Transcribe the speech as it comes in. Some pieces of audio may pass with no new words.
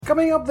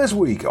Coming up this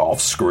week,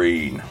 off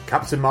screen.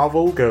 Captain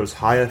Marvel goes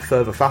higher,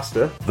 further,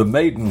 faster. The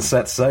Maiden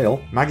sets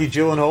sail. Maggie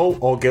Gyllenhaal,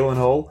 or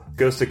Gyllenhaal,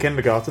 goes to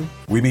kindergarten.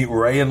 We meet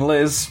Ray and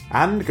Liz.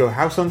 And go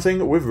house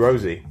hunting with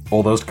Rosie.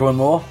 All those to come and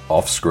more,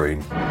 off screen.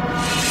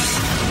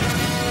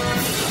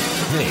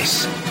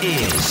 This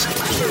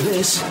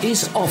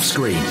is Off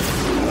Screen.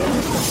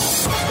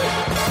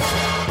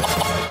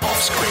 Off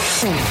Screen.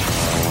 Off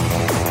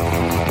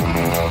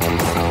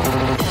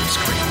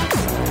Screen.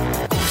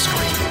 Off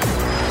Screen.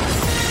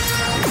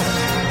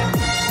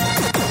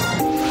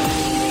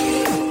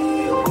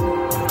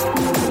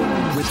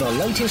 With the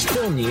latest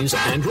film news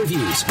and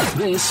reviews,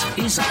 this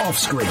is Off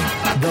Screen,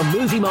 the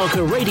Movie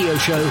Marker radio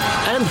show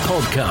and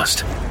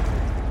podcast.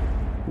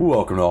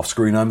 Welcome to Off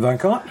Screen, I'm Van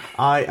Cott.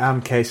 I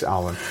am Case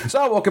Allen.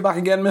 So, welcome back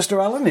again,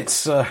 Mr. Allen.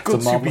 It's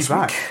Good to be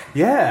back.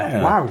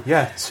 Yeah, wow,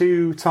 yeah,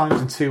 2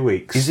 times in 2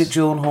 weeks. Is it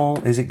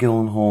Gyllenhaal? Is it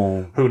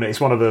Gyllenhaal? Who knows? It's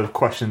one of the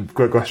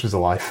great questions of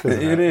life,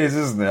 isn't it? It is,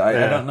 isn't it?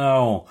 I don't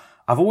know.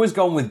 I've always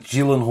gone with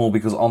Gyllenhaal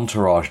because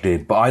Entourage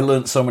did, but I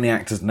learnt so many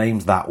actors'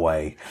 names that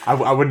way.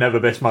 I would never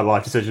base my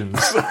life decisions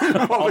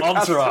on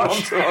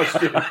Entourage.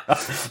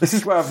 This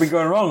is where I've been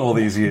going wrong all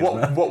these years.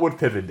 What would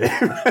Piven do?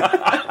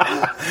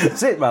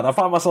 That's it, man. I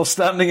find myself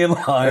standing in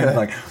line,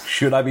 like,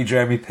 should I be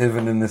Jeremy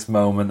Piven in this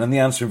moment? And the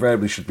answer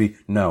invariably should be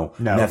no.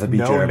 Never be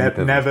Jeremy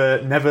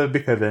Piven. Never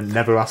be Piven.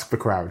 Never ask the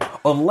crowd.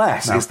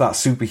 Unless it's that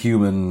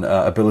superhuman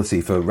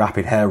ability for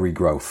rapid hair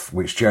regrowth,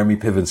 which Jeremy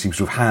Piven seems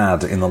to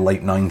have had in the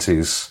late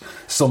 90s.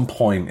 Some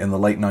point in the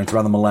late 90s,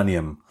 around the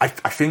millennium. I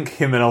think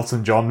him and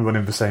Elton John run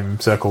in the same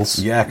circles.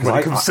 Yeah, when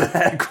it comes to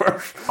hair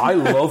growth. I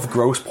love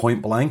Grosse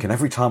Point Blank, and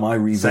every time I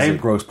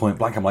revisit Grosse Point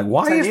Blank, I'm like,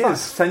 why 10 is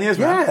years, that? 10 years,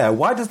 man. Yeah,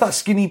 why does that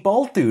skinny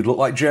bald dude look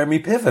like Jeremy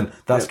Piven?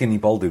 That skinny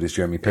bald dude is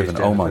Jeremy Piven.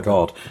 Oh my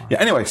God. Yeah,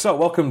 anyway, so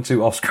welcome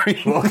to Off Screen.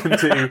 Welcome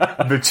to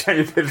the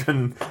Jeremy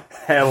Piven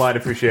Hairline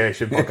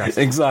Appreciation Podcast.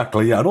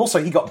 Exactly, yeah. And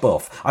also, he got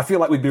buff. I feel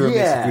like we'd be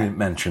remiss if we didn't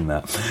mention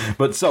that.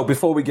 But so,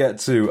 before we get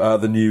to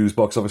the news,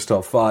 box office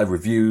top 5,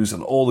 reviews,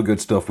 and all the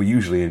good stuff we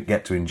usually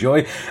get to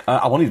enjoy,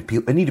 I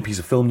need a piece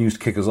of film news to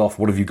kick us off.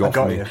 What have you got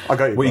for me? I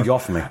got you. What you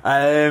got for me?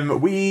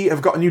 We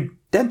have got a new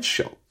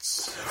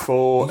Deadshots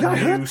for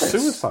a new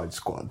Suicide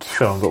Squad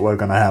film that we're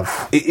going to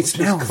have. It's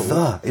now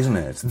cool. Isn't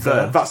it?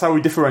 That's how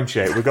we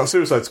differentiate. We've got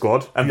Suicide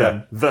Squad and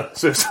then the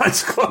Suicide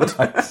Squad.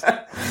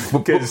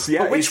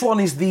 But which one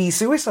is the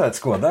Suicide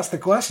Squad? That's the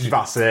question.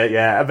 That's it,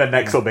 yeah. And then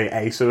next will be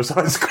a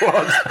Suicide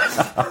Squad.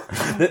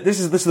 This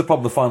is the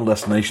problem the Final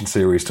Destination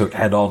series took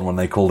head on when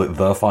they called it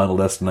The Final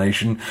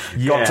Destination.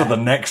 Got to the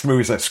next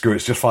movie, it's like, screw it,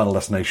 it's just Final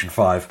Destination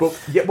 5. But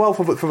yeah, well,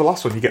 for the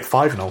last one, you get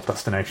Final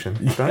Destination,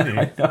 don't you?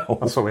 I know.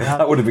 That's what we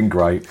had. That would have been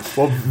great.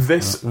 Well,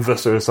 The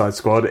Suicide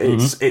Squad,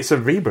 it's a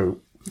reboot.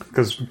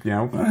 Because, you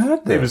know,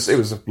 it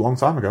was a long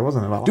time ago,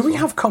 wasn't it? Do we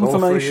have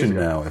confirmation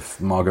now if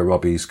Margot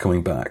Robbie's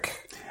coming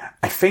back?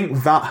 I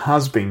think that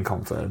has been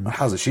confirmed.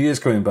 Has it? She is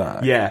coming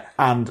back. Yeah,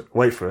 and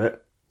wait for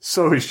it,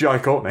 so is Jai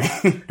Courtney.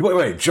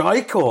 Wait,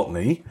 Jai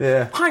Courtney?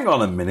 Yeah. Hang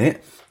on a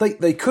minute.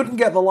 They couldn't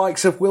get the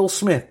likes of Will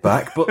Smith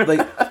back,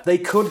 but they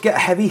could get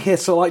heavy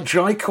hitter like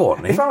Jai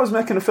Courtney. If I was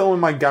making a film in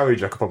my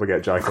garage, I could probably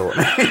get Jai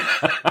Courtney.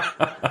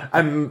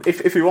 And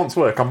if he wants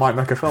work, I might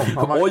make a film.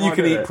 Or you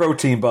can eat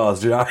protein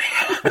bars, Jai.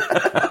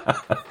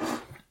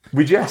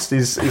 We jest.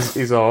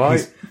 He's all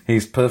right.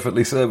 He's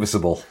perfectly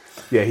serviceable.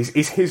 Yeah,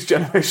 he's his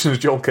generation's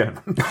Joel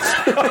Kinnaman.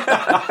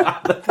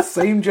 They're the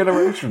same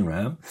generation,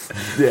 man.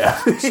 Yeah.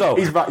 So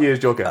he's that year's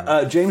Joel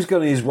Kinnaman. James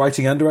Gunn is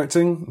writing and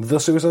directing The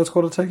Suicide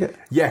Squad, I take it?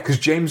 Yeah, because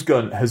James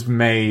Gunn has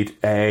made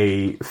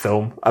a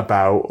film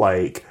about,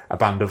 like, a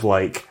band of,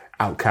 like,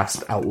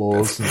 outcast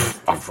outlaws.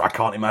 I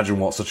can't imagine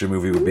what such a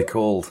movie would be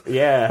called.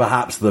 Yeah.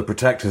 Perhaps the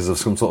protectors of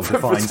some sort of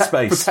defined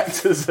space.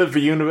 Protectors of the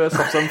universe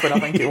or something, I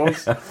think it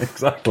was. Yeah,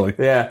 exactly.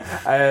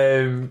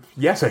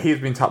 Yeah. So he's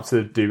been tapped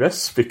to do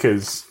this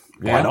because...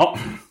 Why not?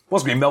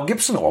 Wasn't it Mel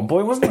Gibson at one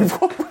point, wasn't it?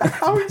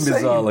 How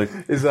insane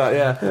Bizarrely. is that?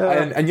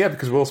 Yeah. And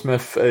because Will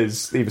Smith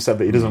has either said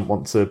that he doesn't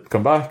want to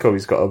come back or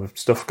he's got other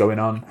stuff going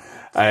on.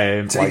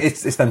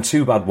 It's them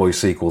 2 Bad Boys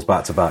sequels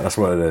back to back. That's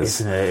what it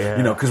is. Isn't it? Yeah.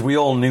 You know, because we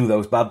all knew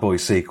those Bad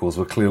Boys sequels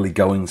were clearly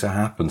going to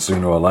happen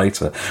sooner or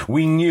later.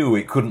 We knew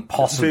it couldn't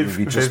possibly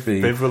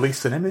be. They've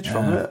released an image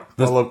from it.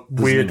 A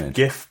weird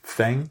GIF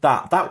thing.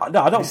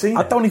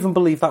 I don't even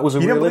believe that was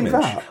a real image.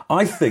 That?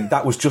 I think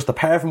that was just a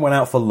pair of them went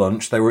out for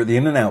lunch. They were at the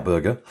In-N-Out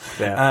Burger,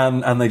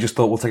 and they just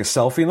thought, we'll take a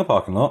selfie in the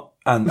parking lot.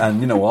 And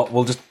you know what?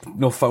 We'll just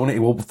phone it.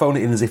 We'll phone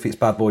it in as if it's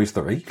Bad Boys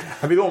 3.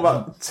 I mean, I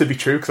want that to be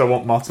true because I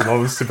want Martin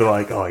Lawrence to be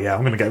like, "Oh yeah,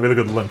 I'm going to get a really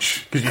good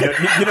lunch," because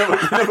you know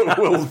what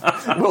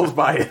Will's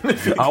buying.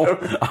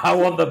 I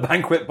want the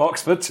banquet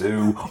box for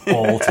 2,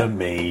 all to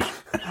me.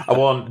 I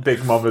want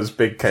Big Mama's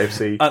big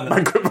KFC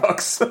banquet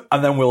box.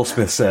 And then Will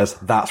Smith says,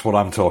 "That's what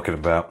I'm talking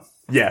about."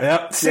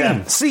 Yeah.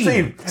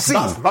 Scene.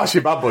 That's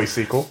your Bad Boys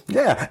sequel.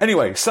 Yeah.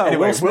 Anyway,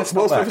 Will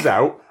Smith is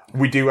out.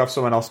 We do have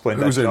someone else playing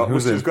Deadshot,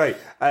 which is great.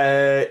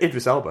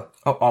 Idris Elba.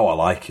 Oh, I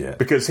like it.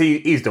 Because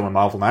he's done with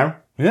Marvel now.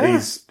 Yeah.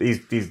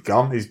 He's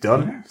gone. He's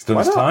done. He's done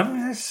his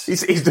time.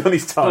 He's done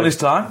his time. Done his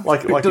time.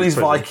 Like done his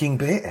prison. Viking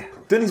bit.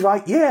 Done his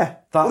right. Yeah.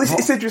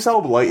 It's Idris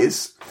Elba. Like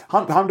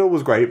Heimdall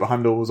was great, but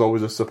Heimdall was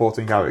always a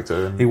supporting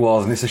character. And He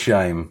was, and it's a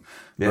shame.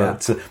 Yeah.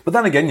 But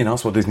then again,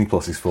 that's what Disney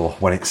Plus is for,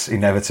 when it's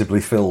inevitably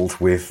filled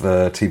with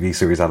TV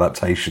series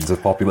adaptations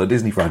of popular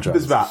Disney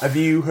franchises. There's that. Have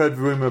you heard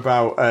the rumour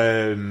about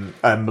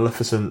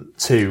Maleficent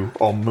 2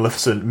 or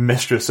Maleficent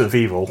Mistress of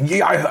Evil?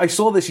 Yeah, I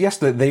saw this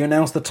yesterday. They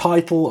announced the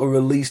title, a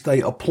release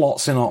date, a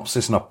plot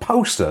synopsis, and a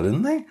poster,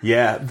 didn't they?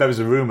 Yeah, there was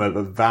a rumour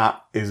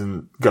that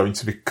isn't going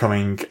to be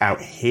coming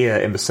out here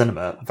in the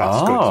cinema.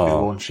 That's going to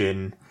be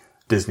launching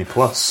Disney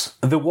Plus.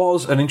 There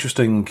was an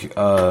interesting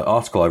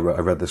article I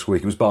read this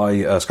week. It was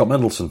by Scott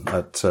Mendelsohn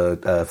at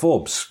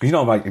Forbes.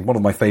 Like one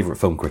of my favourite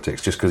film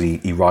critics, just because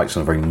he writes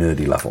on a very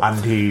nerdy level.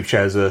 And he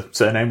shares a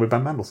surname with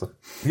Ben Mendelsohn.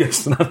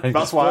 Yes,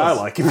 that's why I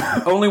like him.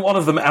 Only one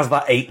of them has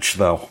that H,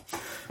 though.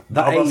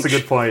 That's a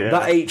good point, yeah.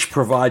 That H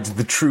provides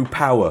the true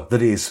power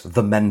that is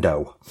the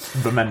Mendo.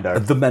 The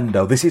Mendo. The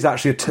Mendo. This is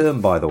actually a term,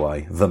 by the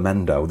way, the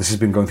Mendo. This has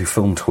been going through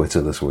film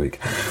Twitter this week.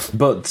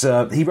 But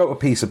he wrote a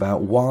piece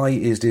about why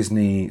is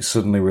Disney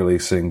suddenly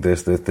releasing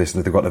this.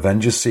 They've got an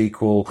Avengers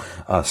sequel,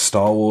 a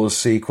Star Wars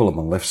sequel, a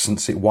Maleficent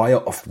sequel.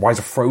 Why is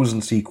a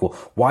Frozen sequel?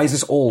 Why is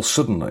this all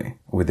suddenly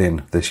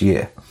within this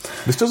year?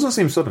 This doesn't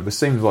seem sudden. This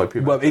seems like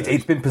people... Well,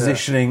 it's been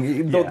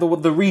positioning... Yeah.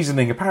 The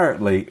reasoning,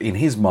 apparently, in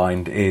his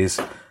mind is...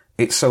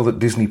 It's so that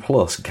Disney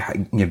Plus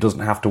doesn't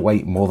have to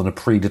wait more than a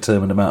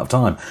predetermined amount of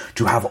time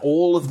to have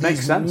all of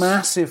these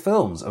massive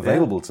films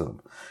available to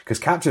them. Because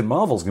Captain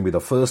Marvel's going to be the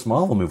first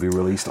Marvel movie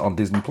released on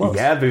Disney Plus.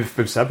 Yeah, they've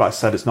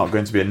said it's not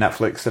going to be a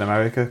Netflix in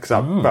America, because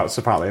that's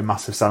apparently a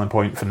massive selling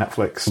point for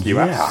Netflix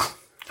US. Yeah.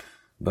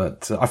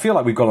 But I feel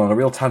like we've gone on a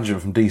real tangent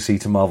from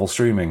DC to Marvel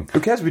streaming. Who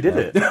cares? We did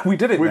it. We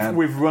did it, man.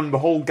 We've run the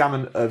whole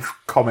gamut of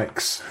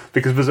comics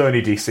because there's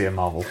only DC and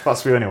Marvel.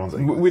 That's the only ones.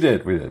 We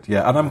did,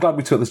 yeah. And I'm glad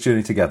we took this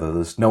journey together.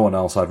 There's no one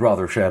else I'd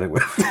rather have shared it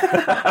with.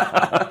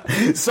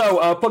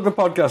 So, plug the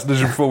podcast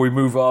edition before we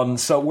move on.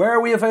 So, where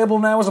are we available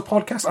now as a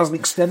podcast, as an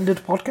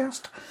extended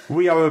podcast?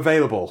 We are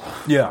available.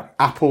 Yeah.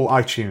 Apple,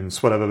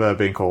 iTunes, whatever they're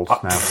being called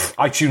now.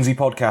 iTunesy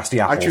podcasty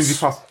apples.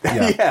 iTunesy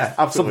podcast. Yeah,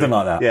 absolutely. Something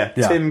like that.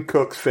 Yeah. Tim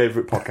Cook's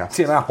favourite podcast.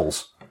 Tim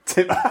Apples.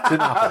 Tim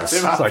Apples.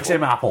 Sorry,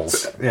 Tim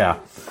Apples. Yeah.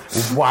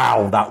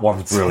 Wow, that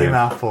one's brilliant.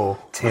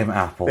 Tim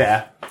Apple.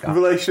 Yeah.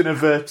 Relation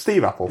of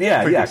Steve Apple.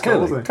 Yeah,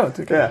 clearly.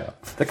 Yeah.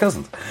 They're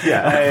cousins.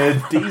 Yeah.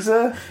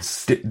 Deezer.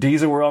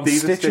 Deezer, we're on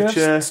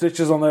Stitcher.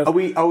 Stitcher's on there. Are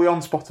we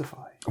on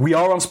Spotify? We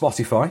are on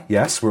Spotify.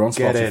 Yes, we're on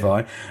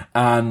Spotify.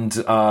 And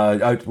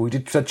we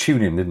said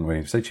TuneIn, didn't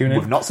we? Say TuneIn?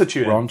 We've not said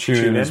TuneIn. We're on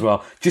TuneIn as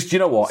well. Just, you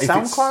know what?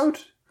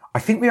 SoundCloud? I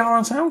think we are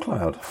on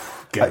SoundCloud.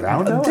 Get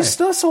around it. This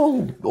stuff's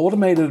all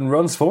automated and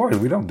runs for us.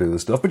 We don't do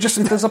this stuff. But just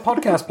if there's a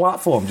podcast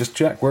platform, just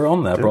check. We're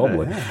on there,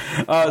 probably.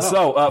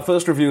 So,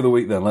 first review of the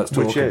week then. Let's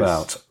talk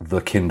about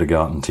The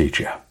Kindergarten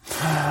Teacher.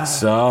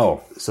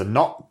 So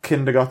not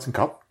Kindergarten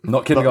Cop.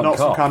 Not Kindergarten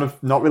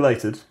Cop. Not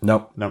related.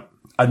 Nope.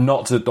 And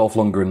not to Dolph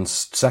Lundgren's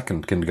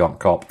second Kindergarten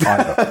Cop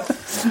either.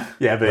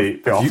 Yeah,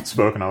 they're often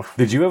spoken of.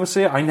 Did you ever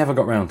see it? I never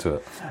got round to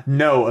it.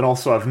 No, and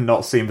also I've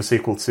not seen the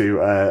sequel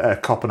to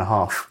Cop and a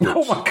Half. Which,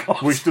 oh my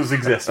God. Which does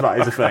exist.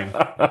 That is a thing.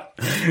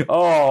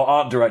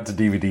 Art director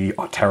DVD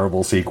are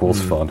terrible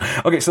sequels fun.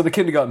 Okay, so The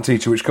Kindergarten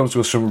Teacher, which comes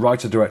to us from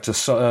writer-director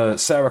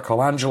Sarah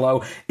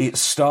Colangelo. It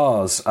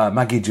stars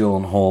Maggie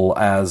Gyllenhaal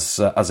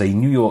as a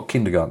New York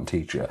kindergarten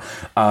teacher.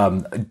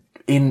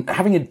 In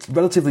having a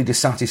relatively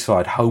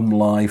dissatisfied home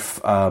life,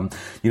 her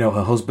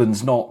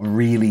husband's not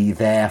really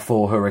there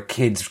for her. Her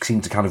kids seem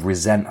to kind of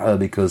resent her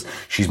because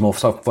she's more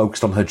so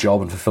focused on her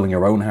job and fulfilling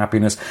her own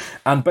happiness.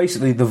 And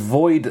basically, the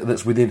void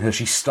that's within her,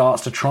 she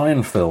starts to try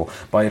and fill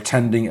by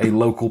attending a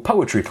local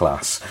poetry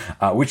class,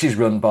 which is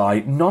run by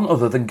none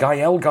other than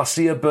Gael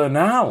Garcia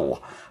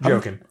Bernal.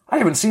 Joking. I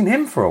haven't seen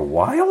him for a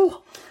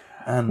while.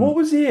 What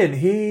was he in?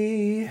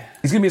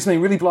 He's going to be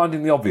something really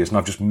blindingly obvious, and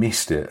I've just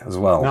missed it as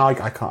well. No, I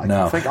can't.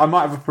 I think I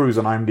might have a peruse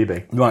on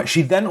IMDb. Right.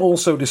 She then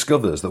also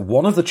discovers that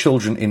one of the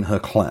children in her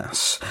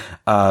class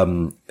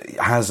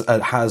has bear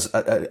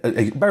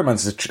in mind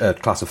it's a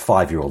class of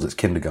 5-year-olds. It's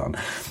kindergarten.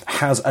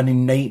 Has an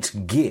innate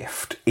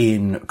gift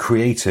in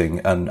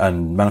creating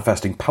and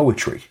manifesting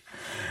poetry.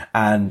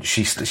 And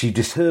she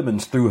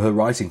determines through her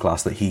writing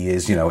class that he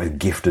is, a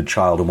gifted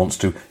child and wants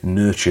to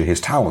nurture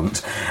his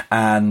talent.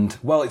 And,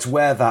 well, it's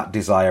where that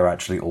desire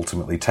actually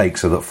ultimately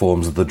takes her that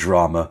forms the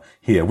drama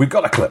here. We've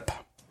got a clip.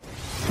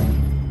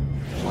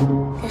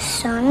 The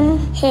sun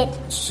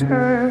hits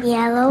her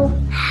yellow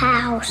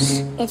house.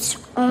 It's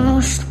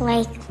almost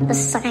like a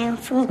sign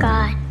from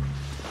God.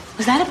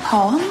 Was that a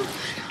poem?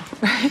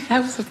 Right,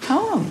 that was a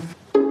poem.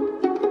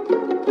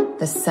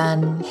 The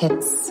sun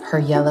hits her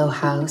yellow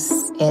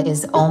house. It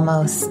is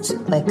almost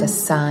like a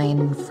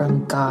sign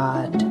from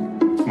God.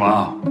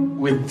 Wow.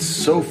 With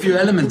so few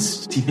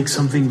elements, do you think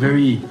something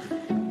very,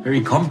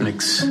 very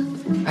complex?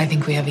 I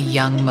think we have a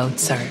young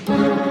Mozart.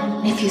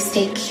 If you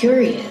stay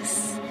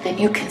curious, then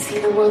you can see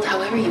the world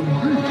however you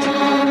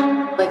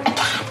want. Like a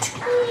cat.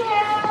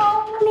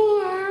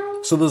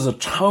 So there's a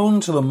tone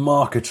to the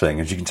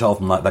marketing, as you can tell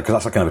from that, because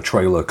that's like kind of a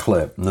trailer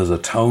clip. And there's a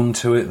tone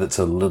to it that's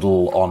a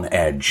little on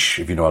edge,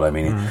 if you know what I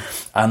mean.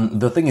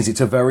 And the thing is, it's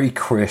a very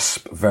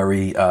crisp,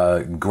 very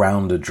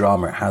grounded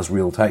drama. It has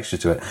real texture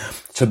to it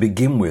to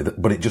begin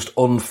with, but it just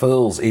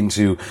unfurls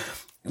into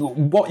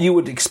what you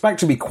would expect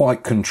to be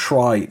quite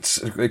trite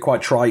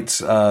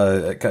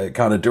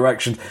kind of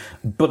direction,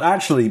 but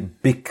actually,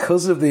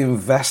 because of the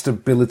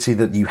investability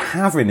that you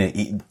have in it,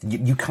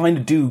 you kind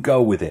of do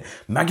go with it.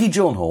 Maggie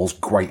Gyllenhaal's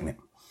great in it.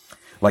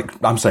 Like,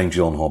 I'm saying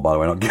Gyllenhaal, by the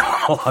way, not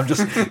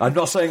Gyllenhaal. I'm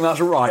not saying that's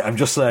right. I'm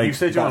just saying... You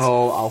say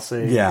Gyllenhaal, I'll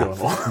say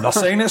Gyllenhaal. I'm not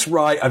saying it's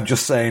right. I'm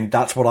just saying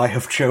that's what I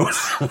have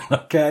chosen.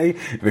 Okay?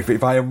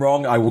 If I am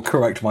wrong, I will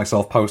correct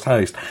myself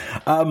post-haste.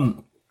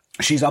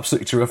 She's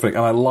absolutely terrific,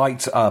 and I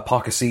liked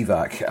Parker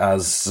Sivak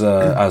as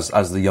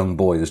the young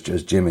boy, as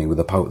Jimmy with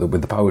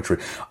the poetry.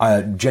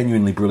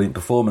 Genuinely brilliant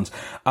performance.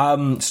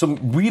 Some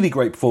really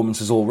great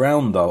performances all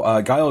round,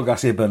 though. Gael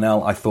Garcia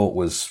Bernal, I thought,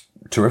 was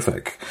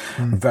terrific.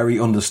 Very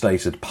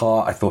understated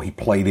part. I thought he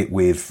played it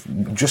with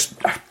just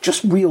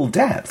real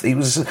depth.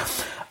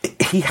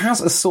 He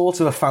has a sort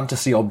of a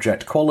fantasy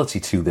object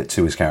quality to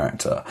his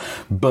character,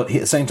 but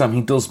at the same time,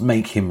 he does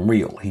make him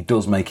real. He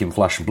does make him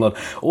flesh and blood.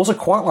 Also,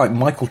 quite like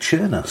Michael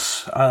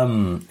Chernus,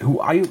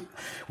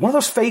 one of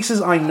those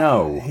faces I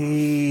know.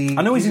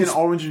 I know he's in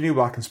Orange is the New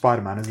Black and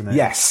Spider-Man, isn't he?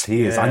 Yes,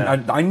 he is.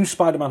 Yeah. I knew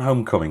Spider-Man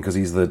Homecoming because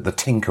he's the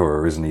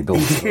tinkerer, isn't he?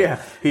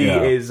 He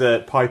is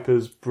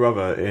Piper's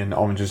brother in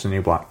Orange is the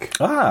New Black.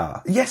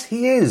 Ah, yes,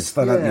 he is.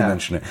 Now that you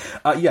mention it.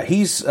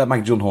 He's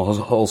Maggie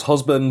Gyllenhaal's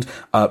husband.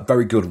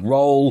 Very good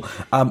role.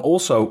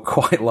 Also,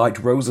 quite liked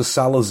Rosa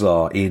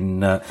Salazar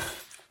in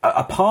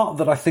a part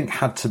that I think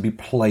had to be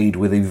played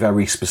with a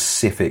very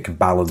specific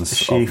balance. Is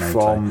she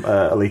from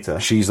Alita?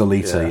 She's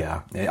Alita,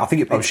 yeah. I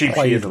think it's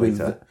played with...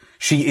 Alita.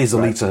 She is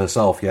Alita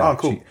herself, yeah. Oh,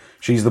 cool.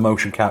 She's the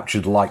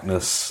motion-captured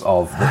likeness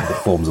of that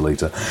forms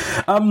Alita.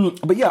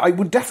 But yeah, I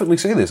would definitely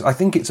say this. I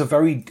think it's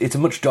a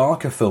much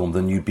darker film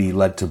than you'd be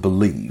led to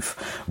believe,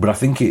 but I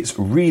think it's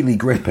really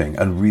gripping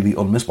and really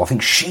unmissable. I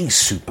think she's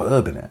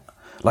superb in it.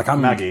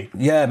 Maggie.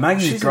 Yeah,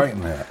 Maggie's great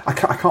in it. I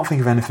can't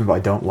think of anything that I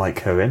don't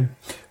like her in.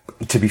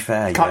 To be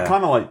fair,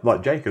 kind of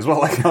like Jake as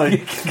well. Kind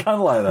of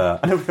like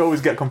that. I know we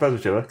always get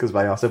compared to her because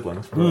they are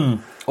siblings.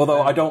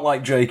 Although I don't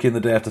like Jake in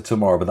The Day After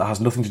Tomorrow, but that has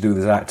nothing to do with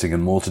his acting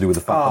and more to do with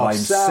the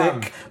fact that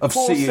I'm sick of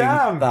seeing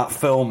that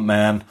film,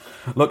 man.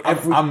 Look,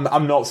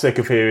 I'm not sick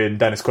of hearing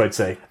Dennis Quaid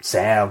say,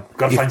 "Sam,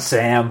 gotta find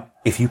Sam."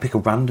 If you pick a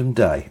random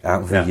day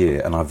out of the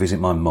year and I visit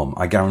my mum,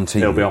 I guarantee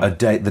you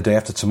The Day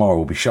After Tomorrow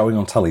will be showing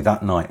on telly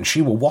that night, and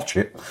she will watch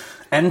it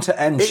end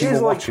to end. She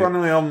will watch it. It is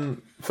randomly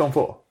on Film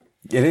 4.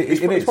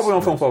 It's probably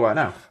on Film 4 right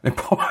now.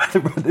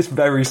 This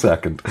very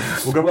second.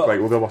 We'll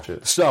go watch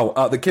it. So,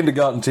 The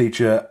Kindergarten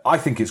Teacher, I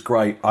think it's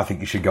great. I think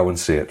you should go and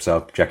see it,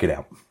 so check it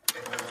out.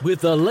 With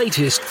the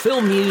latest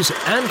film news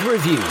and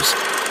reviews,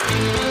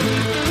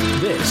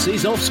 this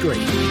is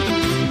Offscreen,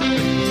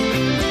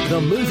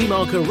 the Movie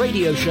Marker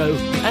radio show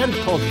and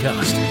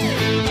podcast.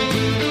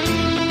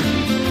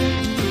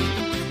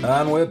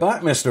 And we're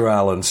back, Mr.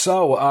 Allen.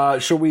 So,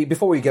 shall we,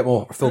 before we get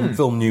more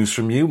film news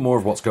from you, more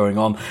of what's going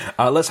on,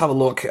 let's have a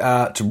look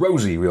at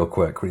Rosie real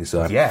quick. What do you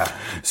say? Yeah.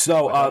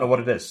 So, I don't know what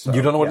it is. So,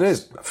 you don't know what it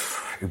is?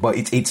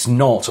 But it's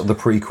not the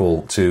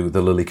prequel to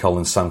the Lily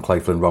Collins, Sam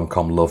Claflin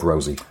rom-com Love,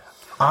 Rosie.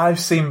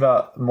 I've seen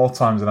that more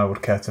times than I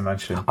would care to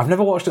mention. I've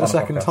never watched it a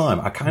second time.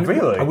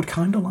 I would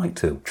kind of like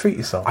to. Treat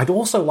yourself. I'd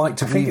also like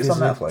to revisit...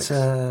 I think it's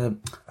on Netflix.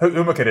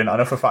 Who am I kidding? I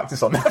know for a fact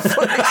it's on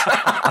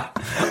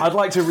Netflix. I'd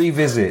like to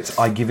revisit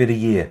I Give It a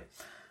Year.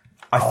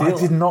 I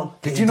did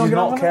not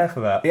care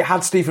for that. It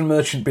had Stephen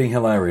Merchant being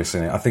hilarious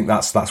in it. I think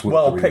that's what.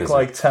 Well, pick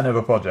like 10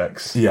 other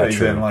projects. Yeah,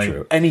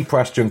 true. Any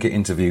press junket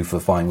interview for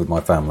Fine with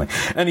My Family.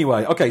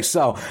 Anyway, okay,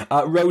 so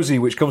Rosie,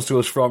 which comes to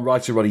us from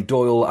writer Roddy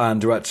Doyle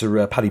and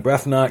director Paddy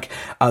Brethnack.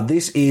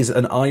 This is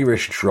an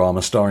Irish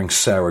drama starring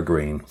Sarah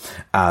Greene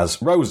as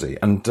Rosie,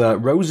 and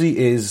Rosie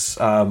is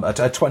a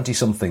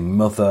 20-something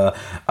mother.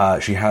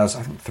 She has,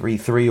 I think,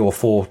 three or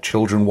four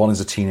children. One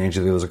is a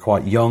teenager, the others are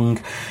quite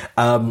young,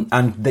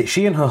 and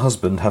she and her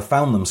husband have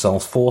found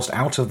themselves forced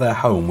out of their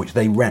home, which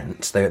they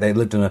rent. They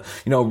lived in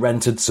a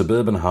rented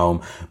suburban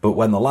home, but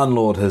when the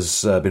landlord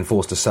has been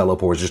forced to sell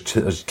up or has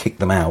just kicked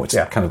them out, it's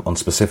kind of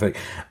unspecific.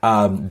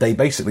 They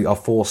basically are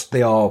forced.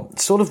 They are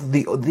sort of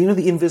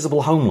the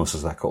invisible homeless,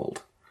 as they're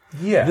called.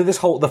 Yeah.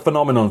 The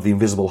phenomenon of the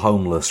invisible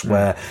homeless,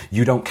 where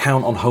you don't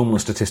count on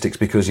homeless statistics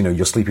because,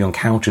 you're sleeping on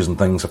couches and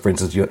things, for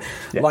instance,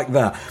 like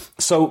that.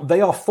 So they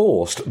are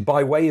forced,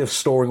 by way of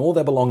storing all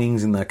their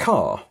belongings in their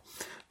car,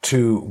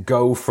 to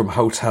go from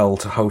hotel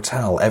to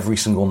hotel every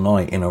single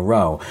night in a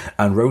row.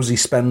 And Rosie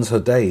spends her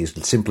days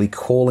simply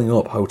calling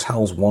up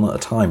hotels one at a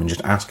time and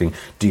just asking,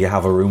 do you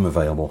have a room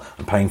available?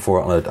 And paying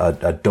for it on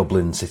a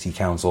Dublin City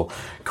Council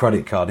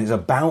credit card. It's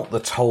about the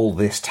toll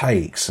this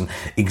takes and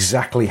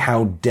exactly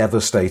how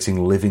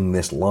devastating living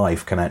this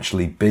life can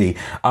actually be.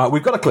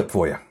 We've got a clip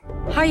for you.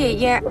 Hiya,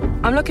 yeah,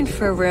 I'm looking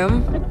for a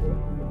room.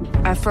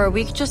 For a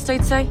week, just,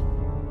 I'd say.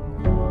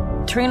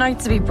 3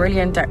 nights would be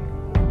brilliant.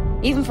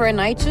 Even for a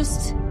night,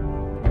 just...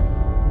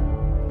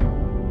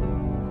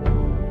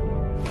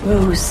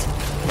 Rose.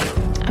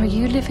 Are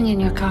you living in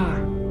your car?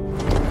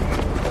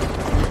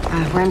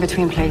 We're in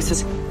between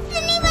places.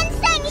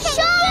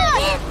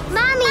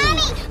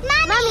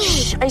 Mommy!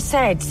 Shh, I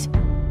said.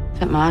 A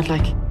bit mad,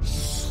 like.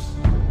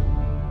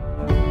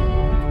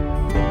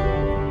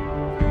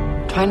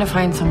 Trying to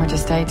find somewhere to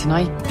stay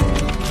tonight.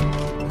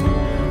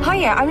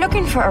 Hiya, I'm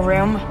looking for a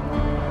room.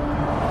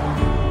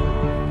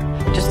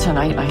 Just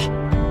tonight, like.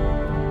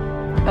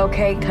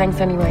 Okay, thanks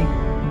anyway.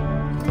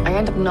 I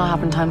end up not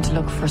having time to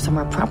look for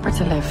somewhere proper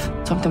to live.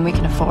 Something we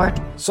can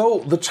afford.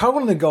 So, the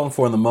tone they've gone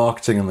for in the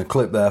marketing and the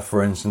clip there,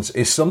 for instance,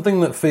 is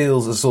something that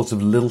feels a sort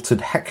of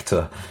lilted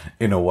Hector,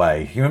 in a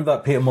way. You remember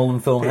that Peter Mullen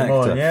film, Peter Hector?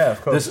 Mullen, yeah,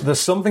 of course. There's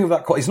something of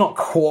that... It's not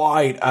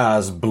quite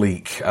as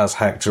bleak as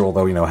Hector,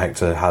 although,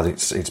 Hector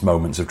has its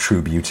moments of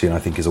true beauty and I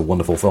think is a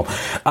wonderful film.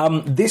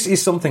 This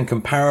is something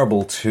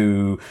comparable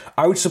to,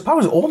 I would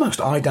suppose,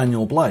 almost I,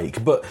 Daniel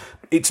Blake, but...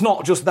 It's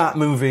not just that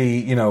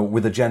movie,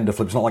 with a gender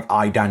flip. It's not like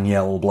I,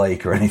 Danielle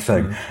Blake or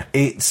anything.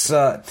 It's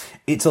a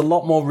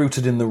lot more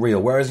rooted in the real.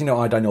 Whereas,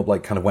 I, Daniel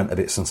Blake kind of went a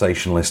bit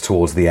sensationalist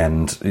towards the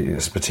end,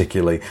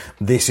 particularly.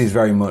 This is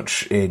very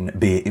much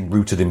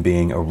rooted in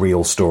being a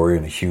real story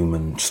and a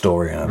human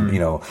story. And,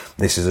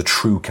 this is a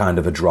true kind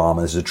of a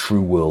drama. This is a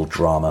true world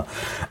drama.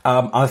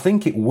 I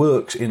think it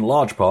works in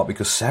large part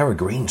because Sarah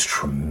Green's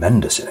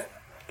tremendous in it.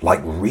 Like,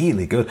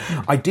 really good.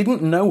 I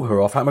didn't know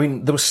her off. I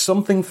mean, there was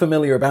something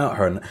familiar about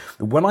her, and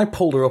when I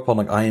pulled her up on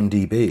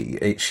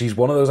IMDb, she's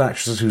one of those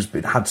actresses who's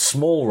had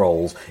small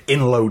roles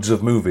in loads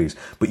of movies,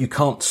 but you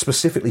can't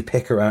specifically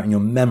pick her out in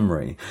your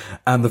memory.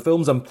 And the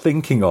films I'm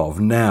thinking of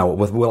now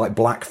were like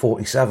Black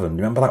 47. You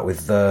remember that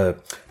with,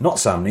 not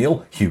Sam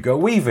Neill, Hugo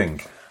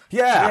Weaving?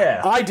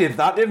 Yeah, I did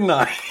that, didn't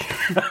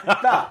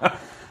I?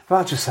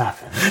 That just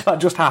happens.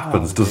 That just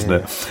happens, doesn't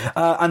it?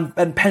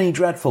 And Penny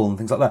Dreadful and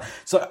things like that.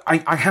 So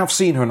I have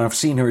seen her, and I've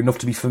seen her enough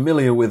to be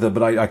familiar with her,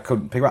 but I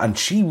couldn't pick her out. And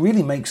she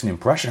really makes an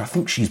impression. I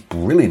think she's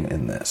brilliant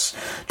in this.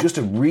 Just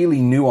a really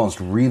nuanced,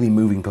 really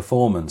moving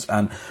performance.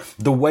 And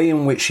the way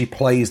in which she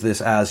plays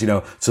this as,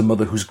 it's a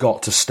mother who's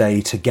got to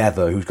stay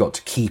together, who's got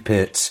to keep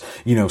it,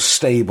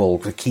 stable,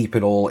 to keep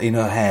it all in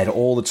her head,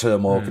 all the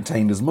turmoil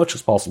contained as much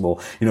as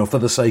possible, for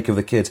the sake of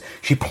the kids.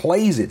 She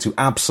plays it to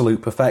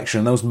absolute perfection.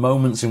 And those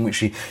moments in which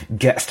she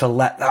gets to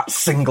let that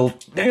single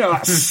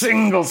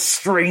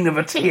strain of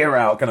a tear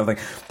out kind of thing.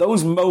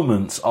 Those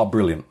moments are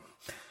brilliant.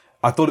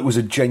 I thought it was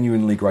a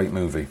genuinely great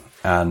movie,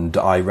 and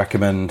I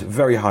recommend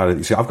very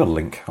highly. See, I've got a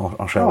link.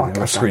 I'll show you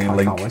a screen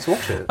link. I can't wait to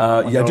watch it.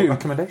 Do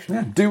recommendation.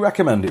 Yeah, do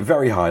recommend it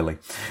very highly.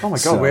 Oh my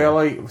god,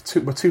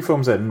 we're two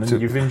films in,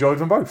 and you've enjoyed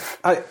them both.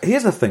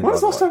 Here's the thing. When's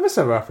the last time this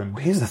ever happened?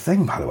 Here's the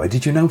thing, by the way.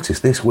 Did you notice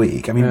this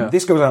week? I mean,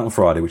 this goes out on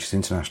Friday, which is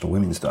International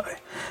Women's Day.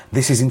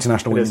 This is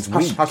International Women's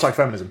Week. Hashtag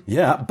feminism.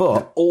 Yeah,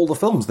 but all the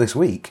films this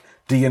week,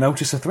 do you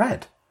notice a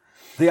thread?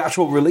 The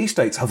actual release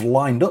dates have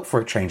lined up for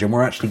a change, and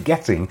we're actually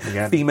getting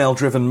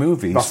female-driven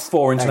movies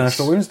for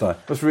International Women's Day.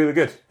 That's really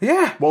good.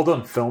 Yeah. Well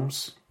done,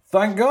 films.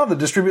 Thank God the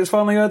distributors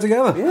finally got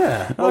together.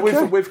 Yeah.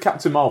 Well, with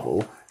Captain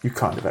Marvel, you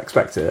kind of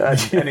expect it.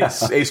 And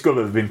it's good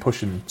that they've been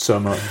pushing so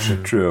much.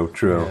 True.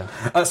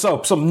 Yeah.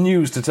 So, some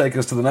news to take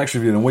us to the next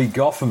review, and we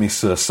got for me,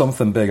 sir,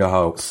 something big, I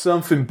hope.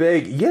 Something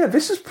big. Yeah,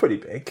 this is pretty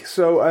big.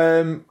 So,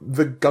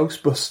 the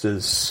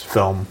Ghostbusters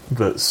film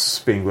that's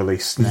being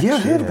released next year. Yeah,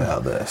 I heard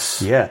about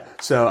this. Yeah.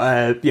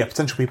 So,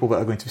 potential people that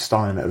are going to be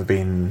starring in it have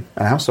been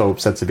announced or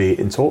said to be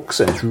in talks,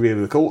 and it's really,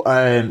 really cool.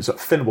 So,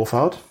 Finn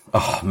Wolfhard.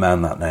 Oh,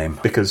 man, that name.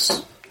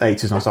 Because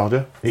 80s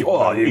nostalgia.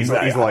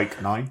 He's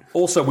like 9.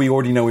 Also, we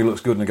already know he looks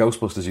good in a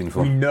Ghostbusters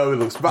uniform. We know he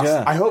looks good.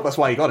 I hope that's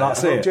why he got it.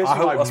 That's it. I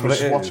hope that's what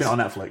it is. Watching it on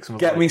Netflix. And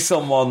Get me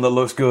someone that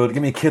looks good.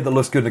 Give me a kid that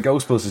looks good in a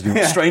Ghostbusters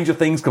uniform. Stranger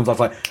Things comes out,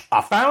 like,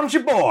 I found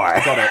your boy.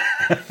 I got it.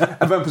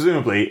 And then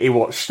presumably he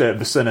watched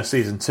The Sinner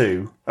Season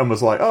 2 and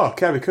was like, oh,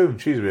 Carrie Coon,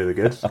 she's really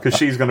good. Because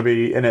she's going to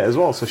be in it as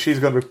well. So she's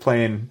going to be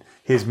playing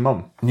his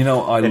mum.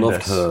 I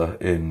loved her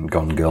in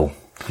Gone Girl.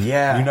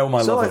 Yeah,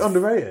 love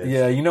underrated.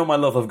 Yeah, my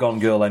love of Gone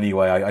Girl.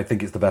 Anyway, I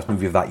think it's the best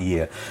movie of that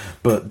year.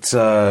 But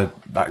such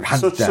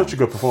a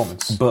good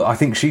performance. But I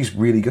think she's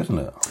really good in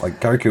it. Like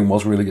Carrie Coon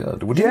was really good.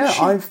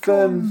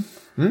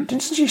 Didn't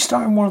she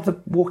star in one of the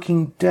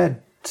Walking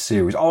Dead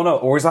series? Oh no,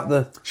 or is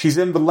that She's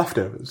in The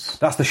Leftovers.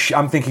 That's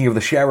I'm thinking of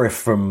the sheriff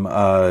from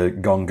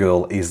Gone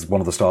Girl. Is one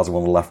of the stars of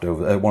one of the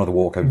Leftovers, one of the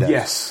Walking Dead.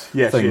 Yes,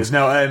 she is.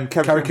 No,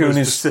 Carrie Coon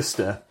is the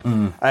sister.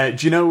 Do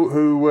you know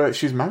who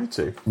she's married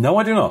to? No,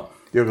 I do not.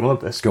 You're going to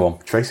love this. Go on.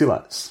 Tracy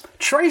Letts.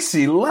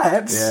 Tracy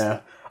Letts?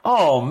 Yeah.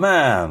 Oh,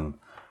 man.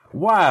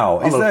 Wow.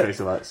 I love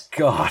Tracy Letts.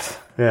 God.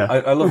 Yeah.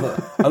 I love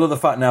I love the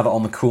fact now that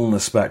on the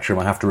coolness spectrum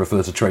I have to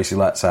refer to Tracy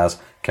Letts as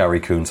Carrie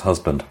Coon's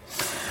husband.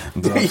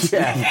 But,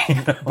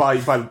 yeah. By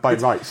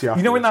rights, yeah.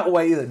 In that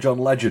way that John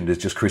Legend is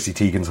just Chrissy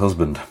Teigen's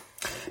husband.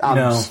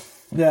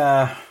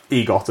 Yeah.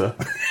 EGOT her.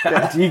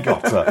 Yeah.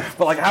 EGOT her.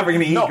 But like having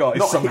an EGOT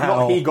is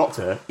somehow... Not he got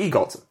her.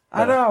 EGOT her.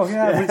 I know,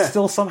 yeah. But it's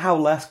still somehow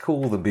less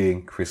cool than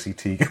being Chrissy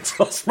Teigen's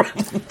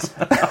husband.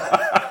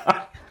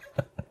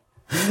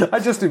 I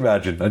just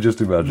imagine.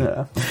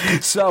 Yeah.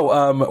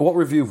 So, what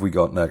review have we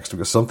got next? We've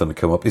got something to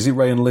come up. Is it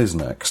Ray and Liz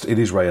next? It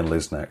is Ray and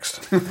Liz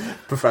next.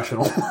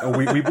 Professional.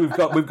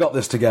 We've got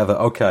this together.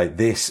 Okay,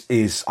 this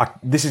is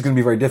going to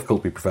be very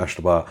difficult to be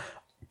professional, but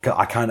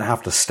I kind of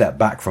have to step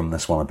back from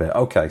this one a bit.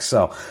 Okay,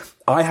 so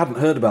I hadn't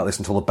heard about this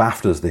until the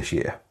BAFTAs this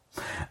year.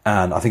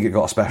 And I think it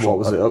got a special. What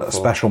was it up a for?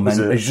 special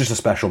mention. It's just a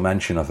special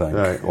mention, I think,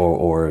 right.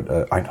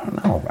 or I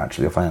don't know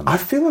actually. If I am, I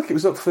feel like it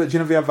was up for. Do you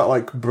know they have that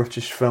like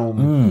British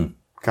film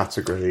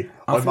category?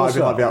 Or it might have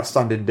been like the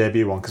outstanding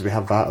debut one because we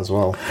have that as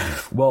well.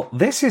 Well,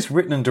 this is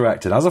written and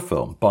directed as a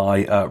film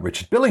by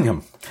Richard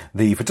Billingham,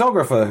 the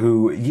photographer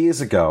who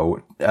years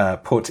ago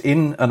put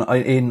in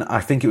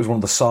I think it was one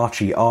of the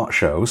Saatchi art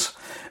shows,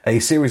 a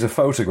series of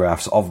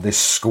photographs of this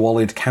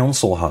squalid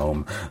council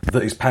home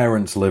that his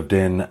parents lived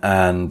in,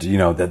 and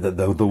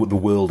the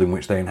world in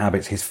which they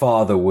inhabit. His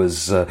father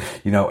was,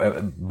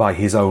 by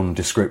his own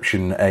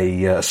description,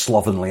 a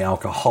slovenly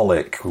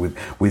alcoholic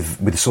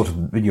with sort of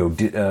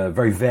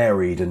very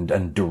varied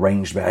and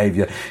deranged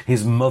behaviour.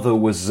 His mother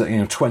was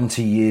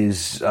 20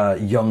 years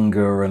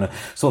younger and a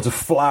sort of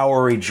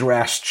flowery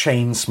dressed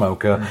chain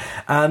smoker,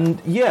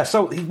 and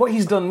so what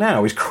he's done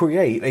now is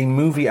create a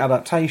movie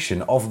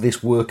adaptation of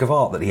this work of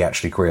art that he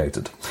actually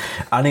created.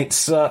 And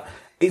it's a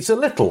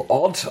little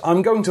odd.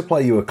 I'm going to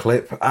play you a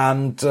clip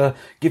and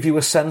give you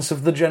a sense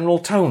of the general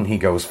tone he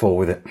goes for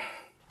with it.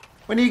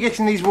 When are you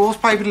getting these walls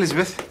papered,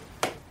 Elizabeth?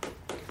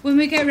 When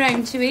we get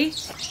round to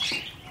it.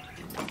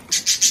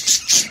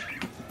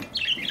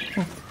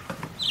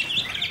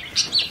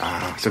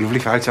 Ah, it's a lovely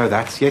photo,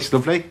 that. Yes,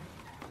 lovely.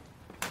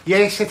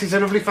 Yes, it is a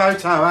lovely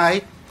photo,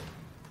 eh?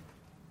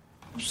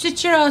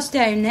 Sit your ass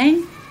down,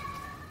 then.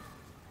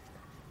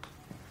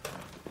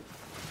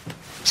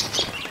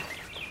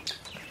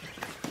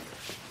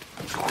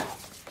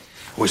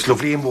 Oh, it's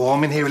lovely and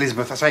warm in here,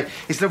 Elizabeth. I say,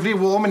 it's lovely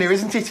and warm in here,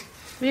 isn't it?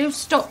 Will you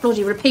stop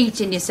bloody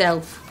repeating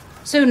yourself?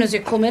 Soon as you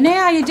come in here,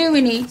 how you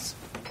doing it?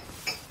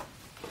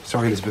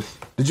 Sorry, Elizabeth.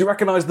 Did you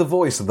recognise the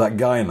voice of that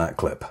guy in that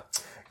clip?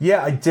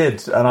 Yeah, I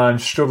did, and I'm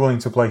struggling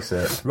to place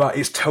it. Right,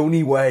 it's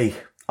Tony Way.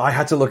 I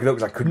had to look it up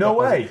because I couldn't. No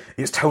way.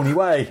 It's Tony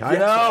Way. I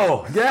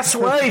know. Yes,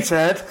 way,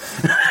 Ted.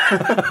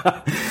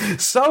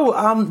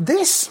 So,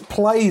 this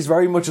plays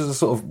very much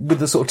as with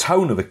the sort of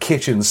tone of a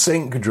kitchen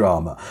sink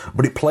drama,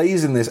 but it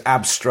plays in this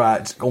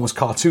abstract, almost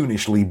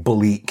cartoonishly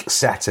bleak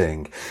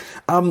setting.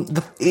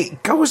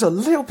 It goes a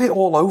little bit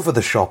all over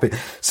the shop. It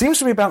seems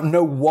to be about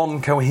no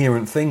one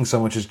coherent thing so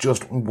much as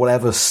just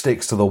whatever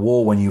sticks to the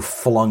wall when you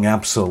flung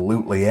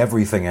absolutely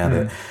everything at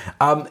it.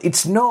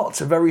 It's not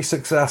very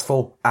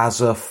successful as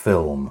a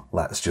film,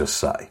 let's just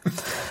say.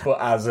 But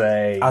as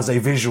a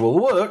visual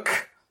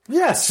work,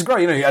 yes, it's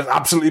great. He has an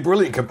absolutely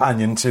brilliant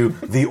companion to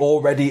the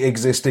already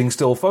existing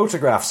still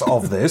photographs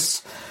of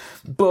this.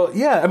 But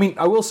yeah,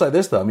 I will say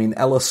this though.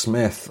 Ella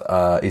Smith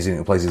is in it,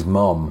 who plays his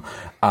mum.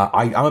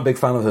 I'm a big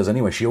fan of hers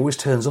anyway. She always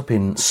turns up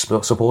in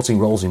supporting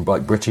roles in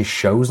like British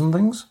shows and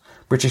things.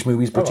 British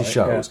movies, British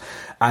shows. Yeah.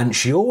 And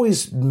she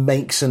always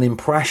makes an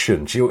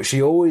impression.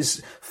 She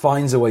always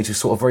finds a way to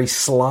sort of very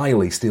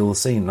slyly steal the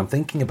scene. And I'm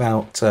thinking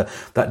about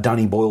that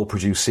Danny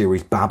Boyle-produced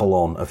series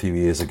Babylon a few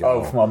years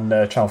ago. Oh, from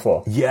on Channel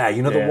 4? Yeah,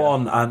 the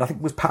one. And I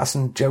think was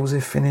Patterson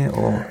Joseph in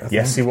it?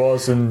 Yes, he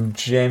was. And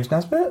James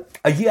Nesbitt?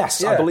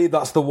 Yes, yeah. I believe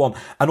that's the one.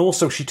 And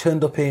also she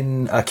turned up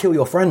in Kill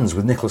Your Friends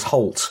with Nicholas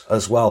Hoult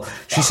as well.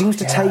 She seems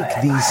to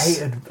take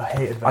these... I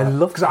hated that. I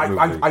love that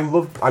because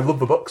I love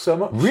the book so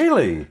much.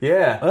 Really?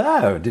 Yeah.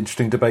 Oh,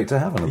 interesting debate to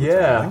have.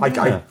 Yeah.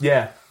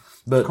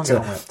 But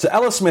to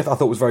Ella Smith, I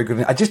thought was very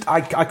good.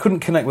 I couldn't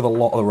connect with a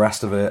lot of the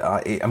rest of it.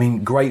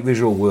 Great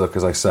visual work,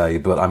 as I say,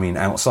 but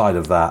outside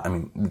of that,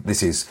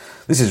 this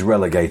is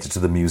relegated to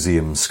the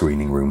museum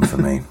screening room for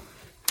me.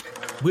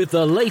 With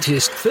the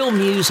latest film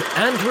news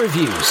and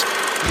reviews,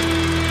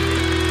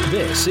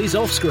 this is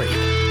Offscreen,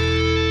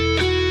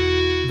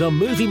 the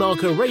Movie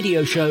Marker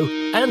radio show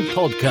and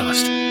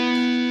podcast.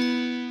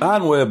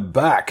 And we're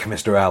back,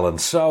 Mr. Allen.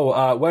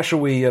 So, where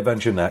shall we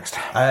venture next?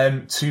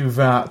 To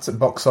that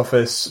box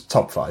office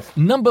top 5.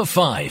 Number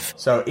 5.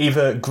 So,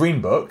 either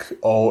Green Book,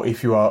 or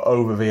if you are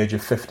over the age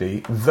of 50,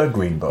 The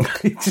Green Book.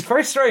 It's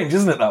very strange,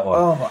 isn't it, that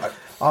one?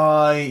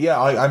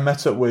 I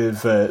met up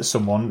with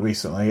someone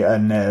recently,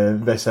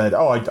 and they said,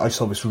 I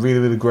saw this really,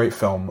 really great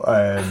film.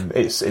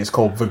 It's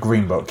called The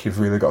Green Book.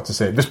 You've really got to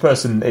see it. This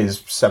person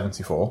is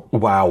 74.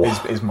 Wow.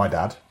 Is my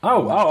dad.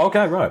 Oh,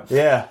 okay, right.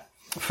 Yeah.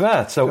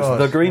 Fair. So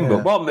it's The Green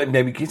Book. Well,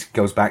 maybe it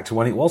goes back to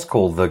when it was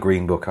called The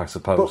Green Book, I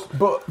suppose.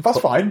 But that's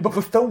fine. But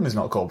the film is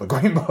not called The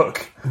Green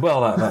Book.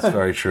 Well, that's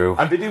very true.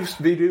 And they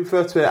do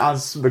refer to it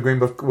as The Green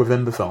Book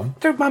within the film.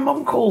 Dude, my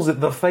mum calls it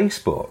The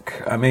Facebook.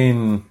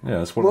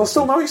 It's one. Well,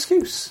 still no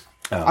excuse.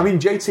 Oh.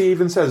 JT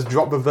even says,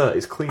 drop the "the"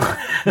 is cleaner.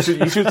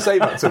 You should say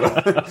that to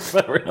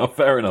her.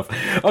 Fair enough.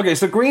 Okay,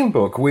 so Green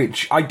Book,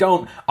 which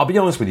I'll be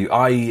honest with you,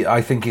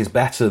 I think is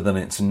better than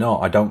it's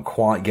not. I don't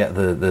quite get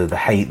the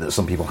hate that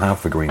some people have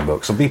for Green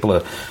Book. Some people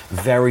are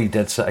very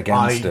dead set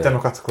against it. I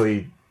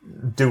democratically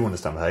do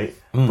understand the hate,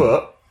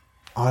 but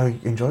I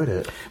enjoyed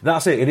it.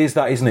 That's it. It is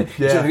that, isn't it?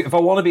 Yeah. So if I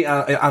want to be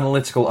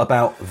analytical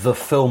about the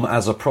film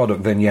as a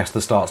product, then yes,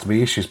 there starts to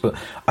be issues. But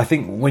I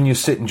think when you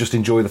sit and just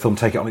enjoy the film,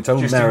 take it on its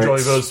own merits... Just enjoy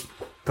those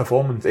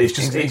performances. It's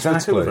just it's the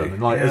two of them.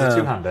 And as a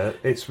two-hander,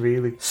 it's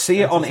really...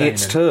 See it on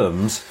its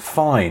terms,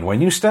 fine. When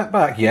you step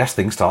back, yes,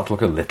 things start to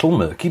look a little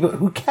murky, but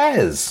who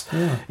cares?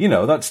 Yeah. You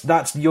know,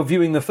 that's you're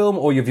viewing the film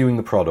or you're viewing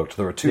the product.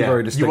 There are two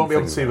very distinct things. You won't be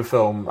able to see the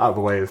film out of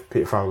the way of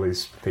Peter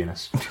Farrelly's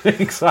penis.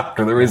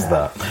 Exactly, there is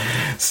that.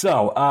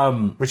 So,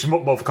 which is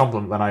much more of a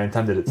compliment than I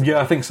intended it to be. Yeah,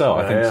 I think so.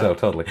 I think so,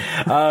 totally.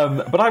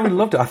 But I really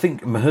loved it. I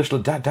think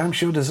Mahershala damn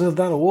sure deserved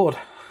that award.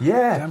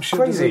 Yeah, damn sure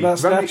crazy.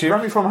 deserved that statue.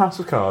 Remy from House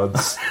of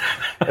Cards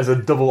as a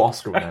double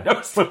Oscar winner. That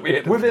was so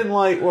weird. Within,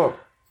 like, what,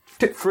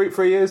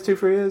 3 years? Dude,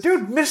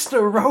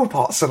 Mr.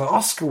 Robot's an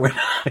Oscar winner.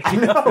 I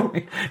know.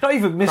 Not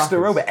even Mr.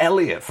 Robot.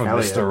 Elliot from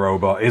Mr.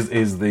 Robot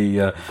is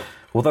the...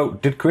 although,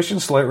 did Christian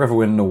Slater ever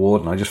win an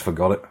award and I just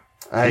forgot it?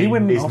 He's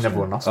never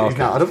won an Oscar.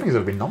 Okay. I don't think he's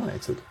ever been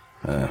nominated.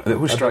 It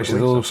was strange.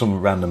 There's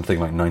some random thing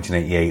like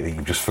 1988 that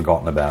you've just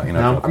forgotten about. You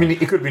know? No, I mean, he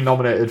could have been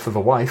nominated for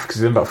The Wife because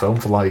he's in that film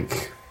for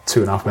like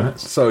 2.5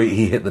 minutes. So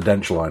he hit the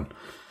denture line.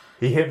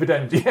 He hit the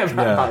denture. Yeah,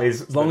 that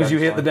is. As long as you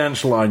hit the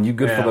denture line, you're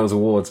good for those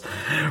awards.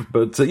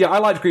 But I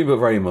liked Green Book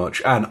very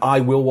much, and I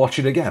will watch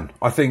it again.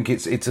 I think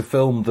it's a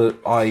film that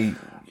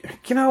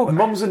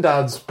mums and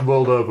dads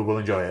world over will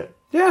enjoy it.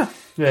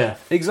 Yeah,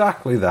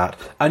 exactly that.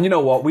 And you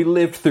know what? We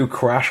lived through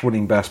Crash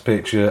winning Best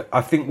Picture.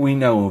 I think we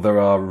know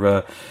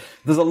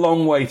there's a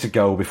long way to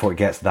go before it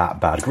gets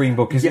that bad. Green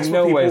Book is in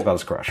no way as bad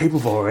as Crash. People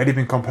have already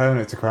been comparing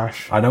it to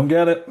Crash. I don't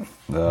get it.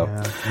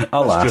 No.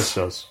 Alas. That's just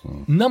us.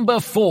 Number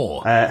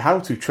 4. How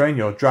to Train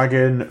Your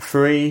Dragon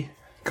 3,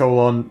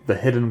 The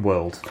Hidden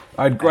World.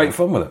 I had great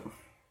fun with it.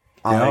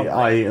 I've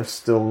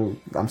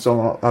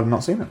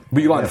not seen it.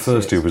 But you like the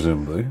first two,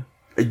 presumably?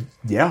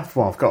 Yeah,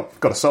 well, I've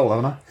got a soul,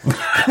 haven't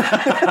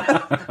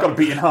I? Got a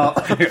beating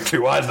heart. You got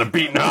 2 eyes and a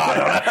beating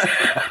heart.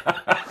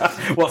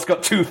 Well, it's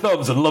got 2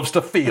 thumbs and loves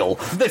to feel.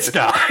 This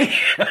guy.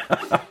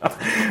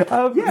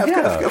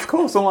 Of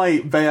course.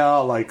 They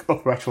are like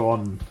upper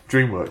echelon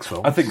DreamWorks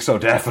films. I think so,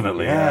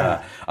 definitely.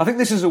 Yeah. I think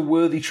this is a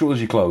worthy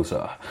trilogy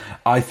closer.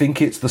 I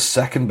think it's the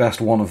second best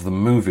one of the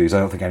movies. I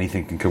don't think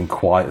anything can come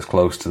quite as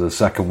close to the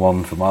second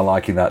one for my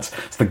liking.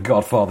 It's the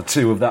Godfather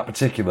 2 of that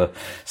particular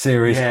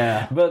series.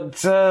 Yeah.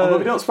 But although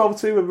we don't spell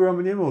 2 with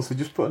Roman numerals, so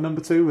just put a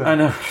number 2 there. I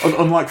know.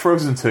 Unlike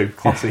Frozen 2,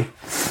 classy.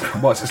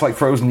 Well, it's like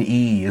Frozen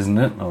E, isn't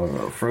it?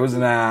 Or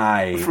Frozen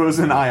I.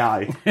 Frozen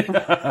I.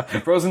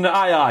 Frozen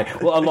I.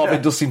 Well, a lot of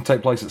it does seem to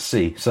take place at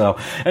sea. So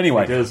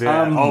anyway, it does,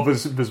 yeah.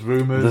 There's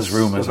rumours. There's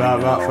rumours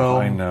about that film.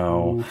 I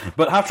know.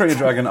 But How to Train Your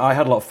Dragon, I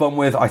had a lot of fun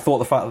with. I thought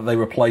the fact that they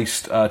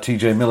replaced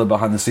T.J. Miller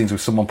behind the scenes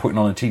with someone putting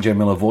on a T.J.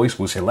 Miller voice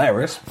was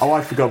hilarious. Oh,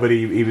 I forgot that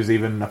he was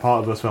even a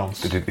part of those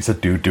films. It's a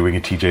dude doing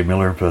a T.J.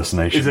 Miller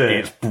impersonation. Is it?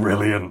 It's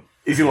brilliant.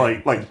 Is he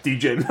like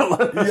DJ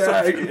Miller?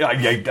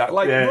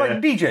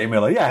 Like DJ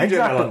Miller, yeah,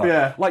 exactly.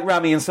 Miller, like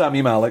Rami and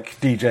Sammy Malek,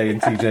 DJ and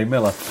TJ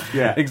Miller.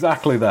 Yeah,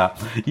 exactly that.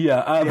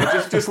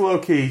 Just low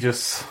key,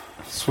 just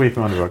sweep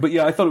him under the rug. But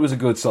yeah, I thought it was a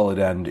good, solid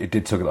end. It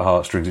did tug at the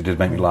heartstrings. It did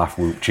make me laugh,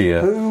 whoop,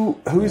 cheer.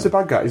 Who is the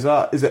bad guy? Is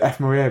it F.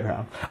 Murray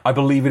Abraham? I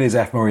believe it is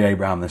F. Murray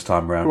Abraham this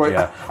time around. Right,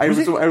 yeah, I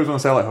always want to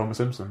say like Homer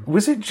Simpson.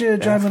 Was it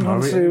Jimon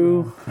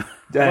Honsu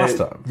last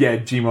time? Yeah,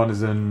 Jimon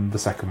is in the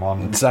second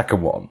one. The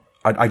second one.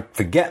 I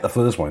forget the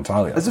first one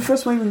entirely. Has the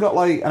first one even got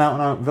like an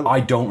out-and-out villain?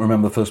 I don't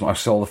remember the first one. I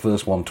saw the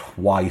first one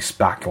twice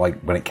back, like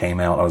when it came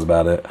out. That was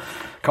about it.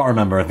 Can't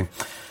remember anything.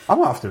 I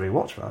might have to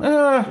rewatch that.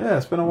 Yeah,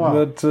 it's been a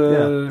while. But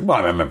well, I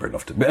remember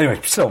enough to. But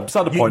anyway, still,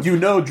 beside the point. You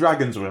know,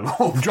 dragons were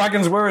involved.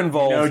 Dragons were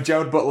involved. You know,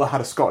 Gerard Butler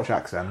had a Scottish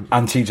accent,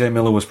 and T.J.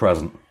 Miller was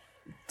present.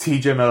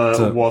 T.J.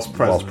 Miller was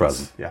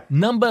present. Yeah.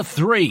 Number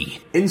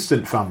 3.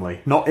 Instant Family.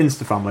 Not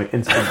Insta Family,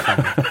 Instant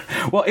Family.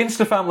 Well,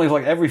 Insta Family is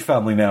like every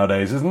family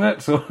nowadays, isn't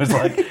it? So it's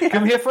like,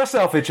 come here for a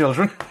selfie,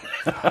 children.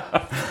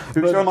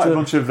 We've shown like a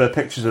bunch of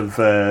pictures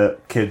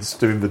of kids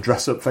doing the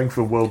dress-up thing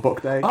for World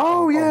Book Day.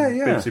 Oh, on yeah.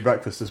 BBC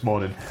Breakfast this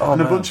morning. A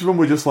bunch of them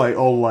were just like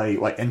all like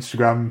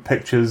Instagram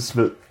pictures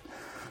that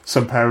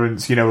some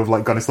parents, have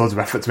like gone into loads of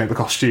effort to make the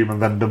costume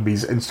and then done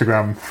these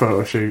Instagram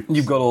photo shoots.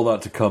 You've got all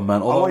that to come,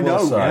 man. Although I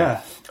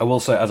know, I will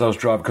say, as I was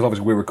driving, because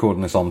obviously we're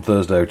recording this on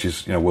Thursday, which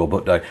is, World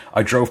Book Day,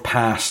 I drove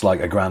past,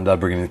 like, a granddad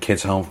bringing the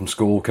kids home from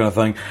school kind of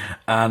thing,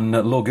 and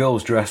a little girl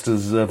was dressed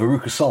as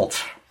Veruca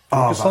Salt.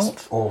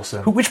 That's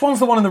awesome. Which one's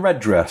the one in the red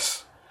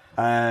dress?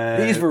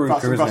 It is Veruca,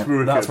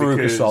 isn't it? That's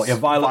Veruca Salt. Yeah,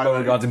 Violet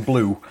Beauregard's in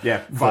blue.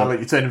 Yeah, Violet.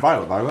 You're turning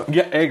Violet.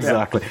 Yeah,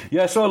 exactly.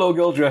 Yeah, I saw a little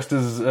girl dressed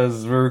as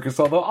Veruca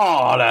Salt.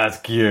 Oh,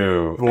 that's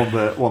cute. The one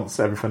that wants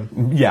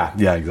everything. Yeah,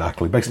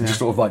 exactly. Basically, just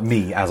sort of like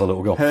me as a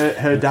little girl.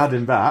 Her dad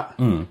in that.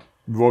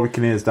 Rory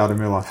Kinnear's dad in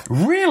real life.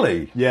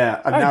 Really?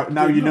 Yeah, and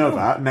now you know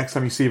that. Next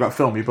time you see that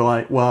film, you'll be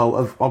like,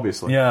 well,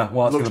 obviously. Yeah,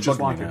 well, it's going to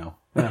bug me now.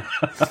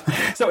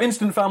 So,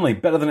 Instant Family,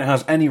 better than it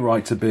has any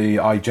right to be.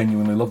 I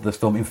genuinely love this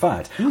film. In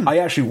fact, I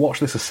actually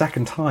watched this a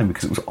second time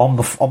because it was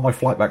on my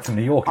flight back to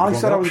New York. I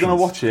said I was going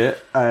to watch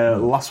it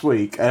last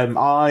week.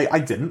 I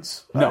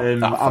didn't. No,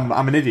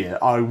 I'm an idiot.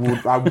 I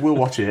will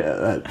watch it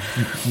at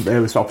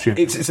this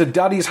opportunity. It's a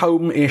daddy's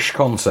home-ish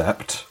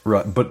concept,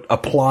 right? But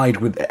applied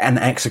with and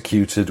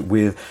executed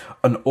with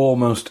an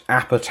almost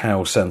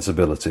Apatow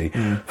sensibility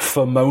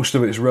for most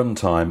of its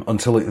runtime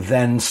until it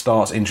then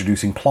starts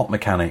introducing plot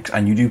mechanics,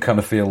 and you do kind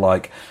of feel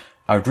like,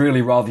 I'd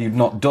really rather you'd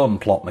not done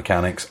plot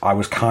mechanics. I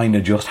was kind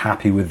of just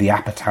happy with the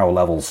Apatow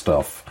level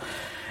stuff.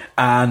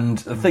 And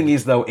the thing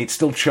is, though, it's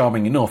still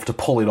charming enough to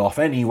pull it off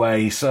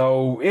anyway,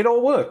 so it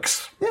all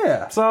works.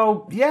 Yeah.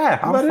 So, yeah,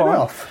 I'm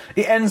fine.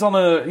 It ends on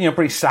a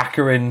pretty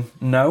saccharine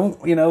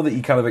note, that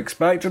you kind of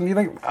expect, and you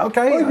think,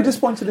 okay. Well, you'd be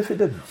disappointed if it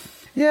didn't.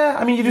 Yeah,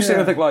 I mean, you just sit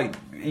and think, like,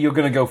 you're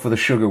going to go for the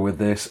sugar with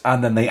this,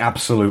 and then they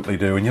absolutely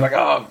do, and you're like,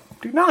 oh,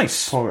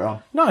 nice. Pour it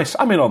on. Nice.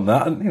 I'm in on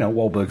that, and,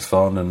 Wahlberg's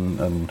fun,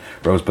 and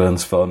Rose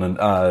Byrne's fun, and,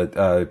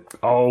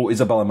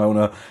 Isabella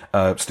Mona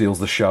steals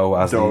the show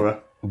as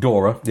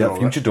Dora,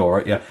 future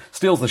Dora,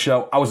 steals the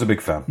show. I was a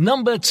big fan.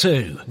 Number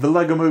 2. The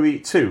Lego Movie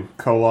 2,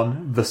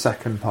 the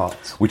second part.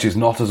 Which is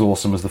not as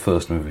awesome as the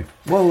first movie.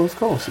 Well, of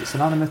course, it's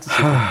an animated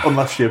sequel.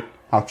 Unless you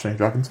have to change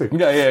Dragon 2.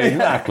 Yeah,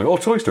 exactly. Or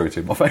Toy Story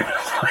 2, my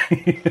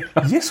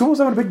favourite. Yes, someone was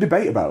having a big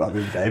debate about that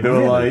the other day. They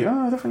were like,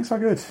 I don't think it's that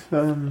good.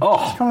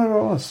 I can't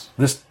remember what it was.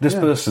 This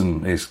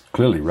person is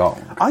clearly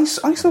wrong. I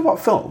saw that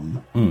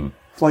film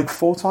like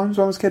 4 times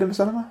when I was a kid in the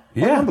cinema.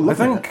 I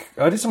think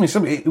I did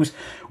something. It was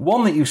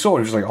one that you saw.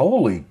 It was like,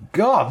 holy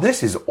God,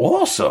 this is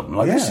awesome!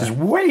 Like this is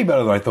way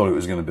better than I thought it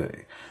was going to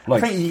be.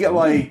 Like, I think you get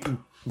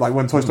like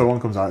when Toy Story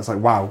 1 comes out, it's like,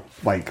 wow,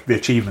 like the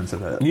achievement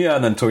of it. Yeah,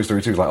 and then Toy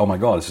Story 2 is like, oh my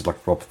God, this is like a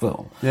proper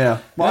film. Yeah.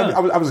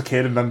 Well, I was a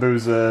kid, and then there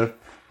was a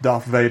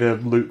Darth Vader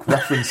Luke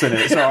reference in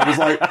it, so I was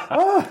like,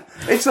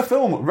 it's a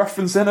film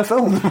referencing a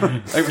film.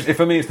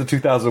 For me, it's the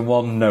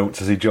 2001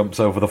 notes as he jumps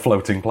over the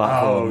floating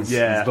platforms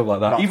and stuff like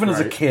that. Even as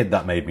a kid,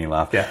 that made me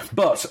laugh. Yeah.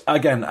 But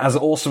again, as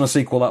awesome a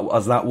sequel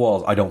as that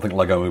was, I don't think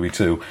Lego Movie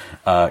 2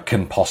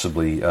 can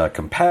possibly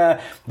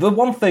compare. The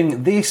one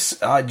thing, this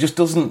just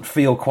doesn't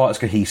feel quite as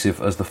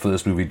cohesive as the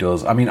first movie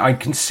does. I mean, I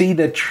can see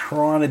they're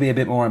trying to be a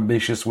bit more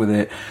ambitious with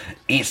it.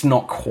 It's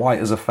not quite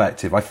as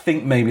effective. I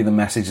think maybe the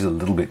message is a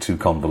little bit too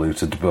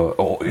convoluted,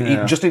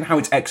 just in how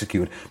it's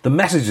executed. The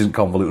message isn't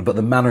convoluted, but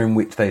the manner in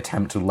which they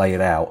attempt to lay it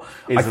out,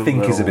 I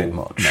think, is a bit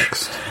much.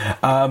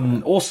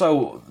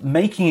 Also,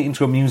 making it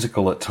into a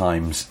musical at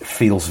times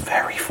feels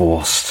very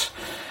forced.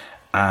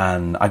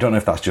 And I don't know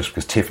if that's just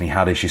because Tiffany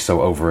Haddish is so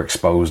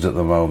overexposed at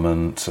the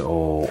moment,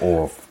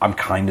 or I'm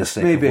kind of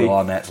sick of Will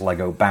Arnett's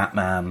Lego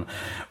Batman,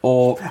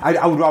 or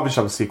I would rather just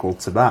have a sequel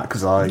to that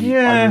because I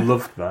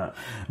loved that.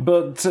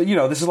 But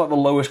this is like the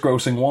lowest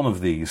grossing one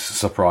of these,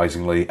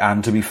 surprisingly.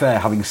 And to be fair,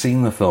 having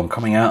seen the film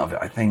coming out of it,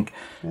 I think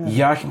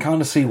I can kind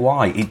of see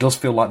why it does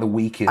feel like the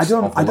weakest. I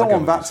don't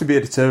want that to be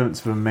a deterrent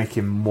for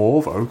making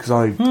more though, because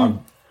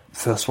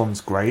first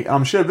one's great.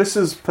 I'm sure this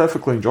is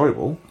perfectly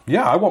enjoyable.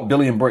 Yeah, I want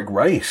Billy and Brick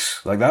Race.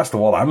 Like, that's the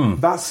one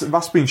That's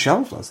been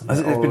shelved, hasn't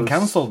it? It's been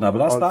cancelled now,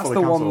 but that's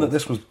the one that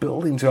this was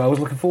building to. I was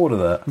looking forward to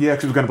that. Yeah,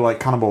 because it was going to be like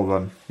Cannonball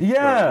Run.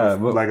 Yeah.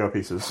 With Lego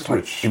pieces.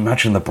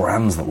 Imagine the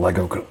brands that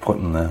Lego could have put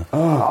in there.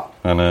 Oh.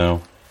 I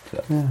know.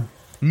 Yeah.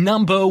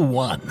 Number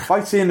 1.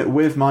 Fighting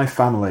with My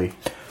Family.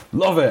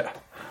 Love it.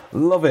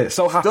 Love it.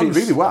 So happy. It's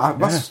done really well.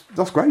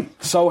 That's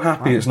great. So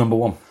happy it's number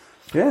 1.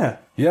 Yeah.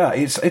 Yeah,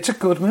 it's a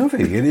good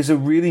movie. It is a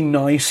really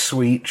nice,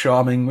 sweet,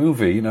 charming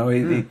movie.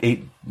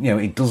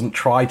 It doesn't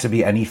try to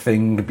be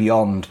anything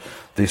beyond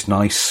this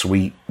nice,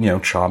 sweet,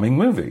 charming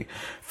movie.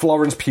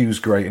 Florence Pugh's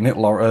great in it.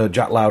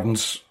 Jack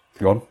Loudon's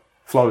gone.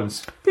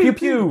 Florence. Pew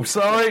pew.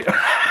 Sorry.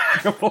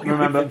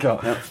 Remember?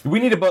 Yep. We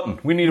need a button.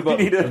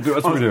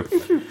 That's what we do.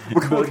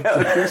 We're going to get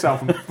a true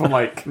sound from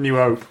like New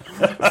Hope.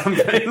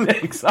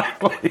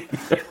 Exactly.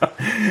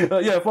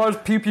 Florence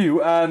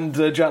Pugh and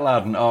Jack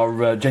Loudon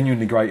are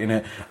genuinely great in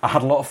it. I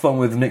had a lot of fun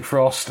with Nick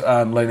Frost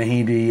and Lena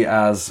Headey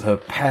as her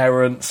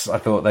parents. I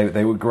thought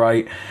they were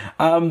great.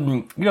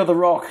 The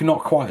Rock,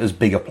 not quite as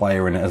big a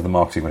player in it as the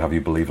marketing would have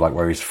you believe, like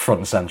where he's front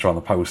and centre on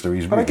the poster.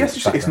 But I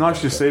guess it's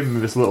nice to see him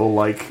in this little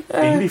like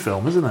indie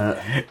film, isn't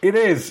it? It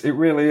is. It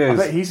really is.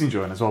 I bet he's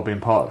enjoying as well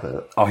being part of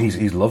it. Oh,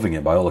 he's loving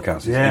it by all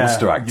accounts. His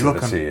Insta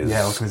activity is.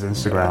 Yeah, look at his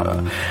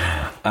Instagram.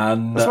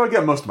 And that's where I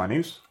get most of my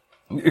news.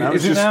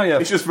 Is it now? Yeah.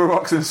 It's just The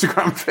Rock's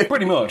Instagram feed.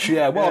 Pretty much,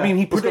 yeah. Well, I mean,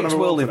 he predicts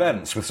world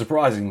events with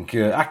surprising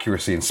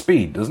accuracy and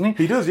speed, doesn't he?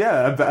 He does,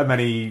 yeah. And then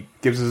he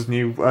gives us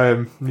new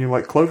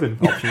like clothing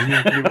options,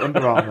 new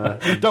Under Armour.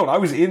 I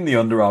was in the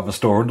Under Armour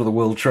store under the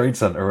World Trade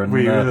Center, and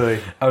really?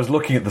 I was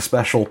looking at the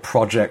special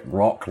Project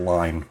Rock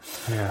line.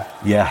 Yeah.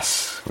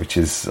 Yes, which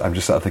is I'm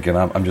just sort of thinking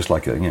I'm just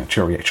like a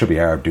chubby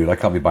Arab dude. I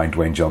can't be buying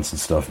Dwayne Johnson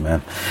stuff,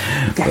 man.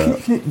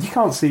 You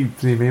can't see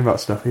me about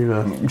stuff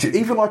either.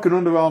 Even like an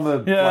Under Armour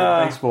like,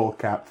 baseball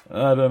cap.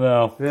 I don't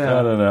know. Yeah.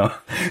 I don't know.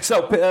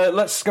 So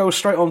let's go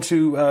straight on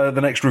to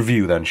the next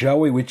review then, shall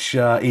we? Which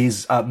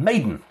is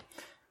Maiden.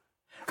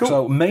 Cool.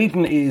 So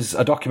Maiden is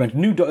a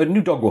new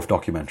Dog Wolf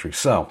documentary.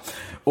 So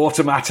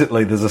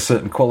automatically there's a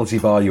certain quality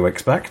bar you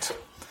expect.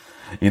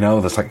 You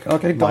know, that's like,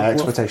 okay, Dog My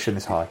Wolf. expectation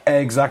is high.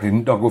 Exactly.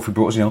 Dog Wolf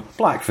brought us,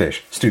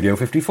 Blackfish, Studio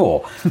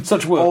 54.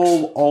 Such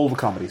works. All the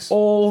comedies.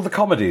 All the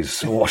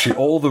comedies.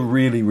 All the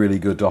really, really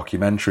good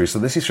documentaries. So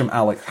this is from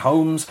Alex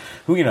Holmes,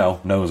 who,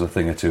 knows a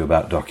thing or two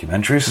about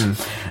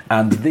documentaries.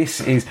 And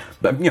this is,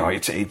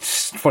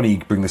 it's funny you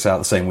bring this out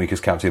the same week as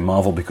Captain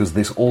Marvel, because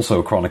this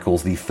also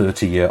chronicles the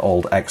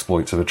 30-year-old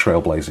exploits of a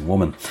trailblazing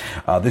woman.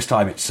 This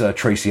time it's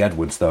Tracy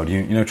Edwards, though. Do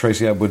you know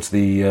Tracy Edwards,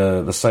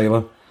 the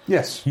sailor?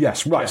 Yes.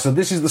 Yes, right. Yeah. So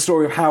this is the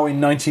story of how in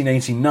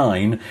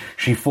 1989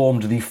 she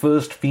formed the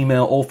first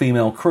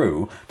all-female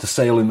crew to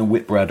sail in the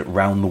Whitbread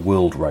Round the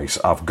World race.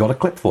 I've got a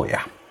clip for you.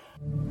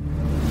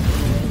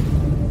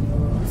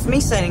 For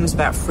me, sailing was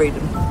about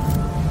freedom.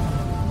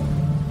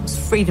 It was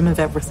freedom of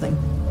everything.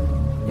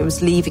 It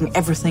was leaving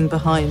everything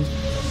behind.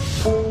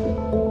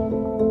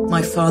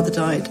 My father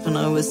died when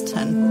I was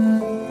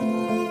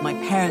 10. My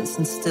parents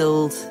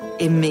instilled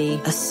in me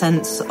a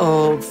sense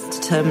of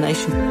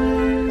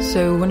determination.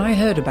 So when I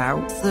heard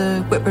about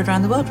the Whitbread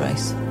Round the World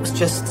race, it was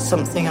just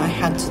something I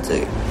had to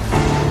do.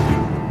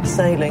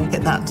 Sailing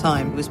at that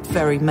time was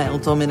very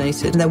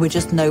male-dominated, and there were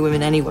just no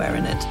women anywhere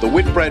in it. The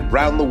Whitbread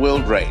Round the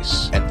World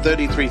race, at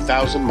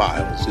 33,000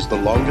 miles, is the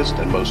longest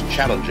and most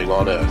challenging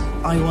on Earth.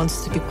 I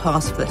wanted to be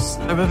part of this.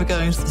 I remember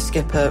going to the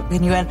skipper,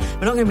 and he went,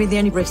 "We're not going to be the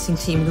only racing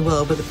team in the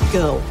world, but a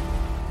girl."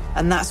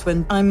 And that's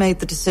when I made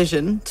the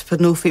decision to put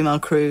an all-female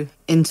crew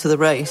into the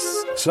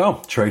race.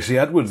 So, Tracy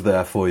Edwards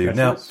there for you.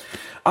 Now,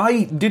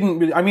 I didn't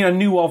really... I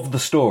knew of the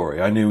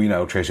story. I knew,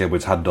 Tracy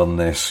Edwards had done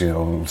this,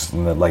 in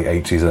the late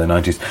 80s and the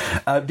 90s.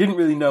 Didn't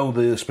really know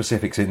the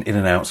specifics in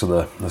and outs of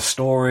the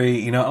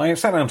story, and I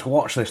sat down to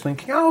watch this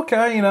thinking,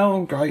 okay,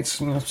 great,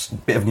 it's a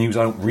bit of news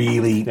I don't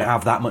really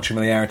have that much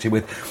familiarity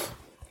with.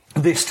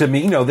 This to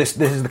me, this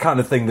is the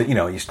kind of thing that,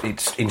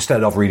 it's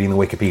instead of reading the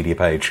Wikipedia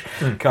page,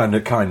 kind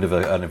of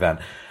an event.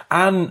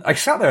 And I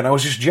sat there and I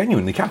was just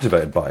genuinely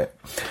captivated by it.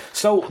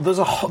 So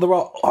there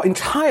are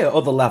entire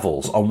other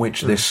levels on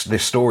which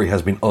this story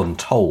has been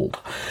untold.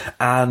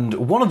 And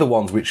one of the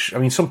ones which,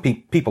 some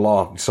people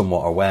are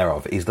somewhat aware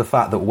of is the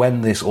fact that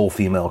when this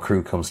all-female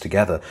crew comes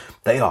together,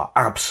 they are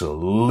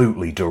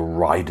absolutely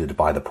derided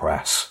by the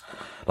press.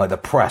 Like, the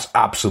press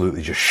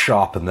absolutely just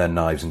sharpen their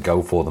knives and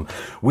go for them,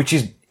 which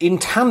is in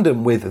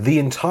tandem with the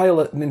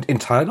entire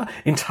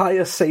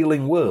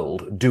sailing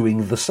world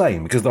doing the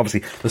same, because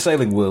obviously the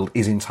sailing world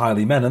is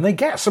entirely men, and they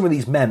get some of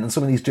these men and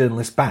some of these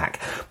journalists back,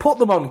 put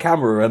them on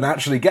camera and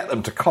actually get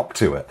them to cop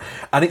to it.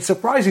 And it's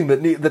surprising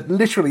that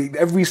literally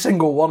every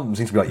single one of them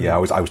seems to be like, yeah,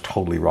 I was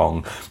totally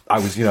wrong. I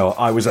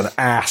was an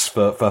ass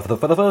for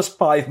the first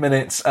 5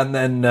 minutes, and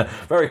then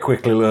very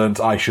quickly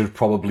learned I should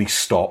probably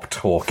stop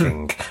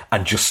talking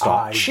and just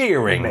start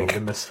cheering. Made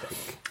a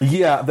mistake.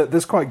 Yeah,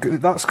 that's quite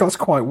good. That's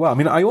quite well.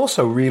 I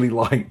also really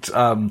liked,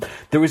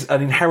 there is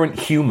an inherent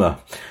humour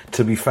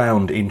to be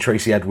found in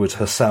Tracy Edwards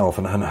herself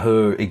and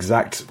her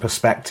exact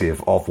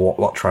perspective of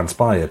what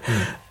transpired.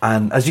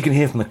 And as you can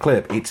hear from the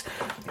clip, it's,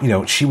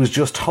 she was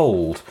just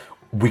told,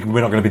 we're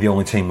not going to be the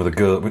only team with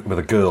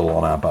a girl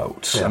on our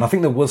boat. Yeah. And I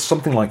think there was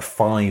something like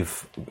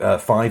five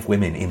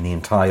women in the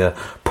entire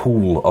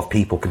pool of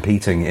people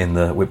competing in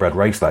the Whitbread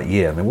race that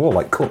year. And they were all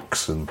like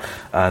cooks and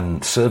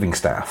serving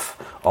staff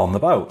on the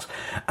boat.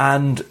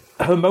 And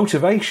her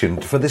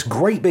motivation for this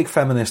great big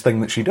feminist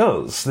thing that she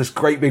does, this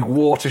great big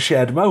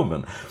watershed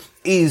moment,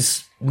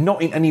 is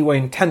not in any way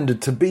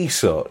intended to be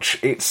such.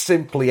 It's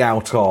simply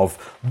out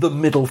of the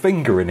middle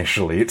finger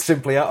initially. It's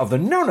simply out of the,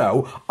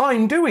 no,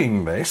 I'm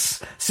doing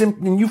this,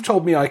 and you've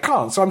told me I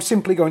can't, so I'm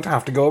simply going to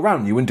have to go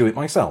around you and do it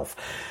myself.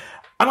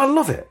 And I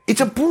love it.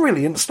 It's a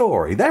brilliant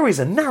story. There is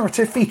a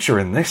narrative feature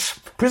in this,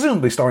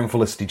 presumably starring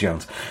Felicity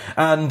Jones,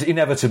 and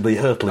inevitably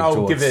hurtling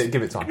towards...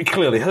 give it time.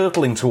 Clearly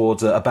hurtling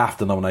towards a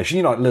BAFTA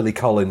nomination. Like Lily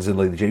Collins and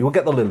Lily James. We'll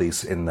get the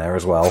Lilies in there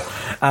as well.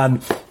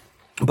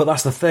 But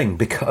that's the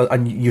thing,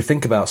 and you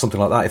think about something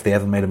like that, if they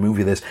ever made a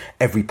movie of this,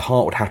 every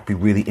part would have to be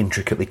really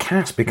intricately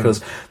cast,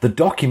 because the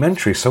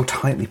documentary is so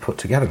tightly put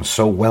together and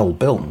so well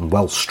built and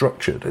well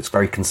structured. It's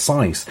very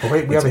concise.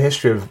 Well, we have a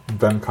history of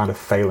them kind of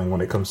failing when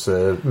it comes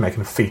to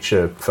making a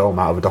feature film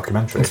out of a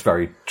documentary. It's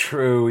very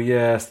true,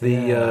 yes.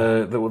 The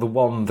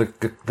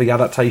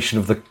adaptation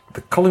of the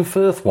Colin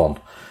Firth one.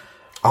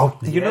 Oh,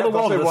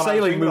 the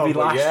sailing movie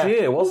last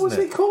year, wasn't it? What was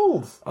it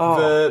called?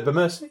 The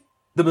Mercy?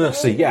 The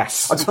Mercy,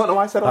 yes. I don't know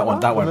why I said that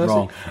one. That went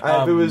wrong.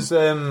 There was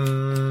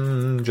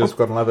Joseph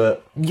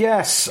Gordon-Levitt.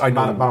 Yes, I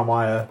know. Man on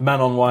Wire. Man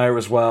on Wire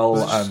as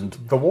well, and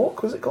The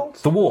Walk, was it called?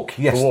 The Walk,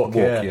 yes, The Walk,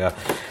 yeah.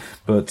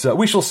 But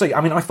we shall see.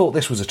 I thought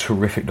this was a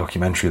terrific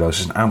documentary, though. This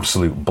is an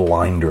absolute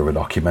blinder of a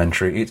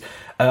documentary.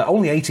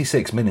 Only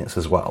 86 minutes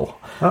as well.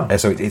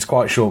 So it's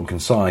quite short and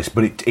concise,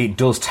 but it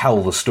does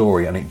tell the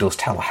story, and it does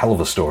tell a hell of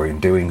a story in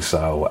doing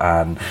so.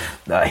 And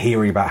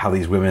hearing about how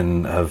these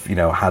women have,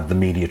 had the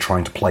media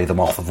trying to play them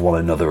off of one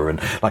another,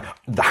 and like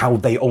how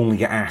they only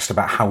get asked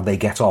about how they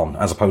get on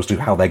as opposed to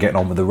how they're getting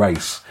on with the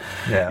race.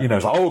 Yeah.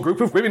 It's like, a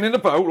group of women in a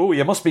boat. Oh,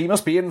 you must be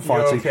in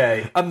fighting.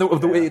 Okay. And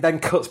it then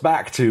cuts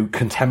back to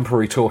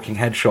contemporary talking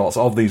headshots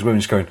of these women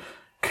just going,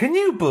 can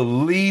you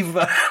believe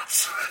that?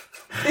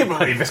 Can you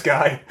believe this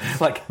guy?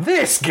 Like,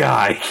 this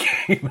guy,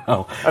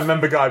 I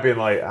remember a guy being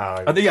like,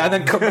 and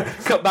then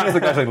cut back to the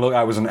guy saying, look,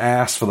 I was an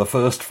ass for the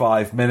first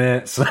 5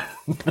 minutes.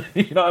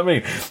 You know what I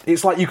mean?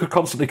 It's like you could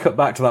constantly cut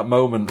back to that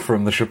moment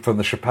from the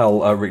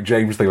Chappelle Rick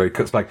James thing where he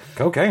cuts back,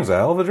 cocaine's a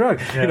hell of a drug.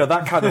 Yeah.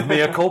 That kind of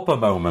mea culpa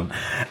moment.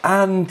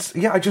 And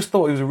yeah, I just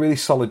thought it was a really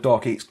solid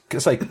doc. It's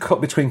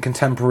cut between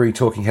contemporary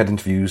talking head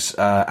interviews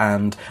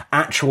and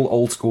actual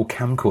old school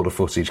camcorder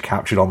footage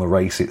captured on the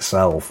race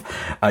itself.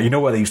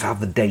 Where they used to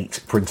have the date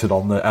printed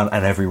on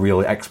and every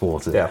reel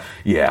exported.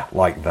 Yeah,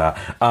 like that.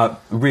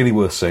 Really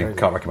worth seeing.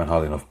 Can't recommend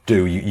highly enough.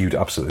 You'd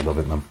absolutely love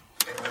it, man.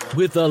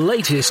 With the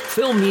latest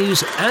film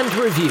news and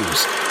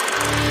reviews,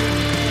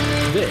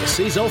 this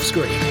is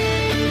Offscreen,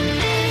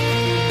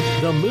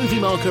 the Movie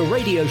Marker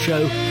radio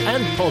show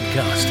and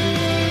podcast.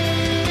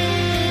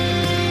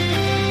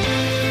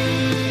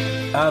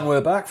 And we're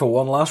back for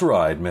one last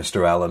ride,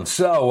 Mr. Allen.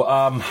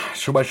 So,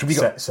 should we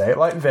go? Say it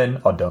like Vin,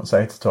 or don't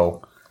say it at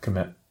all.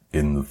 Commit.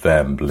 In the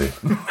family.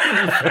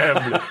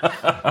 Family.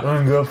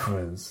 I got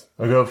friends.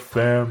 I got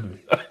family.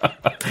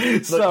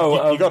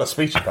 So you got a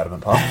speech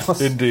impediment,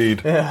 pal.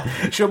 Indeed. Yeah.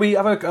 Shall we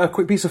have a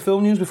quick piece of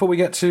film news before we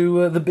get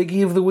to the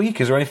biggie of the week?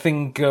 Is there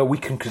anything we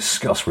can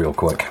discuss real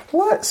quick?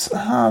 Let's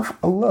have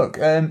a look.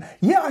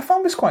 I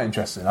found this quite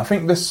interesting. I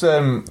think this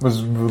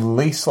was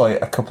released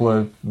like a couple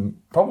of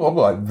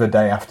probably like the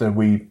day after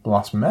we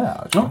last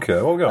met. Actually.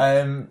 Okay, well,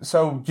 go.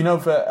 So you know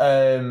that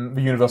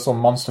the Universal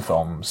monster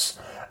films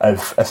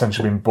have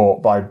essentially been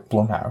bought by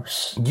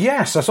Blumhouse.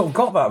 Yes, I sort of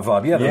got that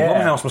vibe. Yeah, the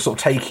Blumhouse was sort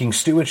of taking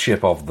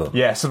stewardship of them.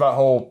 Yeah, so that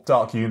whole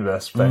Dark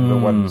Universe thing that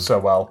went so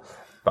well,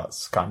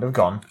 that's kind of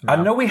gone now. I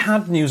know we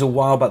had news a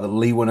while back that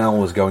Leigh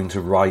Whannell was going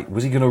to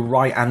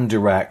write and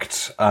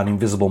direct an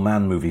Invisible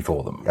Man movie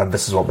for them. And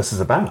this is what this is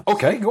about.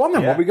 Okay, go on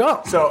then, what we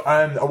got? So,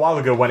 a while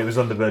ago when it was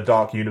under the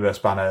Dark Universe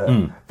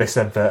banner, they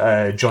said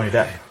that Johnny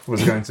Depp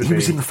was going to be... He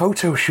was in the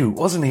photo shoot,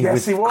 wasn't he?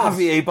 Yes, he was.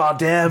 Javier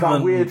Bardem.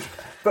 That weird...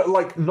 But,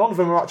 like, none of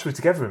them were actually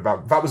together.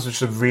 That was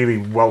just a really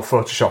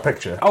well-photoshopped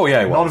picture. Oh,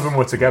 yeah, it was. None of them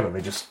were together. They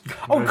just...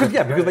 because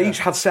they each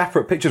had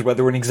separate pictures where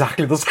they were in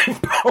exactly the same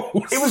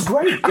pose. It was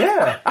great,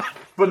 yeah.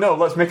 But no,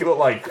 let's make it look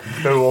like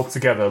they were all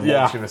together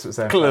launching this at the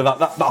same time. Clearly,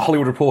 that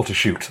Hollywood Reporter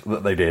shoot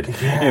that they did.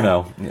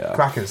 Yeah.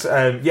 Crackers.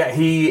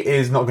 He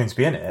is not going to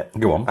be in it.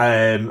 Go on.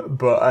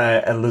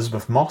 But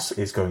Elizabeth Moss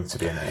is going to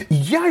be in it.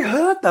 Yeah, I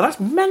heard that. That's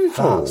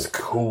mental. That's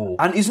cool.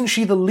 And isn't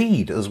she the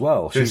lead as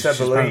well? She's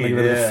apparently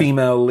the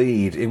female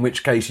lead, in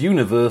which case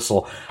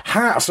Universal,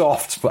 hats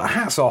off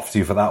to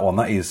you for that one.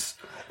 That is...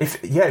 If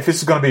this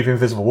is going to be the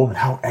Invisible Woman,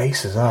 how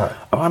ace is that?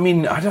 I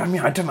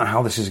don't know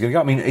how this is going to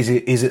go. I mean, is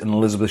it an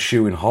Elizabeth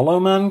Shue in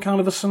Hollow Man kind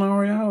of a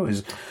scenario?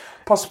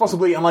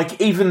 Possibly, and like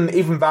even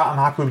that, I'm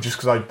happy with just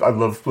because I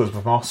love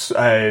Elizabeth Moss.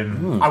 I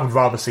would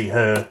rather see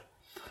her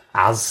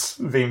as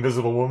the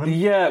Invisible Woman.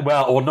 Yeah,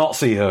 well, or not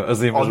see her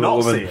as the Invisible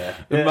Woman. See her.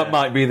 Yeah. That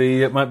might be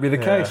the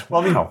case.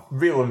 Well, I mean,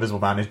 real Invisible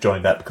Man is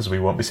Johnny Depp because we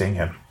won't be seeing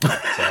him.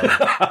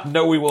 So.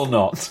 No, we will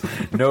not.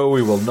 No,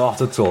 we will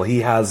not at all. He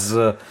has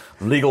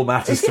legal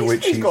matters to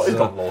which he's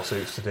got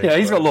lawsuits to do. Yeah,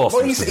 he's got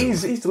lawsuits. Well,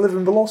 he's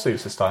delivering the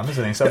lawsuits this time,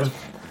 isn't he? So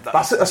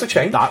that's a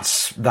change.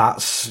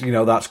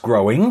 That's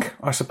growing,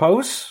 I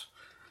suppose.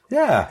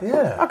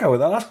 Yeah. I'll go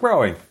with that. That's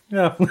growing.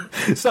 Yeah.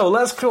 So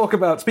let's talk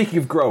about, speaking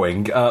of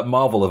growing,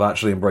 Marvel have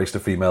actually embraced a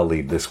female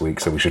lead this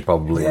week, so we should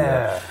probably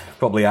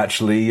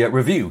actually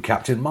review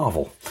Captain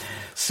Marvel.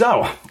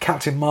 So,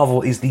 Captain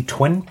Marvel is the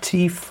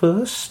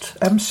 21st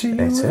MCU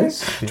movie? It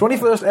is.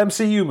 21st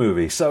MCU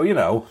movie.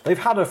 So, they've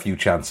had a few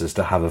chances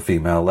to have a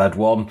female-led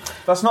one.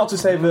 That's not to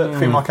say that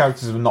female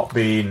characters have not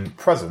been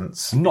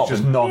present. None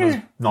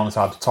has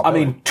had top. I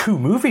mean, 2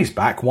 movies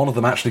back, one of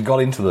them actually got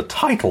into the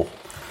title.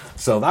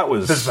 So that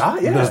was... There's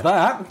that, yeah. There's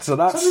that. So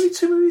that's... Is that really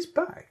 2 movies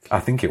back? I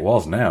think it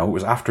was now. It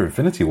was after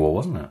Infinity War,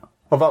 wasn't it?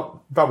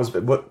 Well, that was...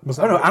 What was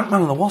that? Oh, no,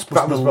 Ant-Man and the Wasp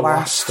was the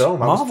last film.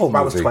 Marvel movie.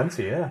 That was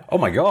 20, yeah. Oh,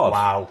 my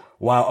God.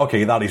 Wow,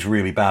 okay, that is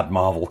really bad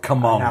Marvel.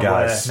 Come on,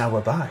 guys. Now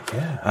we're back,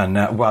 yeah. And,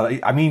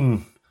 I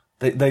mean...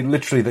 They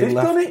literally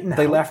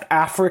left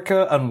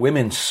Africa and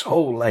women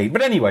so late.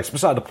 But anyway, it's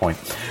beside the point.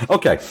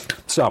 Okay,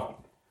 so...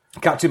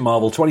 Captain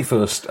Marvel,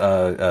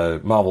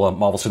 21st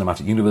Marvel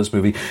Cinematic Universe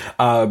movie,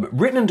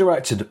 written and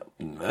directed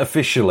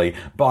officially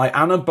by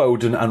Anna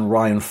Boden and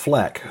Ryan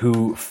Fleck,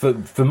 who,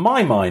 for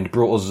my mind,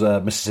 brought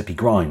us Mississippi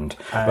Grind.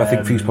 I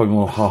think he was probably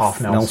more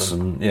half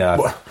Nelson.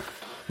 Yeah.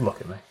 Look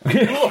at me.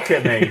 Look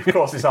at me. Of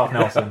course it's Half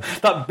Nelson.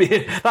 that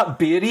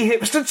beardy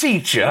hipster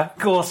teacher. Of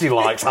course he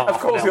likes Half Of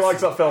course Nelson. he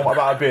likes that film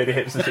about a beardy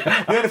hipster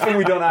teacher. The only thing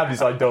we don't have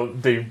is I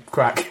don't do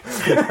crack.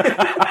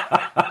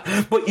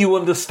 But you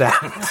understand.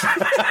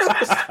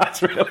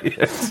 That's really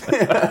it.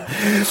 Yeah.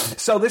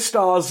 So this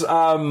stars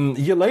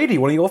your lady,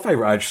 one of your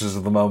favourite actresses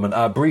of the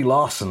moment, Brie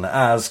Larson,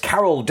 as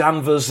Carol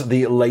Danvers,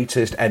 the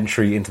latest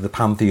entry into the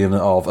pantheon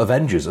of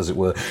Avengers, as it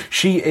were.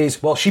 She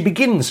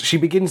begins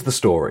the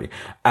story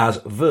as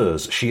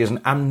Vers. She is an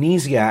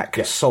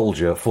amnesiac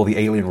soldier for the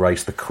alien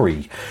race, the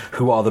Kree,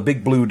 who are the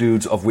big blue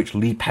dudes, of which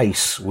Lee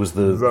Pace was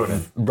the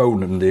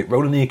Ronan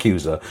the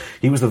Accuser.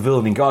 He was the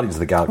villain in Guardians of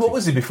the Galaxy. What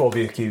was he before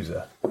the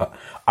Accuser?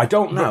 I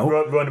don't know,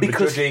 Ronan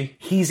because Bajorgi.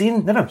 he's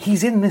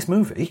in this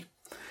movie,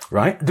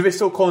 right? Do they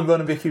still call him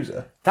Ronan the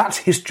Accuser? That's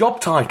his job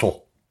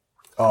title.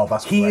 Oh,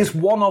 that's He great. is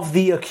one of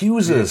the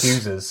accusers.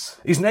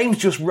 His name's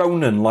just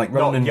Ronan, like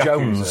Ronan Not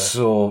Jones,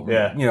 Yakuza. or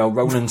Yeah.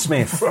 Ronan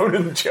Smith.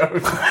 Ronan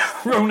Jones.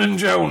 Ronan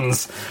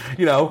Jones.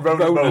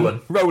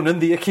 Ronan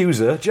the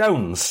Accuser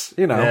Jones.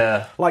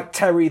 Yeah. Like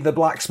Terry the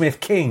Blacksmith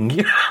King.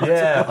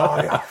 Yeah.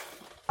 Oh, yeah.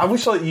 I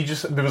wish there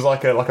was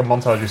like a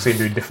montage of seeing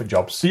doing different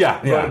jobs.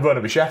 Yeah.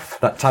 Ronan the chef.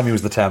 That time he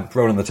was the temp.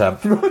 Ronan the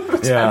temp.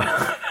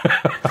 Yeah.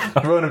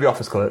 Ronan the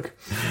office clerk.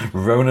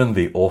 Ronan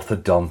the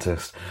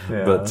orthodontist.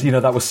 Yeah. But,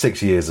 that was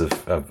 6 years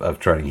of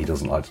training he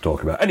doesn't like to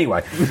talk about.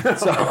 Anyway.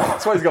 That's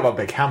why he's got that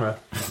big hammer.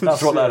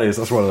 That's what that is.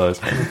 That's one of those.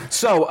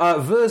 So,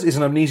 Vers is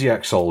an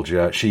amnesiac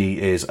soldier.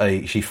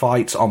 She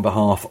fights on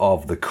behalf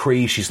of the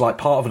Kree. She's like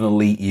part of an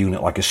elite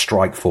unit, like a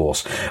strike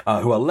force,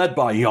 who are led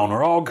by Yon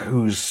Rogg,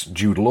 who's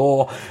Jude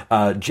Law,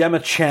 Gemma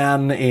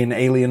Chan in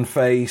Alien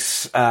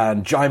Face,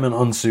 and Jaimin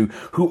Hunsu,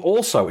 who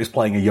also is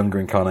playing a younger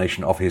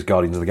incarnation of his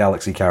Guardians of the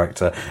Galaxy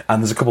character.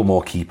 And there's a couple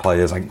more key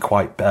players. I can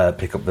quite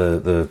pick up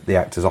the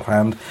actors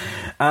offhand.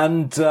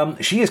 And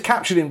she is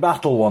captured in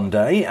battle one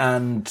day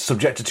and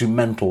subjected to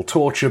mental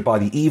torture by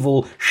the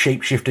evil,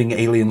 shape-shifting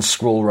alien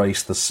Skrull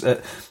race,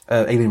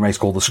 alien race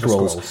called the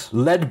Skrulls,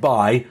 led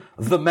by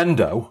the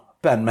Mendo,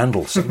 Ben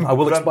Mendelsohn. I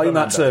will explain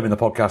that term in the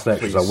podcast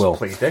extras, I will.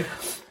 Please do.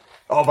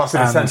 Oh, that's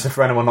an incentive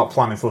for anyone not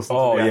planning to listen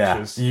to the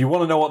extras. You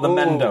want to know what the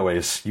Mendo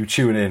is, you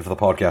tune in for the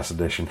podcast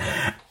edition.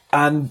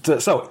 And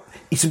so,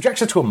 he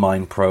subjects her to a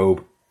mind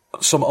probe.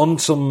 Some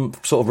sort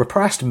of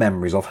repressed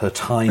memories of her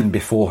time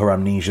before her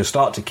amnesia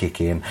start to kick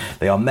in.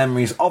 They are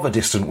memories of a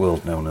distant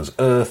world known as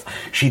Earth.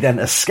 She then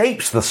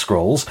escapes the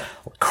Skrulls,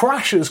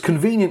 crashes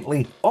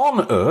conveniently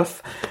on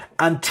Earth,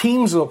 and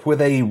teams up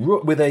with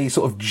a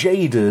sort of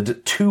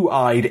jaded,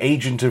 two-eyed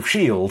agent of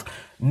S.H.I.E.L.D.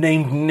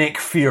 named Nick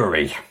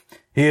Fury.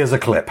 Here's a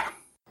clip.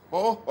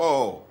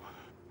 Oh,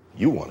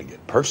 you want to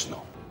get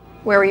personal.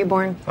 Where were you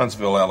born?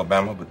 Huntsville,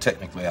 Alabama, but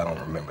technically I don't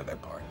remember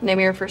that part. Name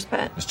of your first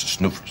pet. Mr.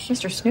 Snoofers.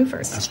 Mr.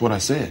 Snoofers. That's what I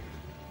said.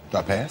 Did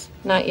I pass?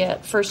 Not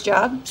yet. First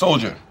job?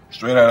 Soldier.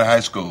 Straight out of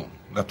high school.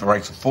 Left the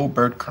ranks of full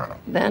bird colonel.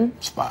 Then?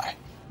 Spy.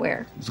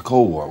 Where? It was the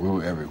Cold War. We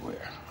were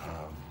everywhere.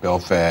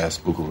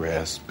 Belfast,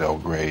 Bucharest,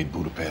 Belgrade,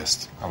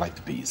 Budapest. I like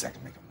the bees. I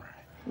can make them rhyme.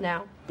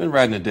 Now? Been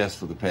riding the desk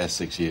for the past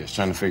 6 years,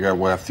 trying to figure out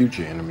where our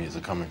future enemies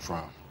are coming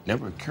from.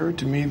 Never occurred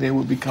to me they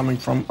would be coming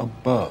from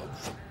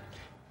above.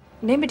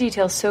 Name a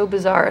detail so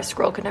bizarre a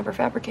Skrull could never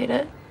fabricate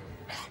it.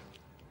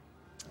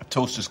 A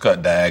toast is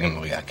cut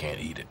diagonally. I can't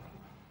eat it.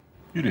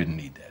 You didn't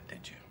need that,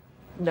 did you?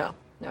 No,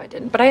 I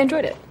didn't. But I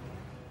enjoyed it.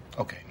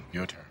 Okay,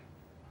 your turn.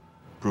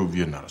 Prove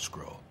you're not a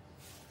Skrull.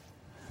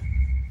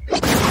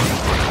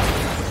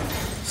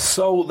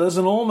 So there's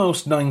an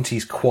almost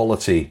 90s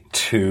quality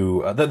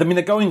to...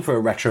 they're going for a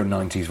retro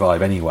 90s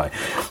vibe anyway.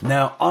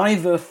 Now,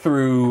 either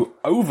through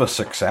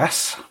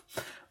over-success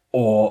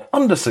or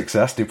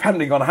under-success,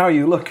 depending on how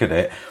you look at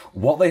it,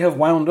 what they have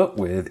wound up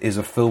with is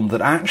a film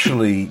that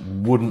actually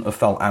wouldn't have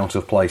felt out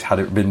of place had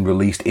it been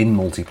released in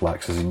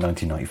multiplexes in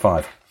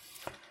 1995.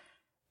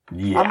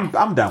 Yeah.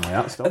 I'm down with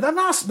that still.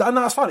 And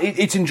that's fine.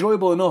 It's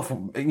enjoyable enough,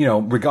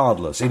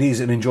 regardless. It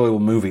is an enjoyable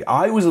movie.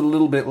 I was a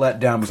little bit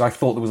let down because I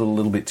thought there was a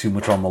little bit too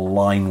much on the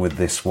line with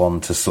this one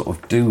to sort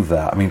of do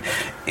that. I mean,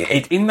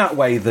 in that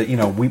way that,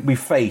 we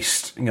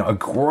faced, a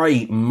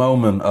great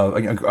moment,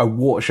 a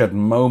watershed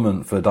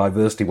moment for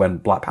diversity when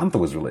Black Panther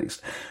was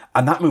released.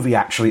 And that movie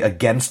actually,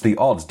 against the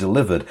odds,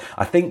 delivered.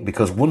 I think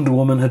because Wonder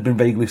Woman had been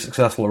vaguely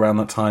successful around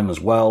that time as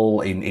well,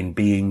 in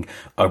being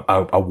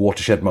a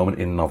watershed moment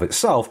in and of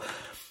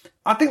itself.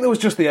 I think there was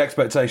just the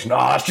expectation,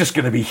 it's just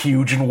going to be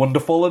huge and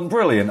wonderful and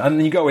brilliant. And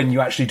then you go in, you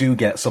actually do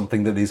get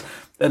something that is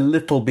a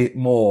little bit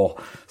more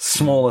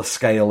smaller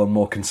scale and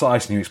more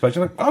concise than you expect.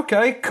 You're like,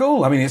 okay,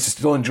 cool. I mean, it's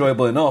still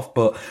enjoyable enough,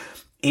 but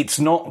it's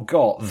not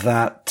got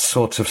that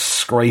sort of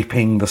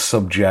scraping the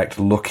subject,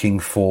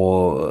 looking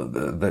for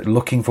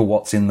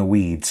what's in the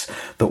weeds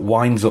that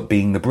winds up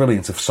being the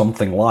brilliance of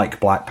something like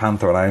Black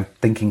Panther. And I'm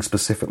thinking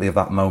specifically of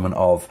that moment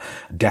of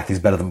death is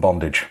better than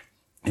bondage.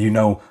 You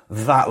know,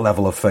 that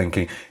level of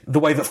thinking. The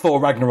way that Thor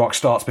Ragnarok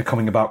starts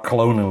becoming about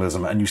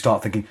colonialism, and you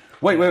start thinking,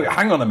 wait,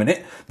 hang on a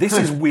minute. This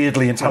is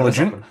weirdly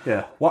intelligent.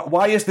 Yeah.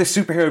 Why is this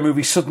superhero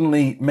movie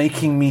suddenly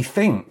making me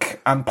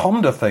think and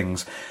ponder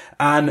things?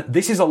 And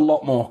this is a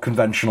lot more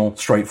conventional,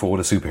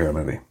 straightforward a superhero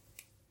movie.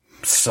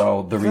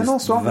 So there is that. And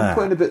also, I'm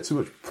putting a bit too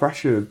much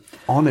pressure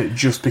on it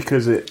just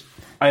because it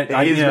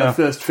is the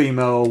first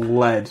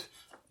female-led.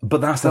 But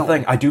that's the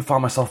thing. I do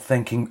find myself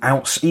thinking,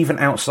 even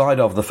outside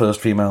of the first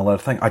female-led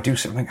thing, I do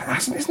think,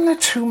 isn't there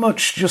too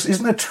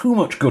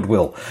much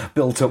goodwill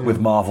built up with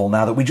Marvel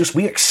now that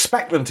we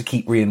expect them to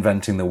keep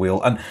reinventing the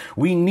wheel, and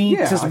we need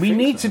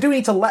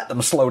to let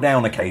them slow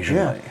down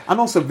occasionally. Yeah. And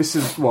also, this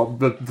is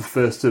the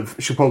first of.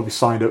 She'll probably be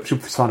signed up. She'll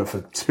be signed up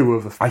for 2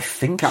 of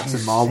the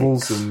Captain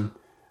Marvels, and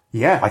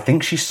I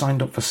think she's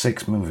signed up for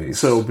 6 movies.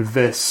 So it'll be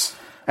this.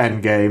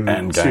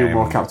 Endgame. 2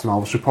 more Captain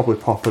Marvel should probably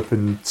pop up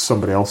in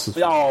somebody else's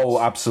films. Oh,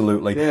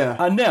 absolutely. Yeah.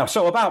 And now,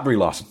 so about Brie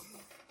Larson.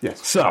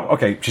 Yes. So,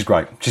 okay, she's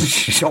great.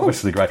 She's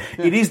obviously great.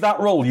 Yeah. It is that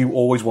role you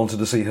always wanted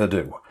to see her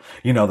do.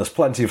 You know, there's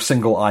plenty of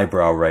single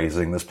eyebrow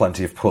raising, there's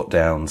plenty of put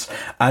downs,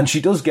 and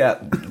she does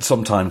get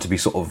some time to be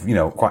sort of, you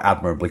know, quite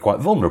admirably, quite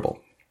vulnerable.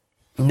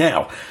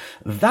 Now,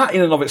 that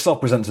in and of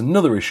itself presents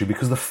another issue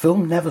because the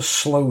film never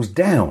slows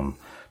down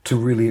to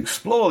really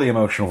explore the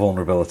emotional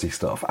vulnerability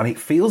stuff, and it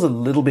feels a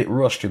little bit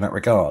rushed in that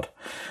regard.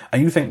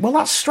 And you think, well,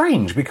 that's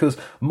strange, because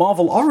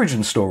Marvel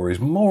origin stories,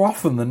 more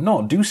often than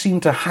not, do seem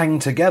to hang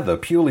together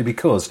purely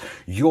because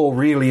you're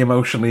really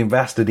emotionally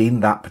invested in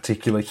that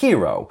particular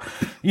hero.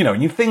 You know,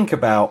 and you think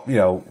about, you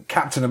know,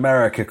 Captain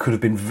America could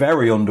have been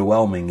very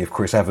underwhelming if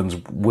Chris Evans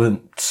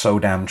weren't so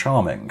damn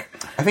charming.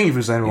 I think if it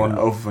was anyone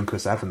other than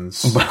Chris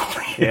Evans.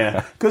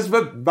 Yeah. Because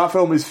that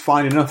film is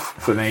fine enough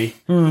for me,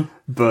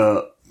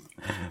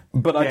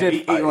 but I did.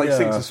 He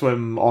sinks or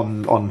swim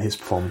on his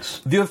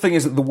performance. The other thing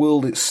is that the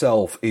world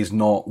itself is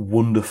not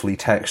wonderfully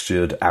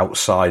textured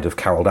outside of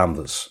Carol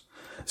Danvers,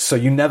 so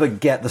you never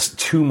get this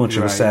too much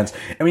of a sense.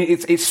 I mean,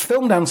 it's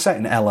filmed and set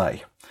in LA,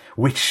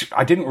 which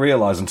I didn't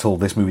realise until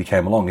this movie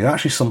came along. It's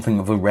actually something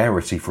of a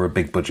rarity for a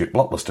big budget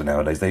blockbuster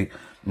nowadays. They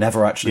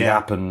never actually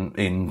happen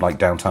in like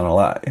downtown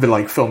LA. They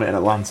like film it in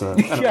Atlanta.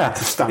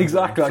 Exactly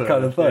that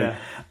kind of thing. Yeah.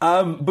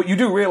 But you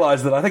do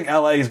realise that I think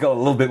LA's got a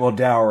little bit more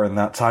dour in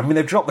that time. I mean,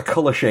 they've dropped the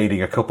colour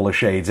shading a couple of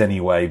shades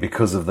anyway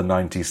because of the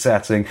 90s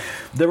setting.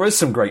 There is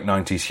some great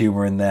 90s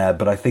humour in there,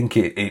 but I think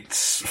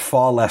it's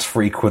far less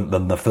frequent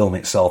than the film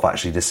itself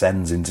actually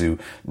descends into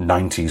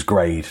 90s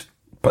grade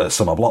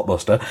summer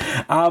blockbuster.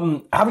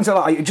 Having said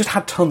that, I just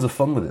had tons of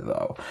fun with it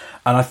though,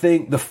 and I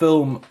think the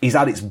film is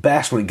at its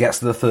best when it gets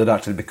to the third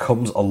act. It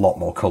becomes a lot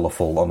more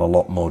colourful and a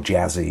lot more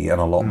jazzy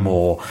and a lot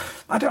more,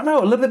 I don't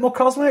know, a little bit more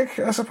cosmic,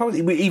 I suppose.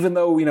 Even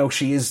though, you know,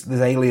 there's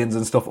aliens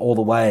and stuff all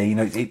the way, you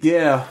know.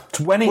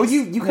 Well,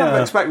 you kind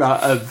of expect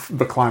that of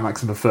the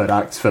climax of the third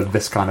act for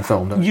this kind of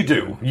film, don't you? You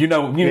do. You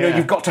know,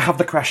 you've got to have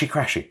the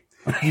crashy.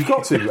 You've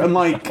got to, and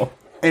like.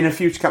 In a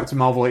future Captain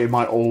Marvel, it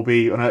might all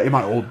be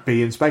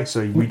in space,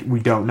 so we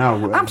don't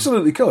know.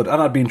 Absolutely could,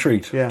 and I'd be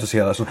intrigued to see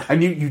how that's done.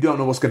 And you don't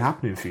know what's going to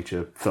happen in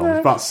future films.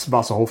 Yeah. That's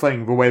the whole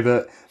thing. The way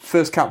that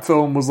first Cap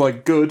film was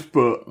like good,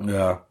 but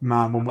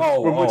man, when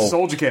Winter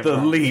Soldier came, the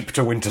leap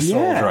to Winter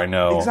Soldier, I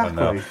know,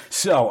 exactly. I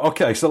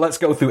know. So let's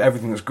go through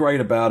everything that's great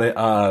about it.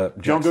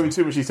 Don't go into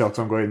too much detail because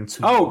I'm going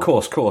to. Of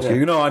course. Yeah.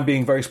 You know, I'm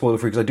being very spoiler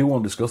free because I do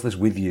want to discuss this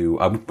with you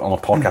on a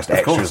podcast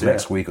extras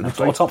next week,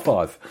 or top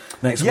 5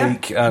 next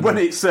week when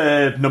it's.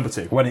 Number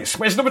 2. When it's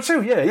number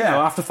 2, yeah.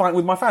 I have to fight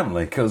with my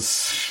family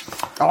because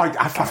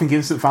I think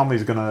Instant Family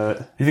is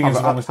gonna. You think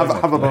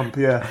have a bump?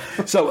 Yeah.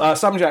 So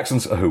Sam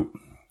Jackson's a hoot.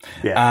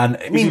 Yeah,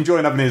 and he's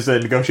enjoying having his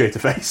negotiator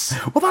face.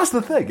 Well, that's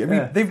the thing. I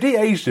mean, they've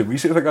de-aged him. You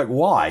sort of think, like,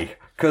 why?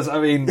 Because,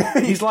 I mean,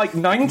 he's like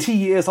 90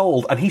 years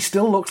old and he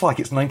still looks like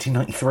it's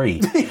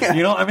 1993. Yeah.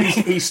 You know what I mean?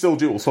 He's still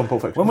Jules from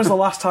Pulp Fiction. When was the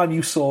last time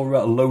you saw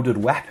Loaded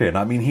Weapon?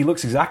 I mean, he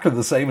looks exactly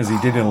the same as he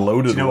did in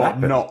Loaded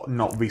Weapon.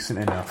 Not recent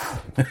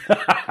enough.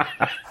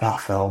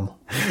 That film.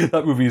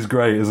 That movie is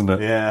great, isn't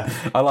it? Yeah.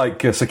 I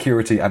like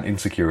Security and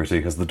Insecurity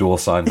because the door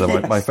signs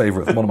are my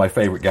favourite, one of my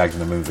favourite gags in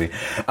the movie.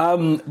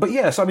 But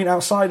yes, I mean,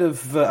 outside of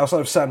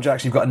Sam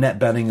Jackson, you've got Annette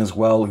Bening as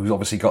well, who's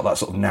obviously got that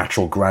sort of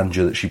natural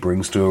grandeur that she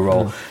brings to a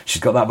role.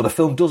 She's got that, but the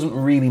film doesn't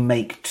really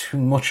make too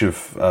much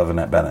of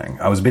Annette Bening.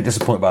 I was a bit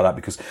disappointed by that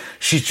because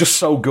she's just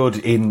so good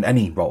in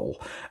any role,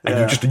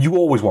 and you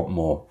always want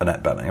more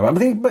Annette Bening. I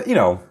think, but you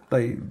know,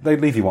 they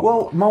leave you wanting.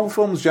 Well, Marvel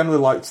films generally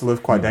like to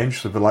live quite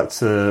dangerously. They like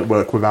to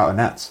work without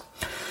Annette.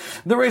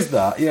 There is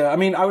that, yeah. I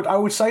mean, I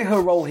would say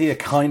her role here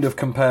kind of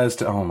compares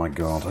to... Oh, my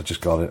God, I just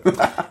got it.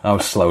 I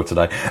was slow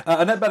today.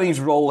 Annette Bening's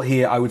role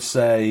here, I would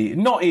say,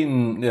 not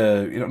in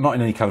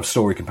any kind of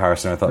story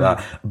comparison or anything like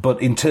that,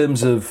 but in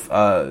terms of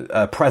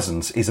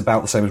presence, is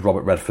about the same as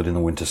Robert Redford in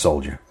The Winter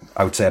Soldier.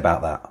 I would say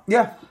about that.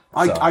 Yeah.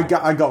 I got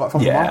that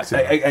from the marketing.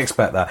 I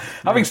expect that.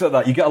 Having said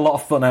that, you get a lot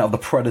of fun out of the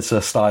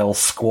Predator-style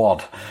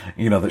squad,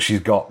 that she's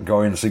got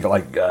going. So you got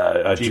like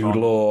Jude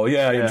Law,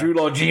 Jude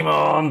Law,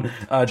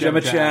 Jimon,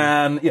 Gemma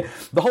Chan. Yeah,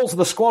 the whole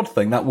the squad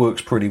thing that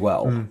works pretty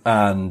well,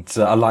 and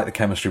I like the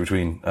chemistry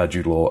between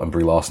Jude Law and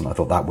Brie Larson. I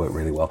thought that worked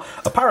really well.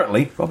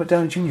 Apparently, Robert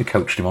Downey Jr.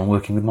 coached him on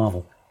working with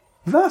Marvel.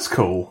 That's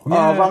cool.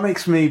 Yeah. Oh, that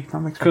makes me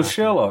because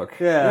Sherlock.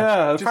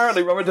 Yeah.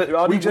 Apparently, Robert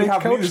Downey Jr. We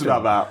have coached news him.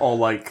 about that, or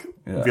like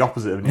the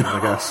opposite of news,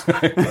 I guess.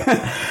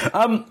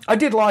 I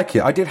did like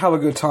it. I did have a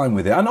good time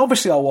with it, and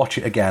obviously, I'll watch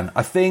it again.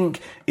 I think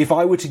if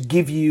I were to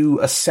give you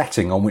a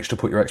setting on which to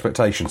put your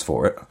expectations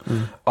for it,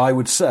 I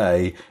would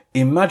say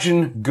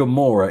imagine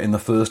Gamora in the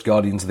first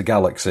Guardians of the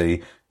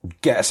Galaxy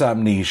gets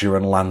amnesia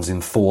and lands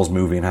in Thor's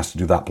movie and has to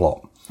do that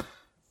plot.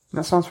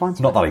 That sounds fine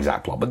to me. Not that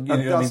exact plot, but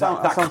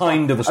that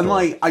kind of a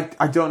story. And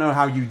I don't know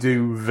how you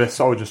do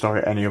this origin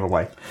story any other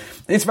way.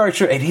 It's very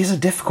true. It is a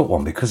difficult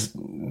one because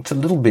it's a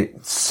little bit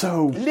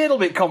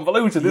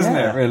convoluted, isn't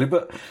it? Really,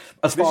 but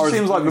as far as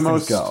seems like the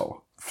most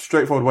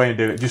straightforward way to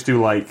do it, just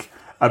do like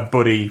a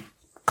buddy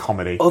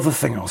comedy. Other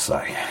thing I'll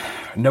say,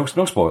 no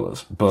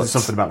spoilers, but there's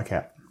something about the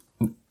cat.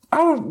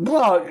 Oh,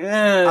 well,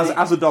 yeah.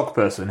 As a dog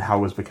person, how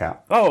was the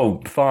cat?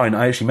 Oh, fine.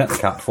 I actually met the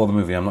cat before the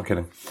movie, I'm not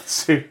kidding.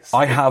 Seriously?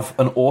 I have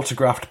an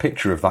autographed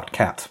picture of that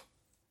cat.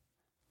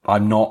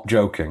 I'm not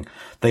joking.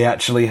 They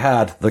actually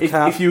had the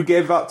cat. If you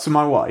gave that to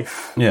my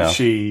wife,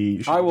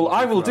 she I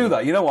will do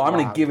that. You know what? I'm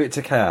going to give it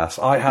to Cass.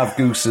 I have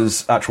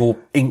Goose's actual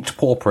inked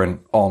paw print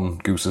on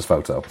Goose's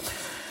photo.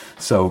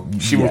 So,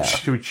 she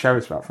would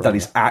cherish that for That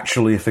is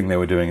actually a thing they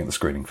were doing at the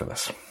screening for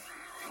this.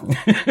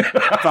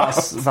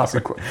 That's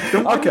a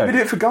okay. They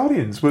did it for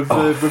Guardians with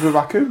a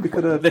raccoon.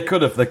 They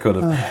could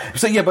have.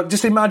 So yeah, but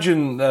just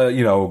imagine,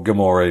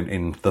 Gamora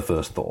in the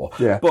first Thor.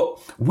 Yeah. But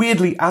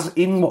weirdly, as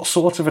in what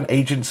sort of an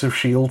Agents of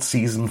S.H.I.E.L.D.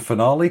 season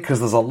finale,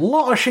 because there's a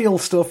lot of S.H.I.E.L.D.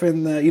 stuff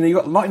in there. You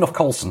got not enough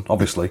Coulson,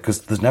 obviously,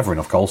 because there's never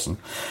enough Coulson.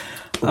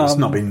 Well, it's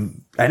not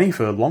been any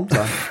for a long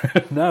time.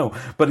 No,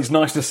 but it's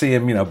nice to see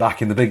him,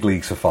 back in the big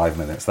leagues for 5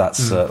 minutes.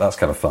 That's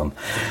kind of fun.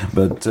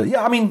 But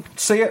yeah, I mean,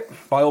 see it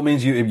by all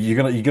means. You're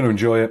gonna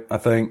enjoy it. I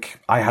think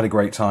I had a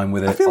great time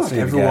with it. I feel like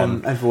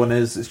everyone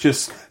is. It's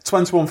just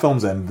 21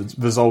 films in.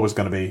 There's always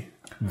going to be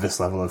this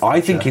level of. I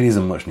think it is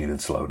a much needed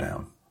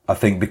slowdown. I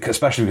think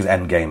especially because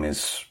Endgame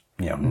is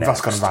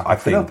next. That's going to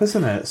wrap it up,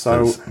 isn't it?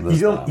 So you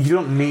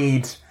don't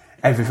need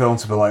every film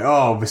to be like,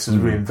 oh, this has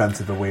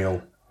reinvented the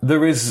wheel.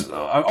 There is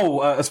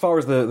as far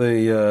as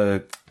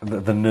the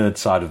nerd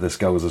side of this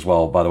goes as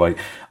well. By the way,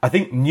 I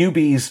think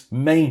newbies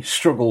may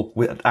struggle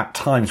at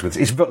times with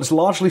this. It's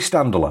largely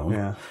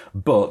standalone,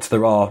 but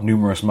there are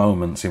numerous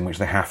moments in which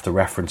they have to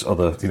reference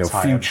other,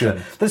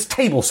 future. There's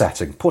table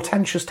setting,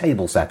 portentous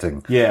table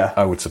setting. Yeah,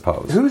 I would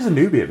suppose. Who's a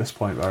newbie at this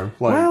point, though?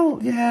 Well,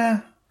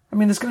 yeah. I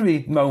mean, there's going to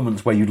be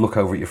moments where you'd look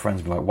over at your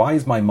friends and be like, "Why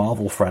is my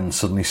Marvel friend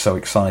suddenly so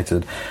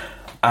excited?"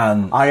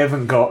 And I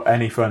haven't got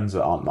any friends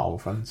that aren't Marvel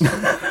friends.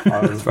 I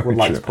would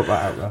like to put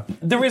that out there.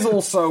 There is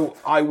also,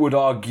 I would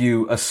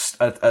argue, a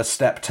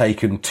step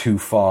taken too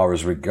far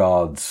as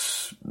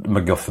regards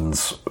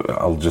MacGuffins,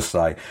 I'll just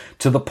say.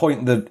 To the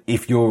point that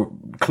if you're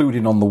clued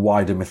in on the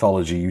wider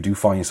mythology, you do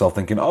find yourself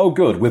thinking, oh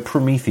good, we're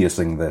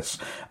Prometheusing this.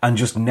 And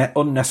just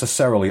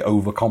unnecessarily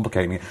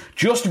overcomplicating it.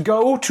 Just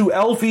go to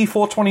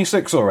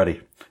LV-426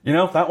 already. You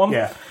know, that one?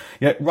 Yeah.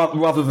 Yeah,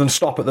 rather than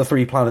stop at the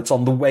 3 planets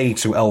on the way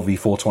to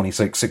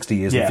LV-426 60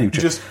 years in the future.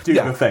 Just do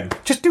the thing.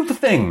 Just do the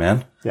thing,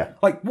 man. Yeah.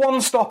 Like,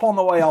 1 stop on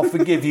the way, I'll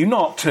forgive you,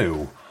 not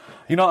 2.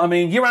 You know what I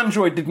mean? Your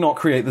android did not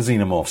create the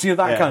xenomorphs.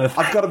 That kind of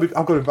thing. I've got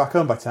to be back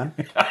home by 10.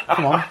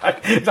 Come on.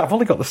 I've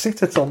only got the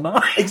sitters on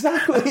now.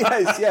 Exactly,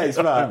 yes,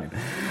 right.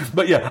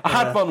 But yeah, I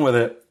had fun with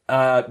it.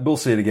 We'll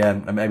see it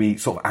again, and maybe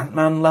sort of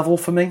Ant-Man level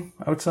for me,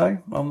 I would say,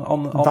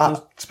 on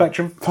the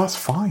spectrum. That's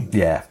fine.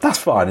 Yeah, that's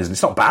fine, isn't it?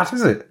 It's not bad,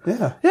 is it?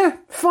 Yeah. Yeah,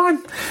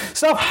 fine.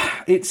 So,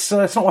 it's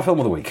not my film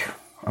of the week.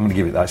 I'm going to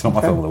give it that. It's not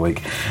my film of the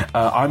week.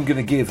 I'm going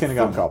to give...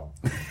 Kindergarten Cop.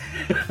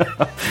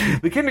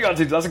 The Kindergarten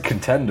Teacher, that's a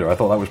contender. I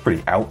thought that was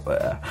pretty out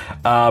there.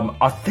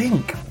 I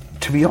think,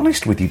 to be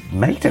honest with you,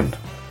 Maiden.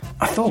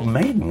 I thought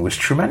Maiden was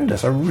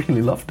tremendous. I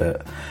really loved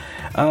it.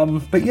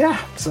 But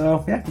yeah,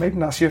 so yeah, Maiden,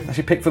 that's your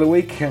pick for the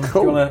week. And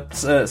cool. If you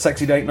want a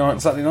sexy date night on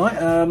Saturday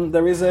night,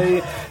 there is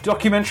a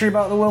documentary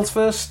about the world's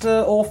first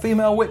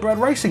all-female Whitbread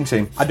racing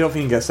team. I don't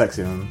think it gets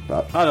sexy than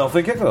that. I don't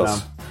think it does.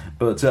 No.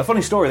 But a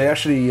funny story, they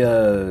actually,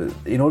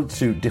 in order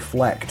to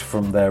deflect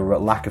from their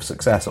lack of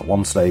success at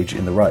one stage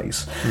in the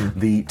race,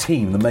 the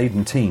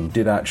Maiden team,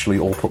 did actually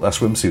all put their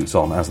swimsuits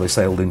on as they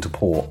sailed into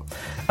port.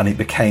 And it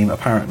became,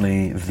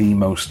 apparently, the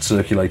most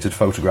circulated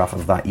photograph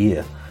of that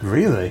year.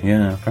 Really?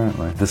 Yeah,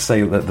 apparently. The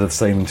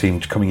sailing team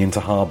coming into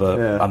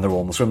harbour, and they're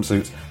all in the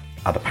swimsuits.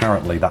 And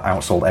apparently that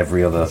outsold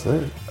every other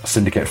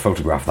syndicated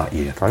photograph that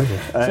year. Crazy.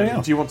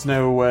 Do you want to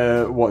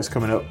know what is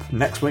coming up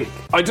next week?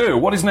 I do.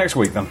 What is next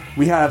week then?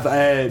 We have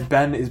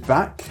Ben is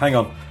back. Hang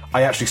on.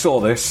 I actually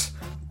saw this.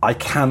 I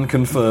can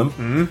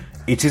confirm.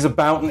 It is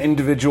about an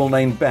individual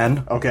named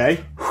Ben. Okay.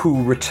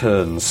 Who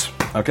returns.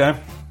 Okay?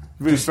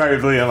 It's very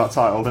brilliant, that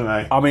title, didn't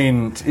they? I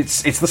mean,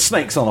 it's the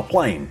Snakes on a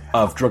Plane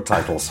of drug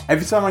titles.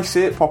 Every time I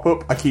see it pop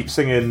up, I keep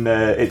singing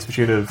It's the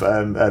tune of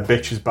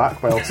Bitch is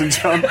Back by Elton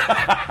John.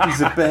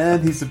 He's a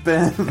Ben, it's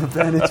Ben.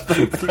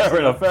 Fair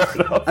enough.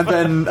 And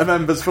then I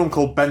remember there's a film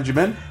called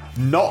Benjamin.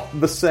 Not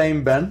the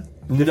same Ben.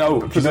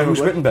 No, do you know who's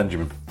written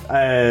Benjamin?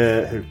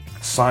 Who?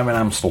 Simon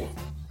Amstel.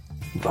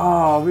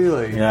 Oh,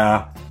 really?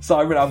 Yeah.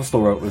 Simon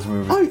Amstel wrote this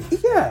movie. I've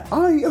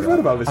read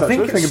about this. I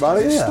think thinking about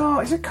it.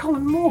 Is it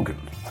Colin Morgan?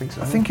 I think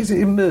so. I think is it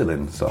in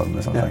Merlin son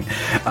or something.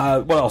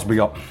 What else have we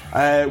got?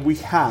 We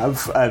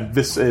have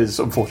this is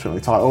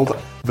unfortunately titled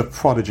The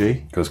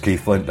Prodigy because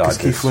Keith Flint died.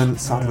 Keith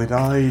Flint sadly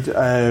died.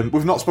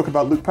 We've not spoken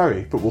about Luke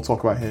Perry, but we'll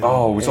talk about him.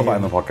 Oh, we'll talk about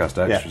him in the podcast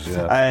extras.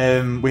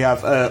 We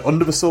have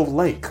Under the Silver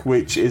Lake,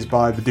 which is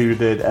by the dude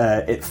who did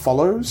It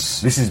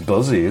Follows. This is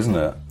buzzy, isn't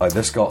it? Like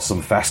this got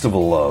some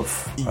festival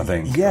love. I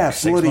think. Yeah, like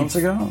 6 months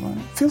ago.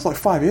 Feels like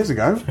 5 years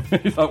ago.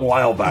 It's like a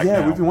while back.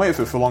 Yeah, now. we've been waiting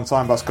for it for a long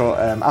time. But it's got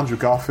Andrew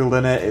Garfield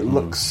in it. It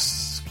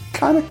looks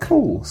kind of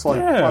cool. It's like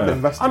private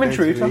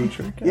investigative. I'm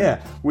intrigued.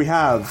 Yeah, we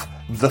have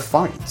The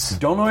Fight.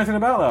 Don't know anything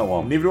about that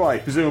one. Neither do I.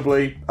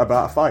 Presumably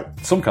about a fight.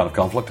 Some kind of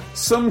conflict.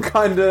 Some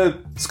kind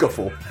of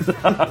scuffle.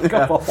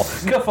 Scuffle.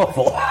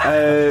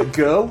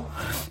 Girl,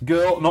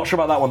 not sure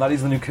about that one. That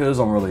is the new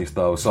Curzon release,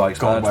 though, so I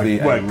expect that to be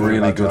a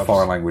really good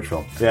foreign language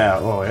film. Yeah,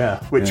 well,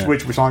 yeah. Which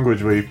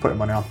language were you putting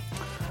money on?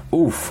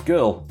 Oof,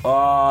 Girl.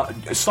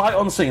 Sight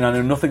unseen, I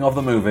know nothing of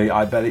the movie.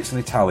 I bet it's an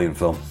Italian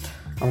film.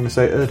 I'm going to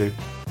say Urdu.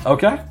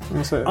 Okay.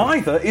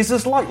 Either is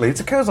as likely it's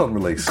a Curzon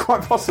release.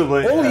 Quite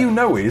possibly. All you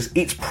know is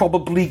it's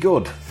probably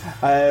good.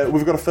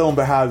 We've got a film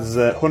that has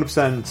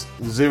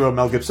 100% zero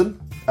Mel Gibson.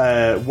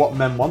 What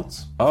Men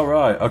Want. Oh,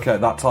 right. Okay,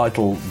 that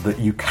title that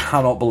you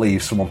cannot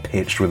believe someone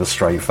pitched with a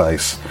straight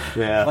face.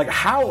 Yeah. Like,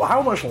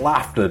 how much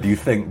laughter do you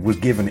think was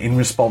given in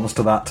response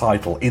to that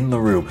title in the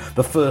room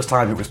the first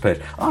time it was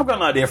pitched? I've got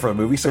an idea for a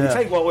movie, so we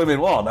take What Women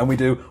Want and we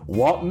do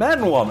What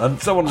Men Want. And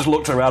someone just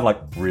looked around like,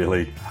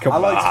 really? I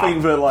like to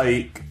think that,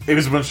 like, it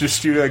was a bunch of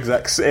studio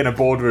execs in a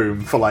boardroom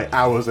for, like,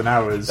 hours and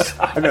hours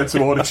and then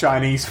to order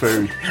Chinese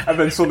food. And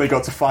then suddenly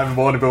got to 5 in the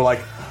morning and be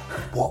like,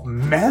 What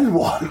Men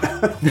Want?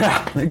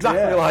 Yeah,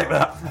 exactly like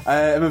that.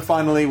 And then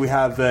finally we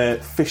have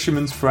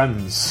Fisherman's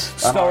Friends.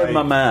 Starring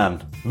my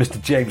man,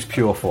 Mr. James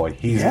Purefoy.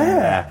 He's in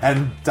there.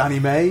 And Danny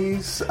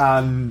Mays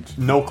and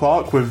Noel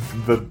Clarke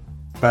with the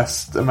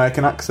best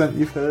American accent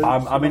you've heard.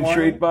 I'm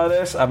intrigued by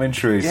this. I'm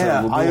intrigued.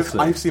 Yeah,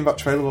 so I've seen that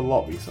trailer a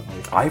lot recently.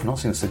 I have not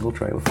seen a single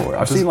trailer for it.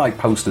 I've seen like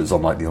posters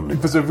on like the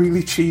underground. There's a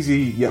really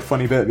cheesy yet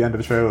funny bit at the end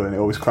of the trailer, and it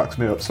always cracks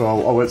me up. So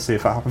I'll wait to see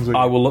if that happens.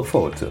 I will look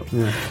forward to it.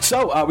 Yeah.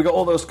 So we got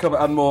all those to cover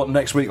and more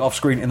next week off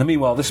screen. In the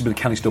meanwhile, this has been a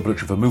Canny Still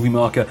production for Movie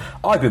Marker.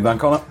 I've been Van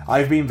Connor.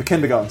 I've been the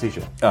kindergarten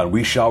teacher, and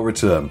we shall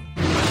return.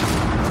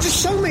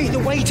 Just show me the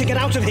way to get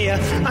out of here,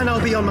 and I'll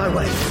be on my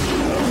way.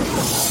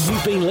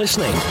 You've been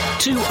listening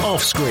to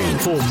Offscreen.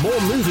 For more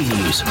movie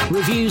news,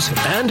 reviews,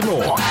 and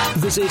more,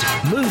 visit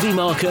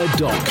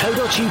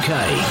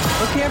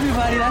moviemarker.co.uk. Okay,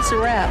 everybody, that's a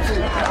wrap.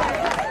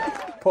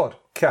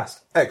 Podcast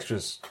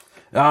extras.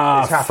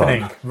 It's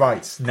happening fun.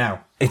 right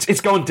now.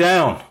 It's going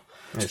down.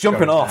 It's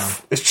jumping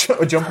off. It's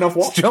jumping off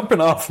what? It's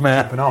jumping off,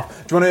 man. Jumping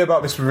off. Do you want to hear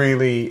about this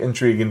really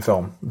intriguing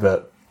film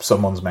that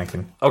someone's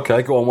making?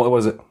 Okay, go on. What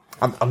was it?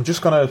 I'm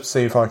just going to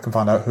see if I can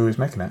find out who is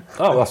making it.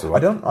 Oh, that's all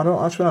right. I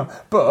don't actually know.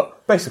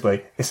 But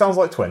basically, it sounds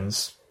like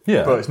twins.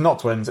 Yeah. But it's not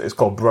twins. It's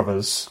called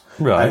Brothers.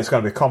 Right. And it's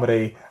going to be a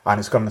comedy, and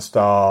it's going to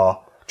star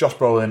Josh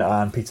Brolin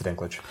and Peter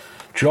Dinklage.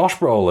 Josh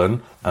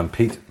Brolin and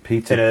Peter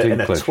Dinklage.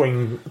 In a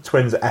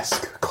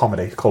twins-esque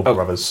comedy called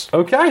Brothers.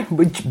 Okay.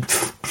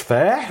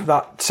 Fair.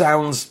 That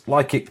sounds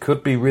like it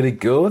could be really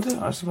good,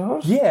 I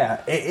suppose.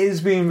 Yeah. It is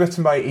being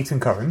written by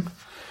Ethan Coen.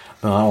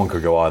 Oh, that one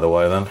could go either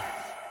way, then.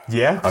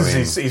 Yeah,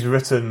 because he's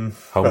written...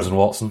 Holmes and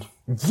Watson.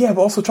 Yeah,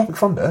 but also Tropic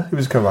Thunder, he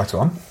was a co-writer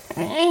on.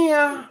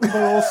 Yeah, but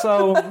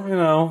also,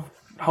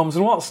 Holmes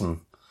and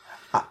Watson.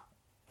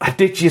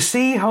 Did you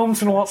see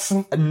Holmes and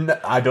Watson? No,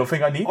 I don't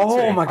think I needed to.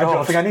 Oh my God. I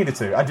don't think I needed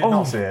to. I did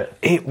not see it.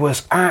 It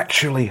was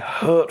actually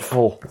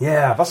hurtful.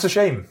 Yeah, that's a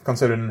shame,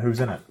 considering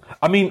who's in it.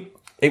 I mean...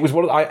 It was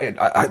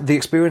the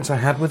experience I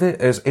had with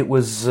it is it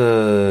was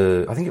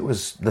I think it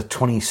was the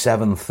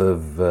 27th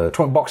of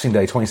Boxing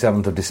Day,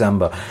 27th of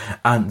December,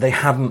 and they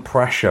hadn't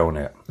press shown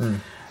it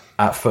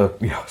for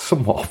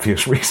somewhat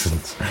obvious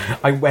reasons.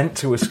 I went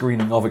to a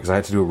screening of it because I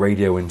had to do a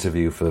radio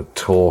interview for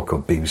Talk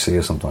or BBC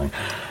or something,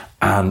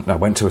 and I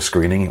went to a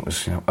screening. It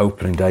was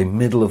opening day,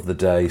 middle of the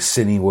day,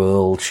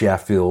 Cineworld,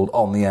 Sheffield,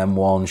 on the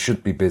M1,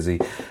 should be busy.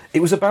 It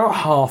was about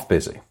half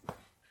busy,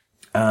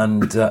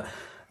 and.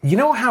 You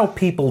know how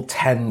people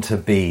tend to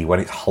be when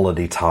it's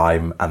holiday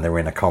time and they're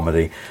in a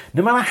comedy?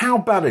 No matter how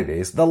bad it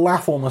is, they'll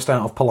laugh almost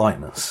out of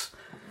politeness.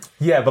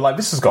 Yeah, but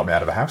this has got me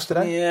out of the house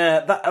today.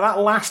 Yeah, that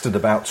lasted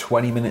about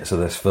 20 minutes of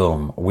this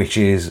film, which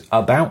is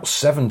about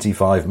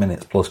 75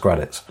 minutes plus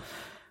credits.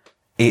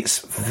 It's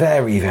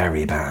very,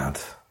 very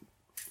bad.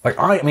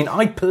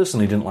 I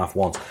personally didn't laugh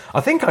once. I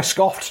think I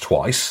scoffed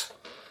twice.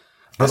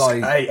 But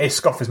a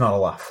scoff is not a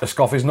laugh. A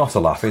scoff is not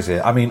a laugh, is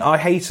it? I mean, I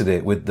hated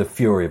it with the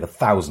fury of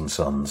 1,000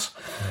 suns.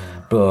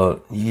 But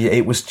yeah,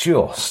 it was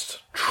just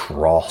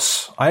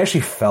dross. I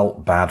actually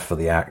felt bad for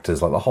the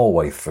actors, like, the whole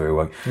way through.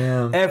 Like,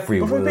 every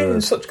But word. we've been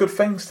in such good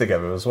things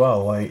together as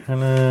well. Like, I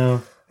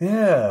know.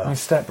 Yeah. I mean,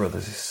 Step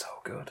Brothers is so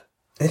good.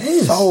 It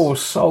is.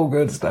 So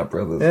good, Step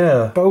Brothers.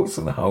 Yeah. Boats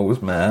and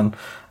Hoes, man.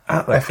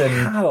 At the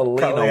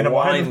Catalina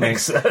wine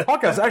mixer.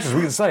 Podcast actions,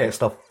 we can say it's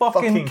the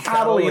fucking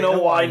Catalina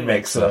wine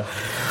mixer.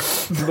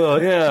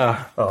 But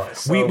yeah.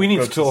 We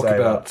need to talk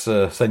about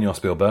Senor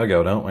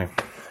Spielbergo, don't we?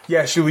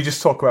 Yeah, should we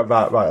just talk about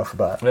that right off the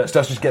bat? Let's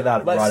just get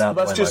that right out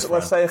the way.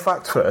 Let's say a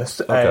fact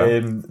first.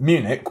 Okay.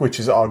 Munich, which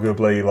is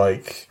arguably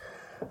like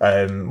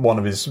one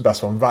of his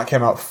best ones, that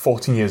came out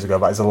 14 years ago.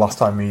 That is the last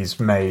time he's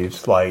made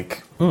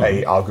like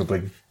a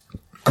arguably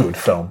good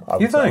film. I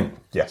would You think? say.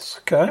 Yes.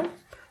 Okay.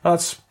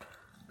 That's...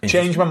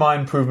 Change my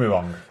mind, prove me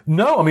wrong.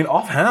 No, I mean,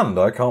 offhand,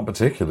 I can't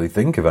particularly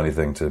think of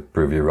anything to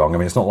prove you wrong. I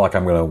mean, it's not like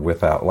I'm going to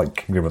whip out,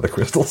 like, Kingdom of the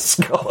Crystal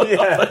Skull.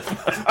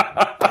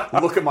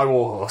 Look at my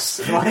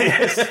warhorse.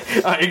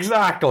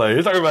 Exactly.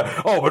 You're talking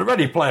about, but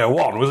Ready Player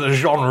One was a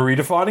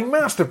genre-redefining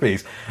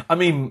masterpiece. I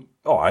mean,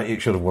 alright,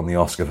 it should have won the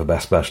Oscar for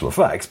Best Special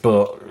Effects,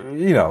 but,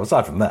 you know,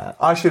 aside from that...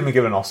 I shouldn't be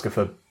given an Oscar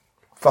for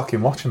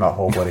fucking watching that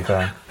whole bloody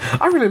thing.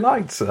 I really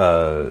liked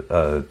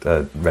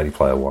Ready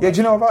Player One. Yeah, do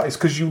you know what that is?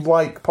 Because you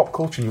like pop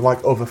culture and you like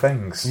other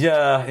things.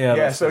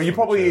 Yeah. So you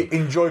probably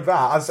enjoyed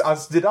that,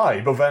 as did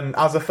I, but then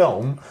as a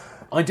film...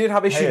 I did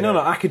have issues. No,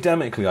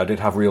 academically, I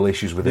did have real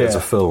issues with it as a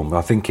film.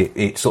 I think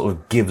it sort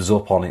of gives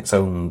up on its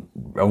own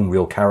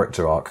real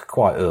character arc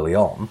quite early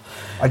on.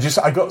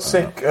 I got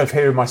sick of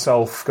hearing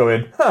myself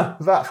going,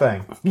 that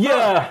thing.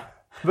 Yeah.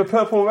 The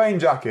Purple Rain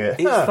jacket.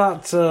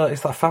 It's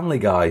that Family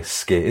Guy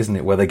skit, isn't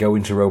it, where they go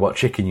into Robot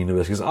Chicken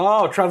Universe and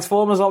goes,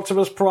 Transformers,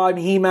 Optimus Prime,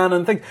 He-Man,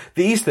 and things.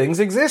 These things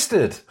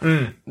existed.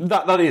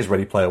 That is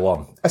Ready Player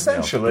One.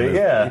 Essentially,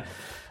 yeah.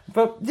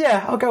 But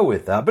yeah, I'll go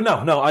with that. But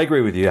no, I agree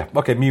with you. Yeah.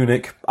 Okay,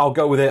 Munich, I'll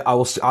go with it. I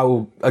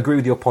will agree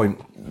with your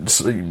point.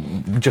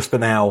 Just for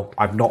now,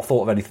 I've not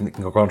thought of anything that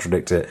can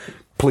contradict it.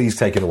 Please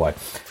take it away.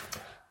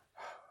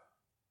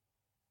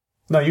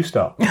 No, you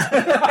start.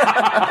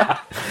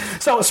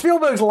 So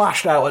Spielberg's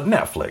lashed out at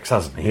Netflix,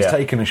 hasn't he? He's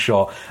taken a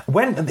shot.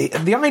 When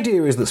the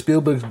idea is that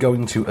Spielberg's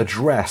going to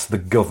address the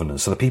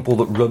governors, so the people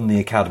that run the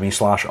Academy /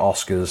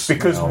 Oscars.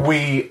 Because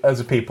we, as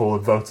a people,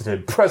 have voted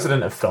him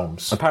president of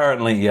films.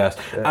 Apparently, yes.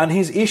 Yeah. And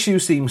his issue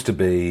seems to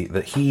be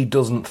that he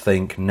doesn't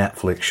think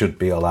Netflix should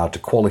be allowed to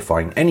qualify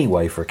in any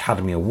way for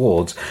Academy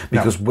Awards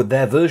because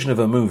their version of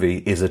a movie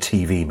is a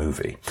TV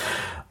movie.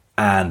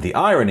 And the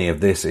irony of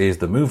this is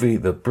the movie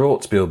that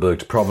brought Spielberg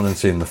to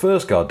prominence in the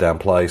first goddamn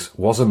place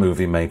was a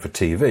movie made for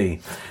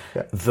TV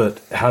that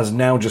has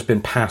now just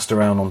been passed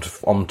around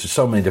onto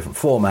so many different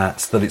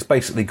formats that it's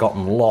basically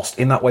gotten lost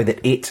in that way that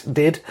it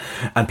did,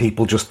 and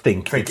people just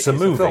think it's a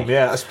movie. Film,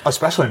 yeah,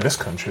 especially in this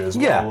country as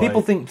well. Yeah,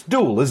 people think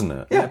Duel, isn't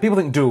it? Yeah, people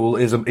think Duel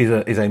is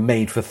a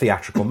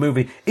made-for-theatrical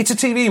movie. It's a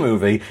TV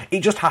movie.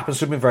 It just happens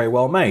to have been very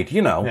well made,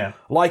 you know,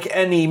 like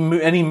any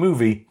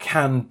movie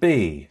can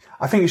be.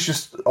 I think it's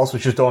just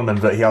dawned on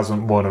him that he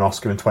hasn't won an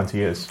Oscar in 20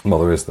 years.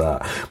 Well, there is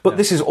that. But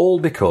this is all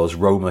because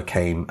Roma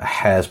came a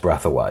hair's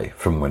breadth away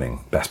from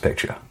winning Best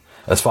Picture.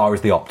 As far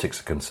as the optics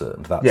are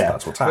concerned,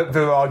 that's what's happening.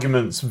 There are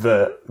arguments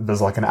that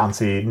there's like an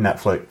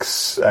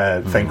anti-Netflix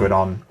thing going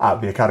on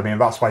at the Academy, and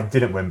that's why it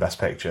didn't win Best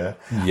Picture.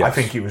 Yes. I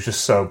think it was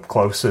just so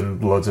close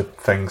and loads of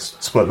things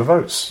split the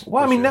votes.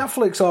 Well, I mean,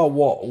 Netflix are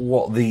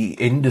what the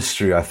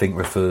industry, I think,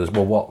 what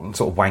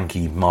sort of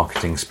wanky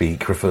marketing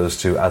speak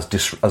refers to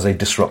as a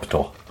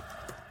disruptor.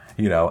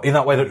 You know, in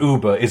that way that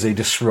Uber is a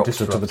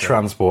disruptor to the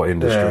transport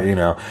industry, you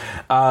know.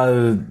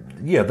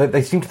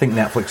 They seem to think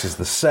Netflix is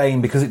the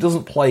same because it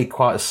doesn't play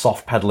quite as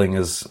soft peddling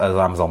as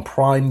Amazon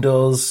Prime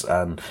does.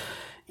 And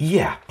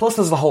plus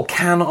there's the whole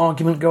Cannes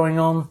argument going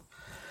on.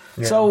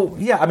 Yeah. So,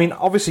 I mean,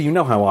 obviously you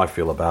know how I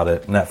feel about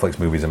it. Netflix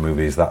movies are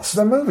movies.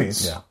 They're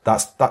movies. Yeah,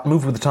 that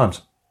move with the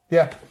times.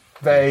 Yeah.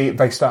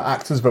 They start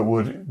actors but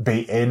would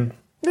be in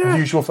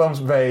usual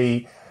films.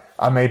 They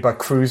are made by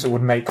crews that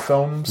would make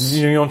films.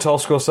 You want to tell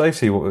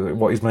Scorsese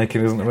what he's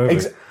making isn't a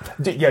movie?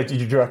 Do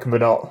you reckon we're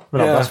not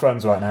best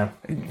friends right now?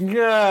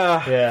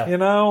 Yeah. You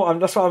know,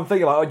 that's what I'm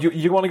thinking. Like,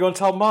 you want to go and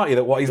tell Marty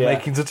that what he's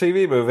making is a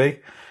TV movie?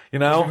 You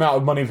know? The amount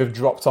of money they've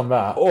dropped on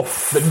that.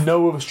 That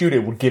no other studio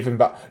would give him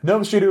back. No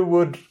other studio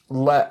would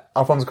let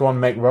Alfonso Cuarón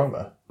make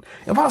Roma.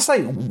 I'm about to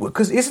say,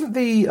 because isn't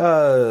the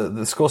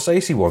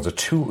Scorsese ones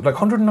like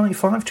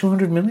 195,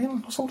 200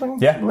 million or something?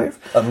 Yeah, I believe?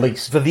 At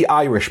least. For The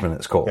Irishman,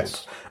 it's called.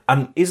 Yes.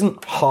 And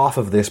isn't half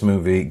of this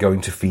movie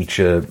going to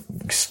feature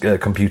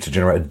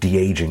computer-generated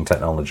de-aging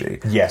technology?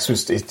 Yes,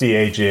 it's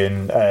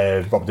de-aging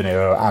Bob De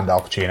Niro and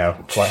Al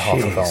Pacino, like half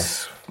the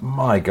film.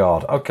 My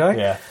God, okay.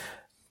 Yeah.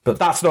 But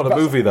that's not a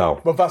movie,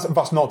 though. But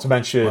that's not to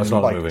mention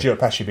like Joe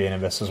Pesci being in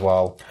this as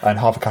well, and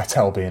Harvey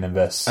Keitel being in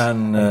this,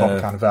 and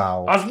Bobby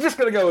Cannavale. I was just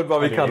going to go with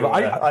Bobby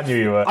Cannavale. I knew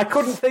you were. I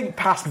couldn't think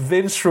past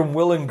Vince from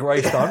Will and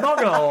Grace, though. I'm not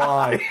going to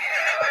lie.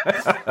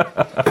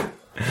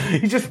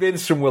 He's just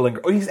Vince from Will and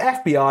Grace. He's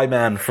FBI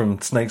man from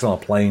Snakes on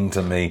a Plane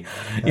to me.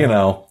 Yeah. You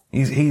know,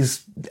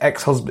 he's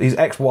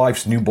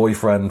ex-wife's new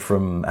boyfriend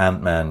from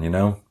Ant-Man, you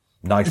know?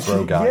 Nice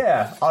bro guy.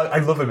 Yeah, I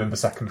love him in the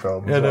second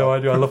film. Yeah, no, I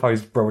do. I love how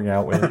he's broing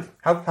out with it.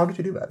 How did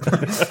you do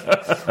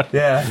that?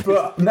 Yeah,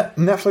 but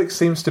Netflix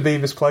seems to be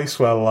this place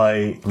where,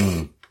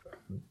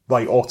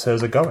 like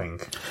auteurs are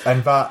going.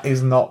 And that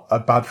is not a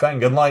bad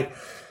thing. And, like,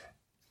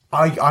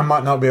 I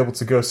might not be able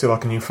to go see,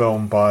 like, a new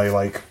film by,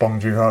 like, Bong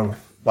Joon-ho,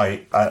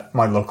 like, at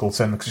my local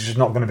cinema, because it's just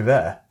not going to be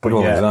there. But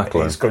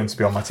exactly. It's going to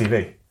be on my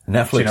TV.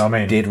 Netflix you know what I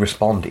mean? did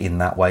respond in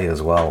that way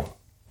as well.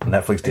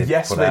 Netflix did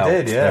put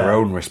out their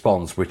own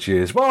response, which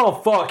is,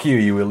 well, fuck you,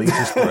 you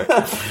elitist prick.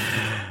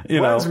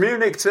 Where's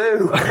Munich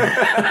too?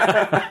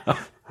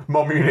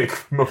 More Munich,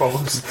 more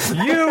problems.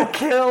 You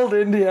killed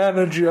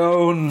Indiana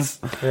Jones.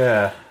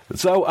 Yeah.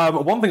 So,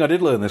 one thing I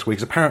did learn this week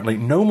is apparently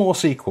no more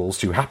sequels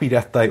to Happy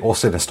Death Day or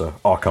Sinister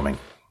are coming.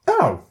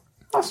 Oh,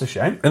 that's a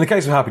shame. In the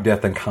case of Happy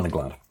Death Day, I'm kind of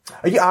glad.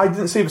 Yeah, I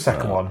didn't see the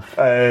second one.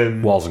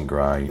 Wasn't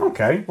great.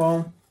 Okay,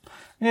 well...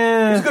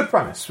 Yeah. It's a good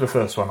premise, the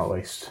first one at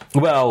least.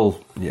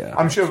 Well, yeah.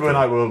 I'm sure when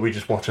I will, we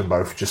just watch them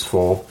both just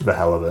for the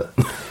hell of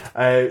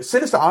it.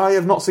 Sinister, I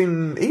have not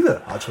seen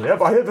either, actually,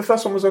 but I heard the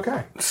first one was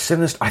okay.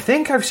 Sinister, I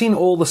think I've seen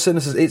all the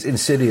Sinisters. It's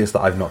Insidious that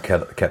I've not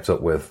kept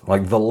up with.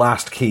 Like, The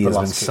Last Key has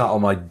been sat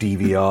on my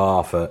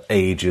DVR for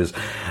ages.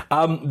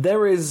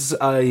 There is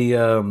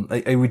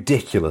a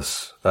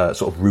ridiculous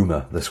sort of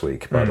rumour this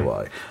week, by the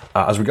way,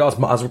 as regards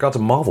a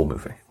Marvel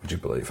movie, would you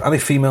believe? And a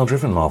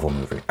female-driven Marvel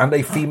movie. And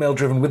a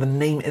female-driven with a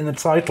name in the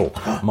title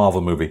Marvel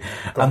movie.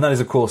 And that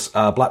is, of course,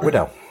 Black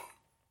Widow.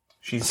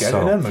 She's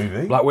getting her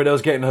movie. Black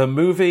Widow's getting her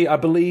movie, I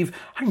believe.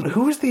 Hang on,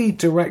 who is the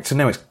director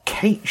now? It's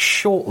Kate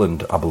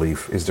Shortland, I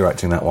believe, is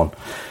directing that one.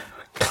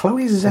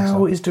 Chloe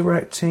Zhao is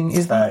directing...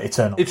 Is that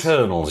Eternals?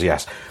 Eternals,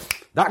 yes.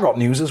 That got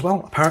news as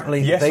well.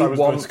 Apparently, yes, they I was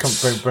want... going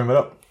to bring that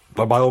up.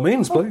 By all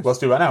means, please. Let's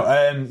do that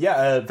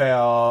now. They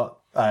are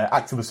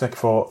actively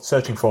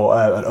searching for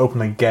an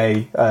openly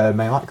gay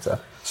male actor.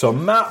 So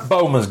Matt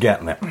Bomer's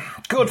getting it.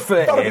 Good for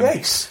him. That would be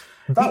ace.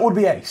 That would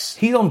be ace.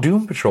 He's on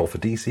Doom Patrol for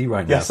DC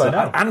right now. Yes, I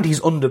know. And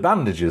he's under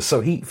bandages,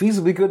 so he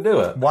feasibly could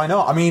do it. Why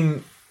not? I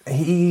mean,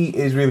 he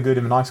is really good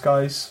in The Nice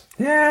Guys.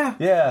 Yeah.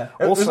 Yeah.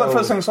 It was the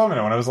first thing I saw him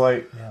in when I was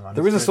like... Yeah, man,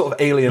 there is a sort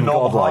of alien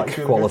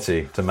godlike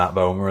quality to Matt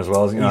Bomer as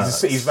well.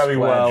 He's very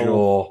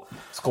well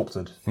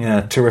sculpted.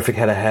 Yeah, terrific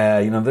head of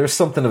hair. There's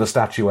something of a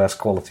statuesque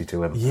quality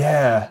to him.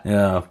 Yeah.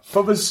 Yeah.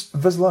 But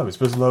there's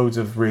loads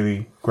of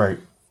really great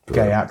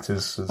gay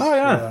actors.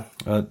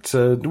 But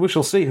we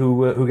shall see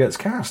who gets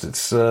cast.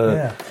 It's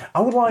I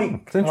would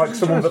like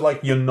someone that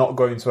you're not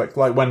going to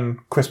like when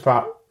Chris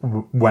Pratt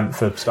went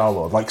for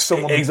Star-Lord, like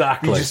someone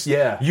exactly.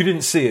 You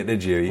didn't see it,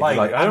 did you? I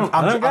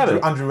don't get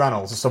it. Andrew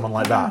Reynolds or someone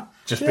like that,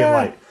 just being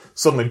like.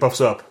 Suddenly buffs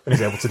up and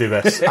is able to do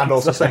this and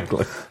also sing.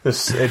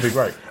 It'd be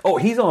great. Oh,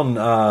 he's on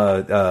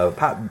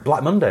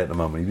Black Monday at the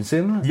moment. Have you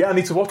seen that? Yeah, I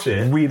need to watch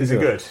it. Really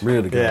good.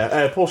 Really good.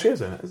 Yeah, Paul Shear's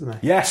in it, isn't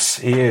he? Yes,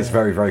 he is.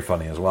 Very, very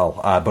funny as well.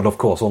 But of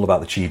course, all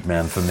about the Cheed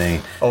Man for me.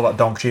 All about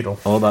Don Cheadle.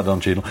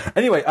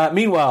 Anyway,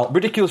 meanwhile,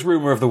 ridiculous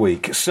rumour of the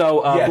week.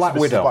 So, Black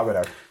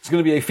Widow. It's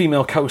going to be a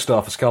female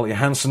co-star for Scarlett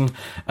Johansson,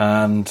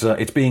 and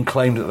it's being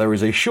claimed that there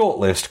is a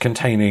shortlist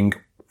containing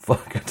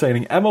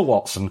Emma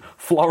Watson,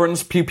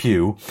 Florence Pugh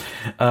Pugh,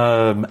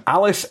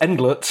 Alice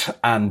Englert,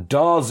 and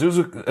Dar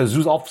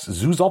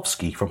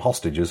Zuzovsky from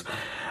Hostages.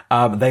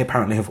 They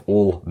apparently have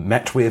all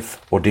met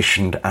with,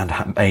 auditioned, and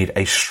have made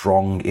a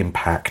strong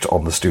impact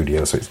on the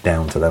studio, so it's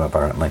down to them,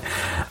 apparently.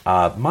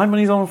 My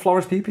money's on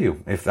Florence Pugh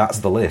Pugh, if that's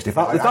the list. If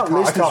that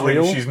list is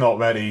real... she's not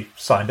already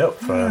signed up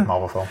for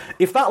Marvel film.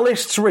 If that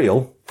list's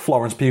real,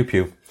 Florence Pugh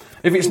Pugh.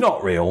 If it's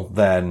not real,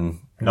 then...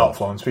 Not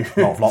Florence Pugh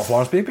Pugh. Not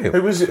Florence Pugh Pugh.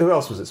 Who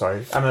else was it,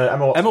 sorry?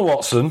 Emma Watson. Emma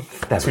Watson.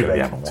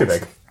 Too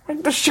big.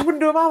 She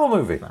wouldn't do a Marvel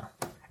movie. No.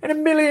 In a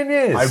million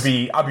years. I'd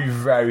be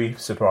very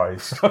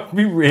surprised. I'd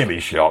be really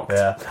shocked.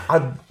 Yeah.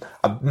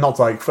 I'd not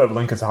further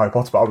link into Harry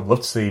Potter, but I would love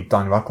to see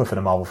Daniel Radcliffe in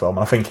a Marvel film,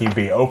 and I think he'd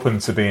be open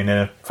to being in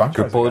a franchise.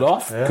 Could pull it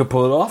off. Yeah. Could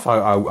pull it off.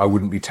 I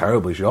wouldn't be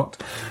terribly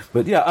shocked.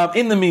 But yeah,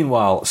 in the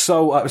meanwhile,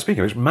 so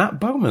speaking of which,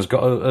 Matt Bomer's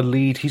got a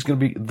lead. He's going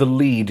to be the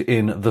lead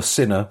in The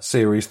Sinner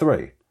Series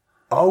 3.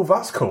 Oh,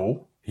 that's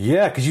cool.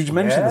 Yeah, because you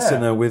mentioned The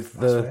Sinner with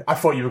the... I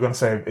thought you were going to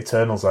say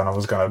Eternals then. I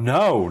was going to...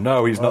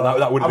 No, he's not.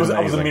 That would have been amazing.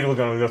 I was immediately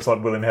going to go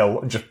to William Hill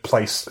and just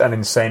place an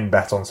insane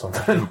bet on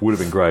something. Would have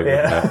been great.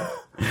 Yeah.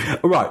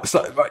 Right,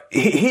 so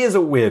here's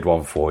a weird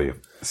one for you.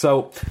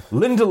 So,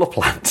 Linda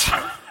LaPlante...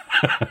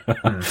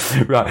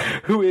 right,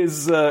 who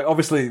is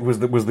obviously was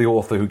the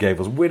author who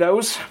gave us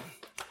Widows.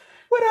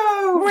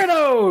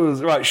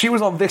 Right, she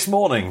was on This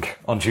Morning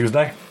on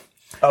Tuesday.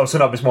 Oh, so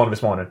not this morning.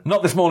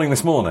 Not this morning.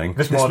 This morning,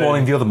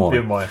 the other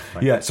morning. Right.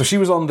 Yeah, so she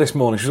was on This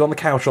Morning. She was on the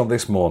couch on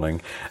This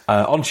Morning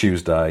on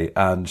Tuesday,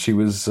 and she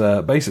was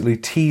basically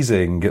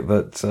teasing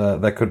that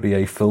there could be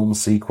a film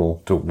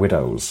sequel to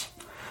Widows.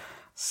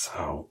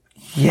 So,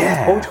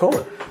 yeah. What would you call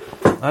it?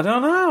 I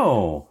don't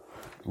know.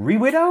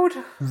 Re-widowed?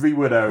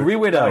 Re-widowed.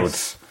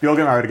 Nice. You'll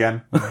get married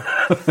again.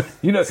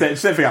 Same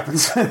thing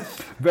happens.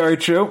 Very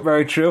true.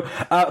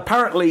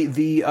 Apparently,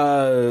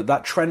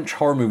 that Trench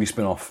horror movie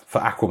spin-off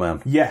for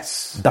Aquaman.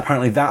 Yes.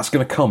 Apparently, that's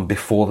going to come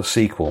before the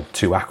sequel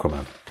to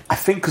Aquaman. I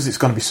think because it's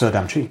going to be so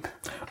damn cheap.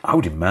 I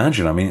would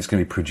imagine. I mean, it's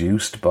going to be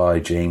produced by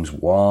James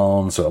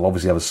Wan, so it'll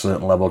obviously have a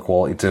certain level of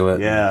quality to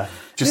it. Yeah.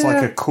 Just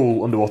like a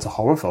cool underwater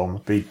horror film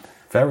would be...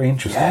 Very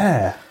interesting.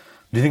 Yeah.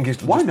 Do you think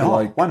it's Why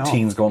not? Why not?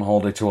 teens go on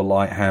holiday to a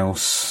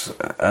lighthouse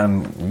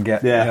and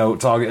get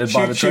targeted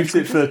by the Shoot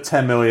it for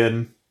 10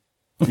 million.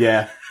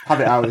 Yeah.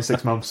 Have it out in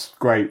 6 months.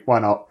 Great. Why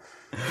not?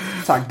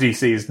 Tag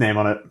DC's name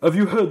on it. Have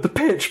you heard the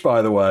pitch,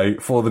 by the way,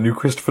 for the new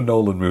Christopher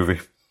Nolan movie?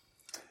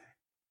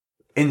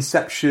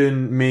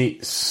 Inception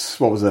meets...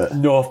 What was it?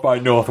 North by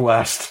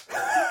Northwest.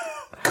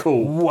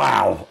 Cool.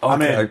 Wow.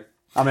 Okay.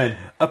 I'm in.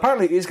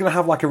 Apparently, it's going to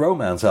have like a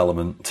romance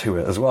element to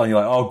it as well. And you're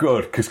like, oh,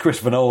 good, because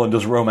Christopher Nolan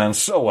does romance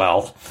so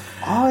well.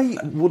 I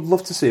would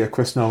love to see a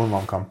Chris Nolan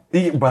rom-com.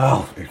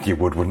 Well, you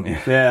would, wouldn't you?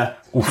 Yeah.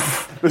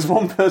 There's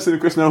one person who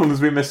Chris Nolan has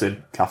been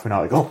missing. Catherine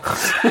Article.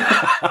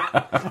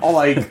 Or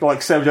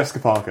like Sarah Jessica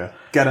Parker.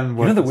 Get him.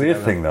 You know the weird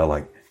thing, though?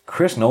 Like,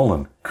 Chris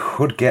Nolan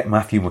could get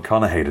Matthew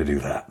McConaughey to do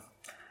that.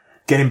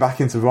 Get him back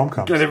into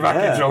rom-coms. Get him back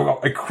into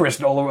a Chris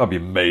Nolan. That'd be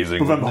amazing.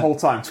 But then the whole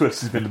time,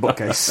 Twist has been the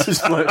bookcase.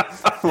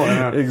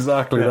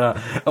 Exactly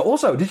that.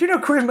 Also, did you know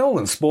Chris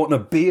Nolan's sporting a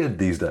beard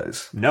these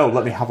days? No,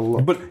 let me have a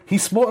look. But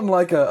he's sporting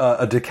like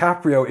a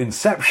DiCaprio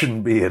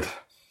Inception beard.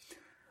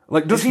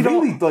 Like, does he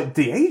really not,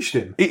 de-aged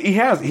him? He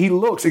has. He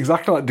looks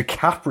exactly like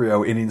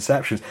DiCaprio in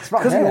Inception.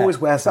 Because he always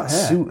wears that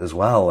suit as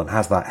well and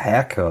has that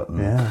haircut. And,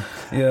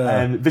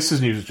 yeah. This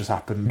is news that just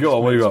happened. Go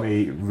on, what you got?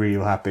 Makes me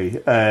real happy.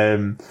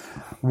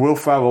 Will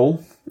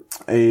Ferrell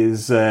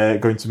is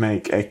going to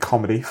make a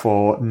comedy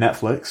for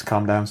Netflix.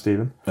 Calm down,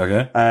 Stephen.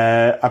 Okay.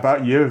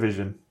 About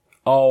Eurovision.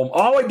 Oh,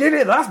 I did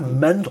it. That's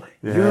mental.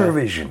 Yeah.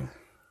 Eurovision.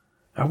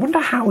 I wonder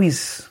how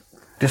he's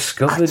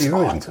discovered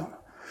Eurovision.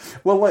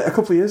 Well, like a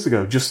couple of years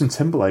ago, Justin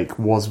Timberlake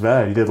was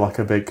there. He did like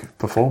a big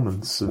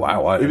performance.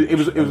 Wow! It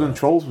was when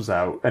Trolls was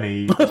out, and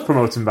he was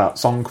promoting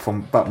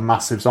that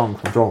massive song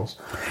from Trolls.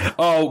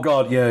 Oh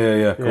God! Yeah,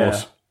 of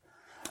course.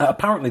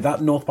 Apparently,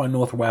 that North by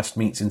Northwest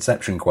meets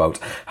Inception quote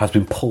has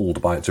been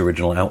pulled by its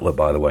original outlet,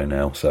 by the way,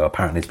 now. So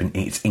apparently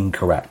it's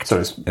incorrect. So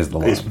it's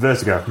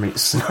Vertigo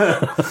meets...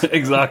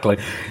 Exactly.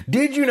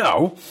 Did you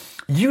know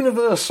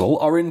Universal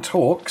are in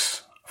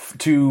talks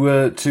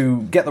to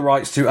get the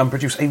rights to and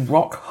produce a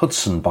Rock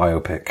Hudson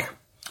biopic?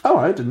 Oh,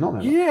 I did not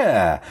know that.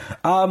 Yeah.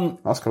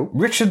 That's cool.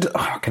 Richard...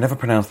 I can never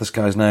pronounce this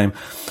guy's name.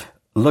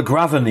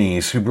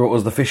 LaGravenese, who brought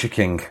us The Fisher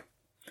King...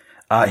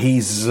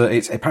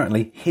 it's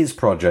apparently his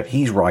project.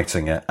 He's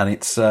writing it, and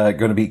it's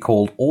going to be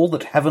called All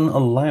That Heaven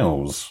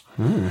Allows.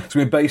 It's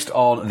going to be based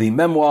on the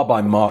memoir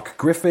by Mark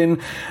Griffin,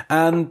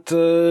 and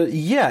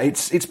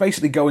it's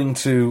basically going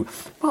to...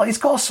 Well, it's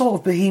got a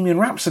sort of Bohemian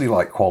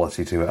Rhapsody-like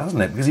quality to it,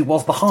 hasn't it? Because he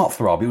was the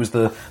heartthrob. He was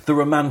the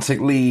romantic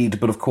lead,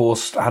 but of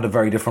course had a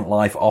very different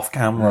life off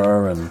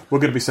camera. And we're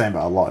going to be saying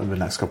that a lot in the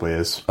next couple of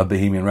years. A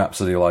Bohemian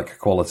Rhapsody-like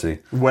quality.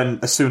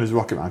 As soon as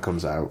Rocketman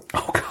comes out.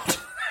 Oh, God.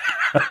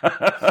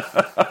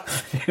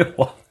 You know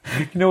what?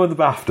 You know, in the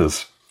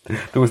BAFTAs,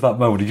 there was that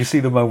moment. Did you see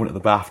the moment at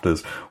the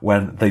BAFTAs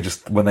when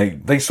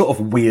they sort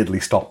of weirdly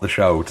stopped the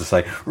show to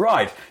say,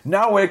 right,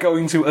 now we're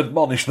going to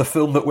admonish the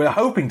film that we're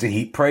hoping to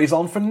heap praise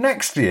on for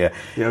next year.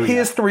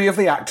 Here's 3 of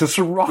the actors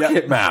from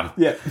Rocketman.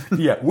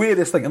 Yeah,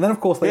 weirdest thing. And then, of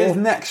course, here's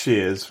next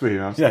year's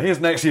Bohemian Rhapsody. Yeah, here's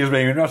next year's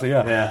Bohemian Rhapsody,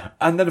 yeah.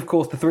 And then, of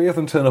course, the 3 of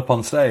them turn up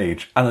on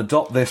stage and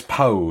adopt this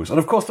pose. And,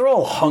 of course, they're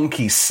all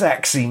hunky,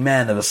 sexy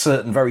men of a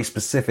certain very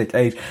specific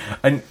age.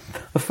 And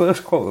the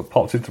first quote that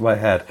popped into my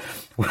head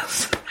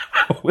was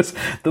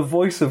the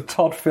voice of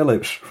Todd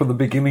Phillips from the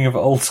beginning of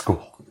Old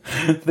School.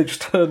 They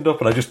just turned up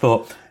and I just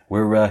thought,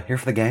 we're here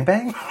for the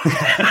gangbang?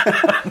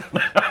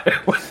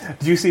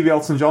 Did you see the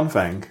Elton John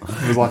thing?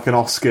 It was like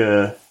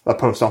a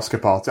post-Oscar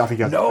party. I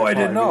think I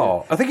didn't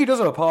know. I think he does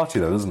have a party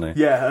though, doesn't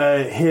he?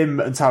 Yeah, him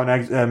and Taron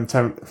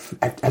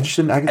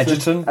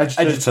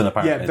Egerton,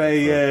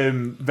 apparently. Yeah,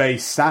 they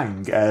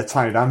sang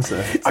Tiny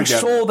Dancer together. I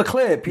saw the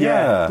clip,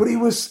 yeah. But he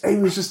was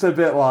just a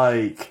bit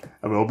like,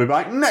 we'll be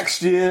back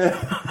next year.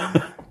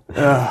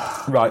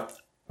 Right,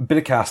 bit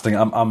of casting.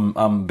 I'm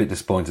a bit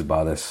disappointed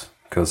by this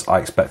because I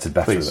expected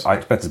better. I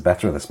expected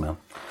better of this, man.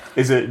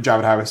 Is it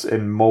Jared Harris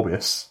in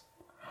Morbius?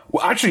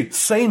 Well, actually,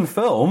 same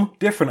film,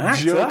 different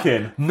actor.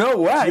 Joking. No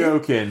way.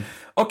 Joking.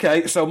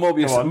 Okay, so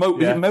Morbius. Is it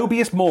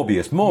Morbius,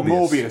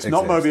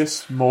 not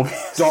Mobius.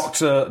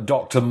 Morbius.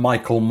 Dr.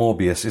 Michael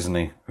Morbius, isn't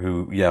he?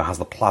 Who, has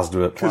the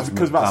plasma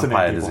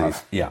vampire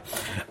disease. Yeah.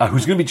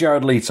 Who's going to be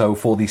Jared Leto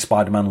for the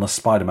Spider-Man-less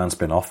Spider-Man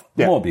spin-off,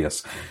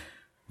 Morbius.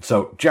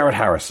 So, Jared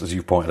Harris, as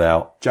you've pointed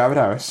out. Jared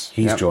Harris.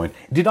 He's joined.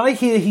 Did I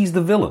hear he's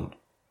the villain?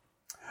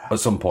 At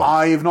some point.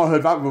 I have not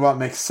heard that, but that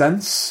makes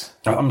sense.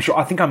 I'm sure.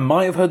 I think I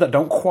might have heard that.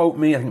 Don't quote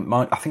me. I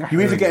think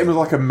you either get him as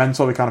like a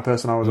mentor kind of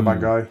person or as a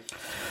bad guy.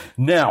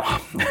 Now,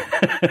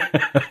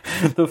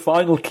 the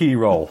final key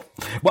role.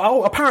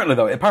 Well, apparently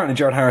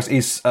Jared Harris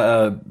is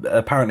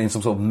apparently in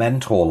some sort of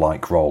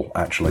mentor-like role,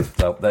 actually.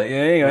 So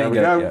there you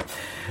go.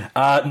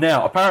 Yeah.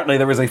 Now, apparently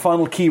there is a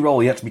final key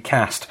role yet to be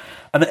cast.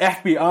 An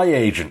FBI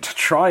agent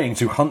trying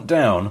to hunt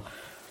down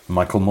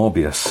Michael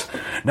Morbius.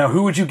 Now,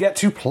 who would you get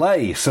to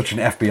play such an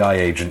FBI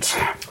agent?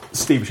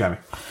 Steve Buscemi.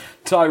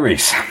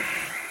 Tyrese.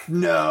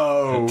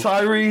 No.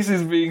 Tyrese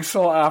is being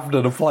sought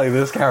after to play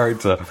this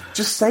character.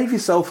 Just save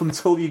yourself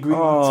until you agree.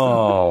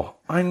 Oh,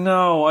 I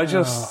know. I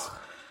just...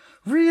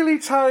 Really,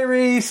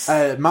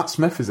 Tyrese? Matt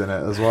Smith is in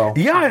it as well.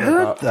 Yeah, I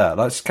heard that.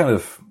 That's kind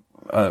of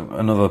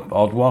another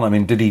odd one. I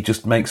mean, did he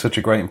just make such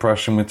a great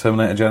impression with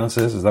Terminator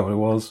Genesis? Is that what it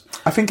was?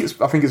 I think it's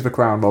The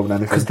Crown more than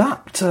anything. Because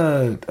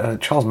that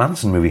Charles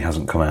Manson movie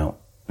hasn't come out.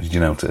 Did you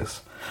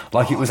notice?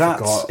 Like it was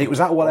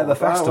at whatever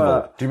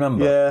festival. Do you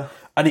remember? Yeah.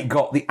 And it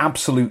got the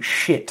absolute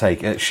shit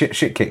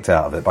kicked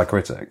out of it by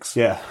critics.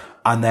 Yeah.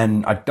 And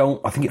then I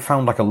think it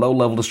found like a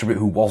low-level distributor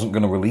who wasn't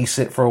going to release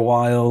it for a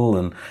while,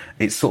 and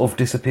it sort of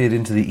disappeared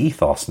into the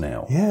ethos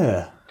now.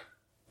 Yeah.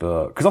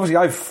 But, because obviously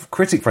I have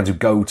critic friends who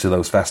go to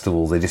those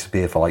festivals, they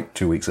disappear for like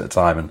 2 weeks at a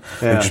time, and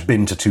they've just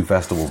been to 2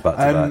 festivals back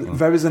to back.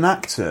 There is an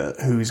actor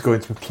who's going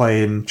to be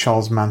playing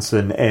Charles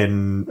Manson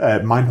in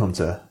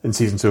Mindhunter, in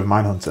season 2 of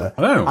Mindhunter.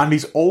 Oh. And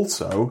he's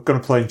also going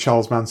to play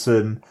Charles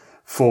Manson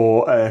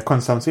for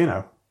Quentin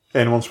Tarantino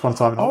in Once Upon a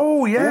Time in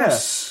Hollywood. Oh,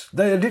 yes.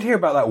 I did hear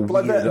about that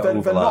weird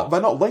overlap. They're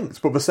not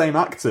linked, but the same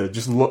actor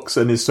just looks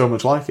and is so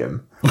much like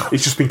him.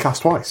 He's just been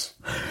cast twice.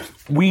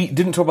 We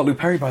didn't talk about Luke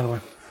Perry, by the way.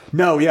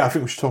 No, yeah, I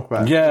think we should talk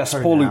about Yes,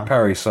 poor Luke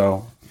Perry,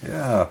 so,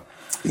 yeah.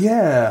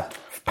 Yeah.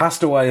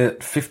 Passed away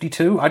at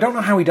 52. I don't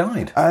know how he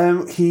died.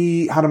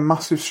 He had a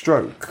massive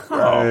stroke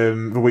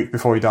the week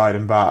before he died,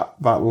 and that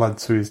led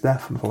to his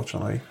death,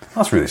 unfortunately.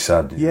 That's really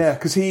sad. Yeah,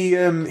 because he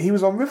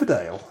was on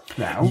Riverdale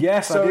now.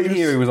 Yes, so I did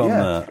hear he was on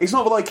there. It's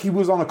not like he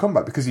was on a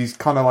comeback, because he's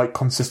kind of like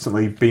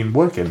consistently been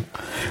working.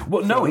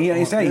 Well, no,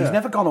 he's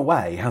never gone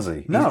away, has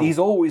he? No. He's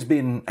always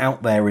been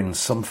out there in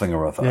something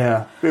or other.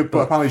 Yeah, but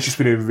apparently he's just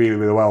been doing really,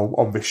 really well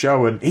on this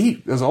show, and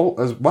he, as well,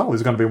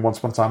 is going to be in Once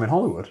Upon a Time in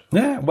Hollywood.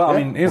 Yeah, well,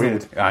 I mean,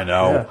 weird. I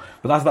know. Yeah.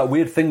 But that's that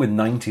weird thing with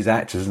 90s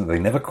actors, isn't it? They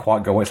never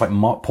quite go away. It's like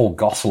Paul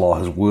Gosselaar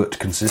has worked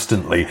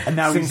consistently. And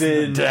now since he's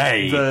in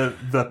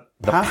the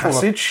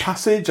Passage?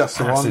 Passage, that's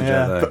the one,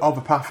 yeah. The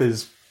other path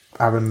is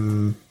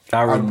Aaron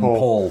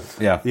Paul.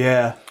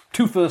 Yeah.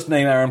 2 first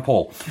name Aaron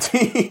Paul.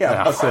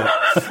 Yeah, that's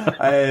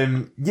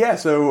it.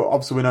 So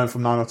obviously we know him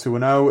from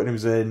 90210, and he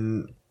was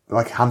in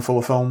like a handful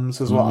of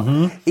films as well.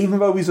 Mm-hmm. Even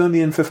though he's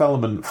only in Fifth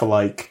Element for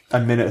like a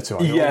minute or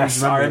 2.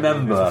 I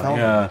remember.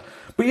 Yeah.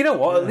 But you know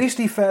what? At least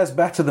he fares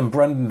better than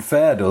Brendan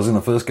Fair does in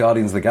the first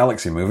Guardians of the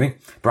Galaxy movie.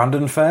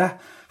 Brandon Fair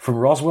from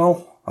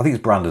Roswell? I think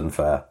it's Brandon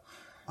Fair.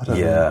 I don't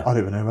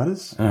even know who that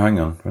is. Oh, hang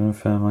on. Brandon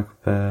Fair, Michael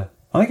Fair.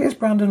 I think it's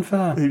Brandon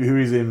Fair. Who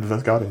is in the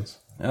first Guardians?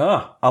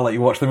 I'll let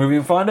you watch the movie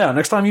and find out.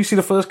 Next time you see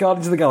the first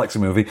Guardians of the Galaxy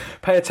movie,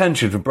 pay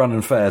attention to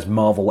Brandon Fair's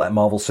Marvel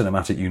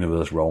Cinematic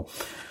Universe role.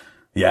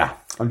 Yeah.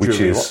 Which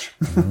is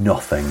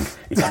nothing.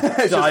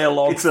 It's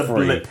dialogue it's a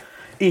blip.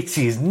 It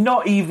is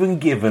not even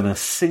given a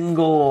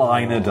single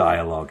line of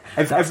dialogue.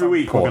 Every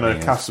week we're going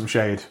to cast some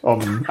shade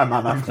on a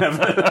man I've never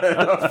heard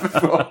of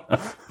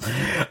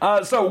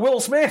before. So, Will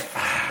Smith.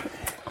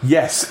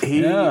 Yes,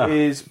 he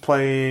is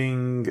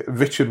playing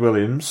Richard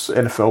Williams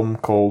in a film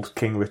called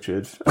King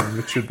Richard.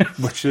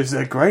 Which is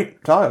a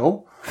great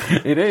title.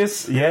 It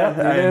is.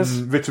 Yeah, it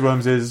is. Richard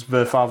Williams is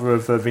the father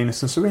of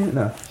Venus and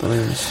Serena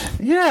Williams.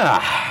 Yeah,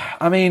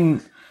 I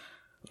mean...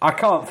 I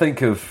can't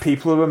think of...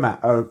 People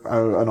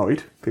are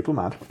annoyed. People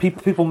are mad.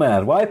 People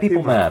mad. Why are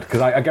people mad?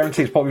 Because I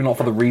guarantee it's probably not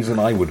for the reason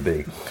I would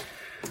be.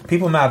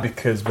 People are mad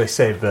because they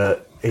say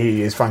that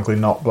he is frankly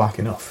not black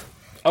enough.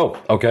 Oh,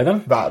 okay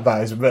then. That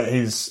is... But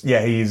his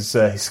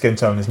skin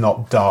tone is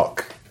not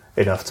dark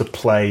enough to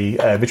play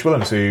Rich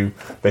Williams, who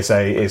they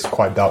say is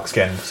quite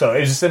dark-skinned. So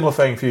it was a similar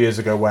thing a few years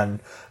ago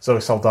when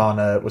Zoe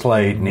Saldana was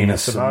played Nina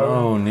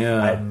Simone.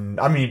 Yeah. And,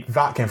 I mean,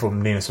 that came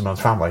from Nina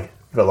Simone's family.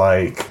 But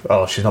like,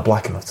 she's not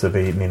black enough to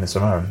be Nina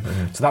Simone.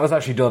 Mm-hmm. So that was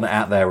actually done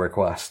at their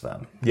request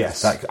then?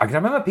 Yes. I can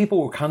remember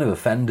people were kind of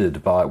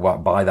offended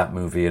by that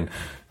movie and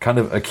kind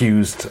of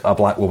accused a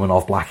black woman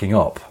of blacking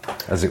up,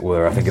 as it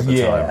were, I think at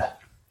the time.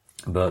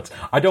 But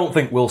I don't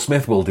think Will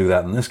Smith will do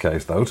that in this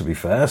case, though, to be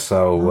fair.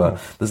 So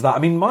there's that. I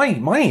mean,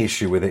 my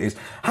issue with it is,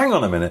 hang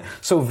on a minute.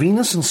 So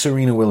Venus and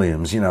Serena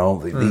Williams,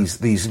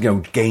 these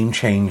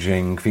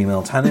game-changing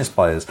female tennis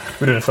players.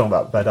 We're doing a film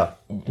about their dad.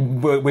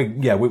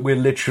 We're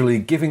literally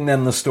giving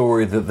them the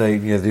story that they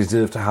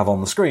deserve to have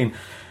on the screen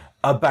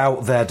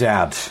about their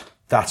dad.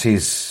 That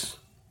is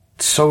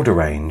so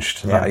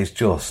deranged. Yeah. That is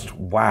just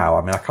wow.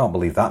 I mean, I can't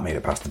believe that made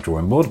it past the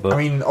drawing board. But I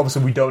mean,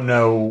 obviously, we don't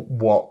know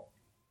what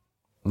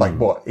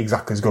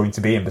exactly is going to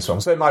be in this film.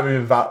 So it might be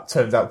that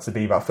turns out to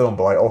be that film,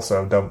 but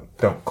also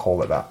don't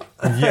call it that.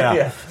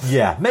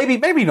 Yeah.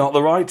 Maybe not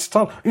the right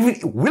time. Even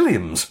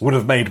Williams would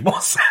have made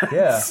more sense.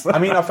 Yeah. I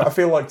mean, I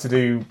feel like to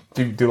do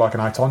like an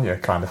I, Tonya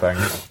kind of thing.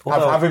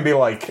 Have him be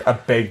like a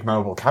big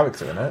mobile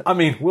character in it. I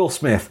mean, Will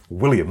Smith,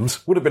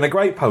 Williams, would have been a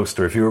great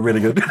poster if you were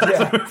really good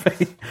at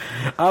the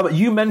movie.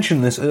 You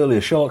mentioned this earlier,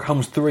 Sherlock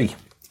Holmes 3.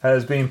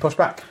 Has been pushed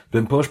back.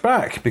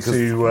 Because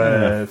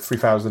to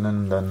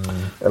 3011.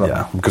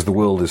 Yeah, because the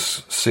world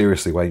is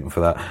seriously waiting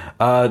for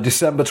that.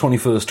 December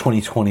 21st,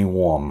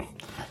 2021.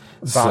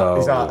 Is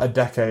that a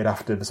decade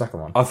after the second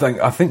one? I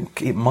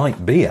think it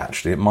might be,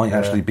 actually. It might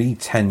actually be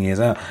 10 years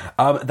out.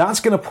 That's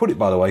going to put it,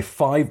 by the way,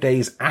 5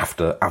 days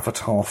after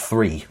Avatar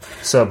 3.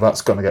 So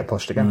that's going to get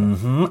pushed again.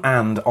 Mm-hmm.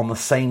 And on the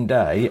same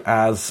day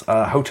as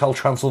Hotel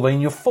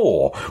Transylvania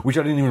 4, which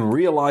I didn't even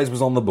realise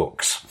was on the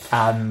books.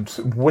 And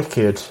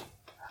Wicked.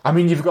 I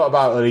mean, you've got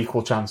about an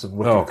equal chance of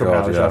Wicked coming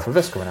out as well for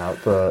this coming out,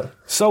 but...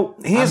 So,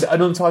 here's... And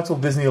an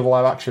untitled Disney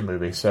live-action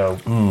movie, so...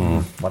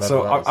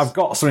 So, I've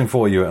got something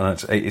for you,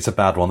 and it's a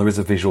bad one. There is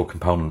a visual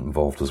component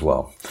involved as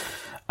well.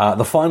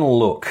 The final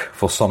look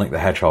for Sonic the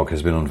Hedgehog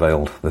has been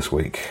unveiled this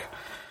week.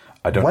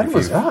 When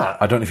was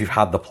that? I don't know if you've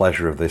had the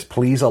pleasure of this.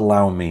 Please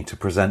allow me to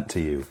present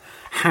to you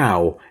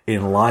how,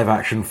 in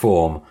live-action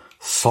form,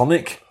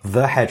 Sonic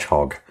the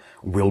Hedgehog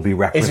will be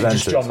represented.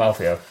 Is it just John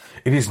Ralphio?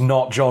 It is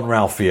not John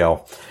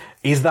Ralphio.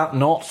 Is that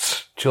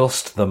not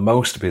just the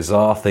most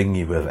bizarre thing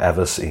you have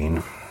ever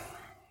seen?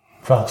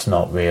 That's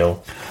not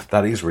real.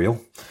 That is real.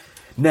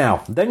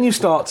 Now, then you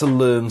start to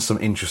learn some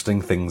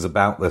interesting things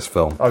about this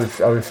film. I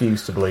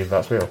refuse to believe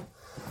that's real.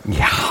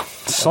 Yeah.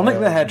 Sonic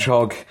the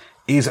Hedgehog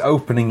is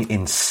opening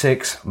in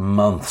 6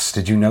 months.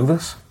 Did you know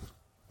this?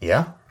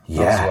 Yeah.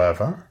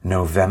 Yeah.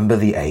 November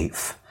the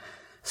 8th.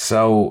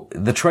 So,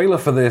 the trailer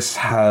for this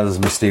has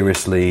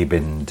mysteriously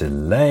been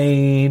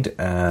delayed,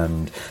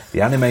 and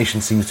the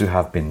animation seems to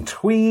have been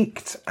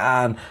tweaked,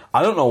 and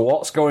I don't know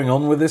what's going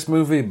on with this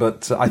movie,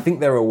 but I think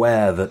they're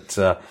aware that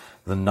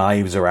the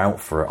knives are out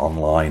for it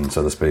online,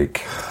 so to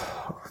speak.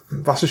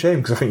 That's a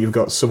shame, because I think you've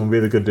got someone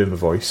really good doing the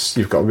voice.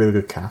 You've got a really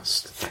good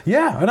cast.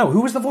 Yeah, I know.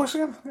 Who was the voice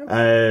again?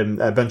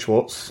 Ben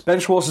Schwartz.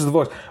 Ben Schwartz is the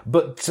voice.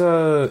 But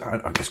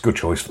I guess good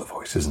choice for the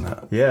voice, isn't it?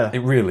 Yeah. It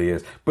really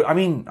is. But, I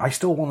mean, I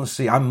still want to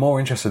see... I'm more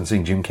interested in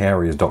seeing Jim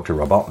Carrey as Dr.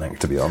 Robotnik,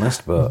 to be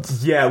honest, but...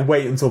 Yeah,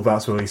 wait until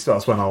that's released.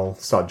 That's when I'll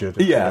start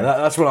judging. Yeah,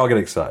 that's when I'll get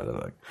excited,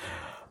 I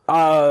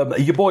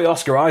think. Your boy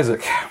Oscar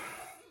Isaac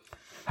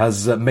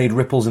has made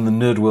ripples in the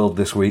nerd world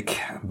this week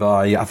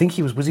by, I think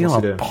he was he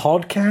on a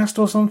podcast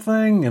or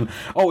something? And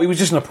he was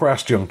just in a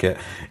press junket.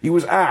 He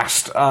was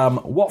asked,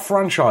 what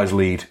franchise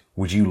lead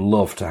would you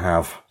love to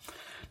have?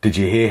 Did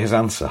you hear his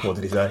answer? What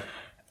did he say?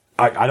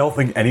 I don't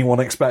think anyone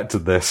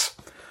expected this.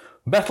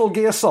 Metal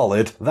Gear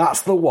Solid,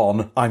 that's the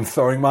one. I'm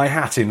throwing my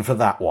hat in for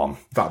that one.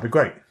 That'd be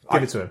great.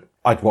 Give it to him.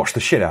 I'd watch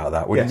the shit out of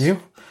that, wouldn't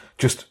you?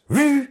 Just,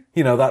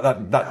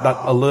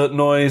 that alert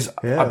noise.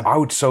 Yeah. I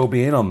would so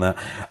be in on that.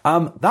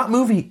 That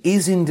movie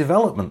is in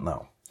development,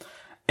 though.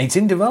 It's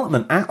in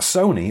development at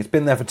Sony. It's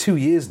been there for 2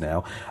 years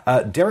now.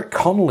 Derek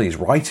Connolly's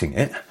writing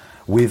it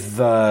with,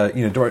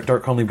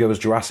 Derek Connolly gave us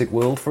Jurassic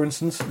World, for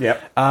instance.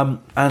 Yep.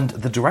 And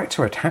the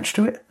director attached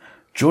to it,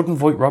 Jordan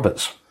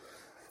Vogt-Roberts.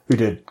 Who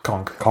did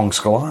Kong? Kong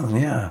Skull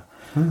Island, yeah.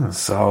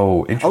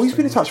 So, interesting. Oh, he's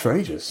been attached for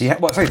ages. Yeah,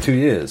 well, I'd say 2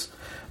 years.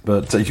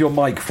 But is your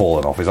mic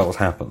fallen off? Is that what's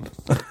happened?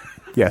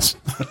 Yes.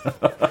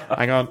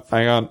 Hang on.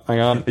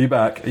 Are you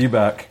back?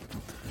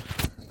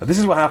 This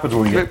is what happens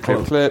when we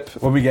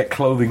when we get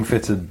clothing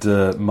fitted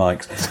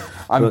mics.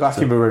 I'm back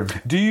in the room.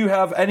 Do you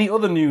have any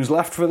other news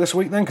left for this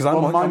week then? Because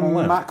my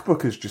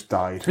MacBook has just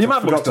died. Your MacBook's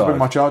I forgot to died? bring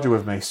my charger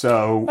with me,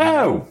 so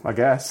I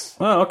guess.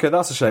 Oh, okay,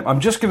 that's a shame. I'm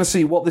just going to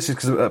see what this is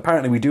because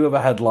apparently we do have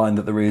a headline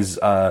that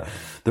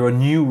there are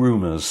new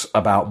rumours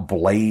about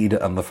Blade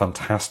and the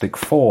Fantastic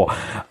Four.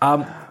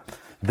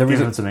 Give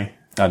them to me.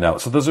 I know.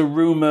 So there's a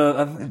rumour,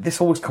 and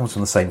this always comes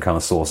from the same kind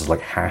of sources,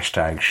 like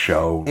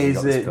 #show.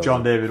 Is it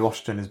John David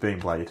Washington is being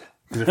played?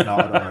 Because if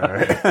not, I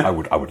don't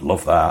know. I would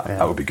love that. Yeah.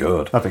 That would be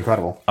good. That'd be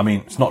incredible. I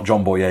mean, it's not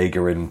John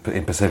Boyega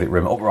in Pacific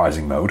Rim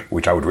Uprising mode,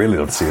 which I would really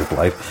love to see us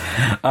played.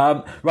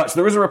 Right, so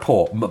there is a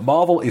report.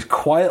 Marvel is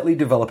quietly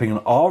developing an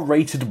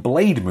R-rated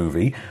Blade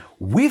movie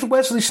with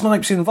Wesley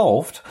Snipes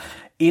involved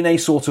in a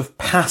sort of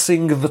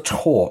passing the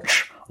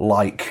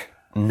torch-like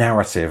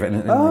narrative in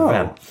an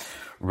event.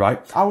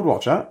 Right. I would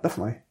watch that,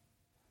 definitely.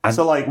 And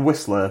so like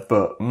Whistler,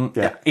 but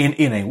yeah.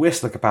 In a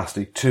Whistler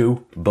capacity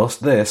to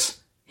bust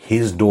this,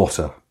 his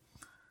daughter.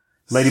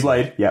 Lady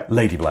Blade. Yeah.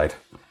 Lady Blade.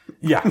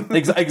 Yeah,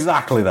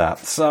 exactly that.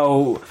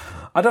 So,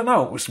 I don't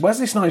know.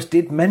 Wesley Snipes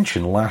did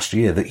mention last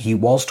year that he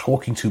was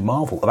talking to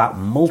Marvel about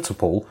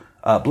multiple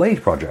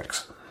Blade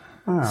projects.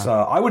 Oh. So,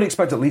 I would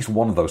expect at least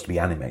one of those to be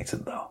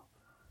animated, though.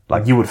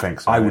 Like you would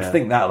think so. I would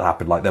think that'll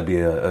happen. Like there'll be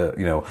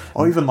a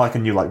or even like a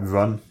new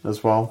run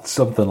as well,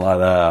 something like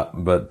that.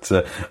 But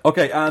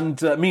okay.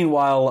 And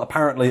meanwhile,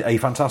 apparently, a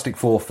Fantastic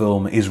Four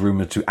film is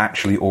rumored to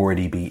actually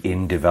already be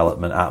in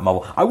development at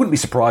Marvel. I wouldn't be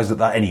surprised at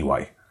that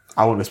anyway.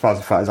 I wouldn't be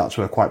surprised if that is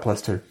actually a Quiet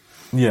Place 2.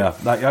 Yeah,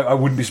 I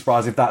wouldn't be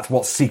surprised if that's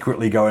what's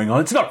secretly going on.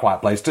 It's not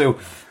Quiet Place 2.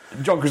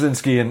 John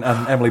Krasinski and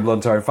Emily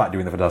Blunt are in fact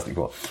doing the Fantastic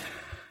Four.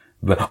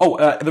 But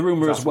the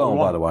rumour as well,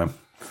 by the way.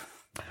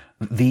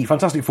 The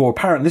Fantastic Four,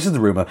 apparently, this is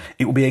the rumour,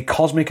 it will be a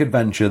cosmic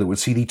adventure that would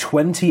see the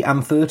 20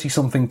 and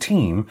 30-something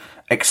team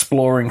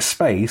exploring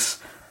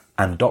space,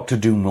 and Doctor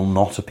Doom will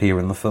not appear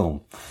in the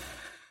film.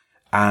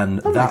 And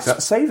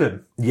that's... Save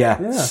him.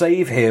 Yeah,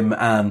 save him,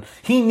 and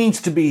he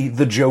needs to be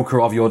the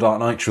Joker of your Dark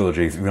Knight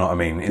trilogy, if you know what I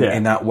mean,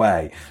 in that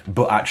way,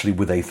 but actually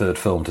with a third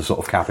film to sort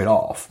of cap it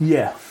off.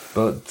 Yeah.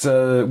 But,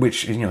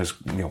 which, is,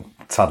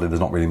 sadly, there's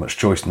not really much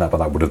choice in that, but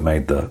that would have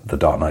made the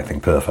Dark Knight thing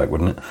perfect,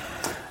 wouldn't it?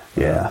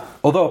 Yeah.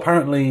 Although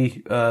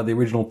apparently the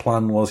original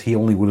plan was he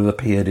only would have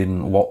appeared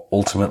in what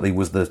ultimately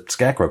was the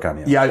Scarecrow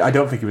cameo. Yeah, I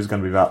don't think he was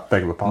going to be that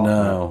big of a part.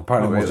 No,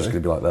 apparently it was just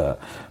going to be like that.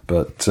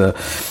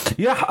 But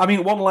yeah, I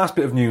mean, one last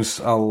bit of news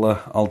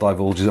I'll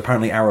divulge is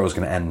apparently Arrow is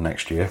going to end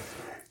next year.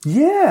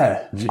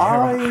 Yeah,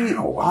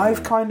 How?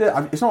 I've kind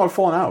of, it's not I've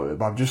fallen out with it,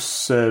 but I've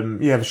just,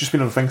 there's just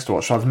been other things to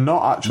watch. So I've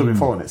not actually been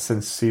following it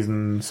since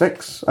season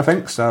 6, I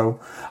think. So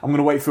I'm going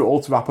to wait for it all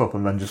to wrap up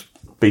and then just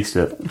beast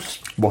it,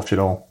 just watch it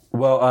all.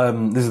 Well,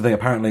 this is the thing.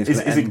 Apparently, is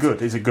it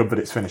good? Is it good that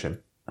it's finishing?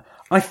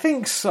 I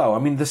think so. I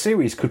mean, the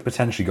series could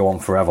potentially go on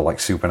forever, like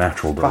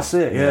Supernatural does. That's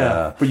it.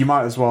 Yeah. But you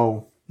might as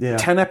well. Yeah.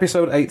 10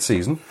 episode, 8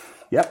 season.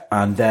 Yep.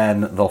 And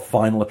then the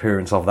final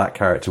appearance of that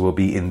character will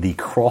be in the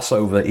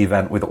crossover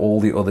event with all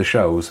the other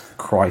shows,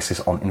 Crisis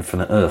on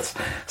Infinite Earths.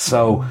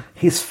 So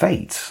his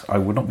fate, I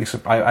would not be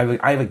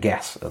surprised. I have a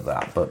guess at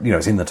that, but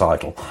it's in the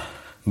title.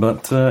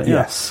 But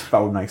yes, that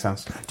would make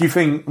sense. Do you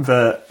think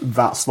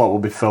that slot will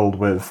be filled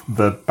with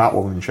the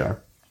Batwoman show?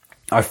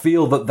 I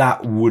feel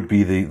that would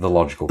be the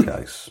logical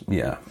case.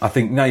 Yeah, I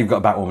think now you've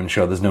got a Batwoman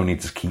show, there's no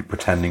need to keep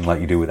pretending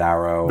like you do with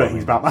Arrow. But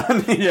he's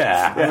Batman.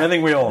 yeah, I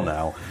think we all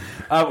know.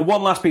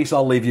 One last piece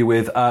I'll leave you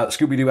with: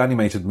 Scooby-Doo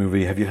animated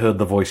movie. Have you heard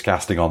the voice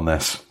casting on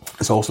this?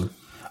 It's awesome.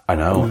 I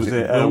know. Was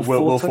it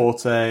Will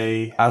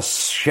Forte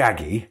as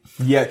Shaggy?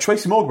 Yeah,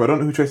 Tracy Morgan. I don't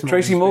know who Tracy Morgan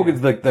is. Tracy Morgan's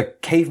the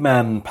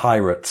caveman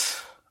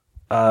pirate.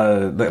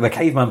 The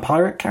caveman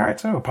pirate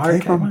character? Or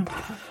pirate caveman?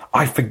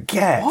 I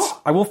forget.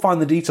 What? I will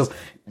find the details.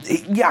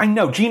 Yeah, I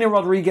know. Gina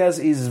Rodriguez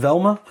is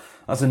Velma.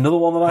 That's another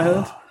one that I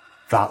heard.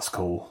 That's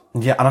cool.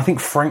 Yeah, and I think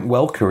Frank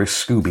Welker is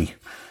Scooby.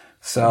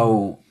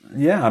 So,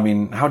 yeah, I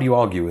mean, how do you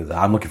argue with that?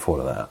 I'm looking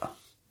forward to that.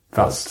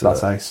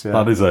 That's ace, yeah.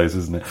 That is ace,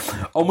 isn't it?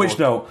 On which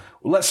note,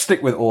 let's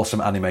stick with awesome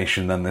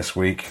animation then this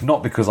week.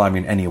 Not because I'm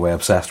in any way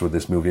obsessed with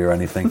this movie or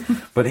anything,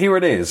 but here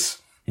it is.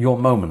 Your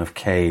moment of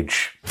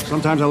Cage.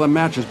 Sometimes I let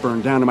matches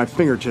burn down to my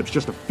fingertips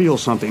just to feel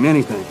something,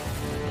 anything.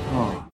 Oh.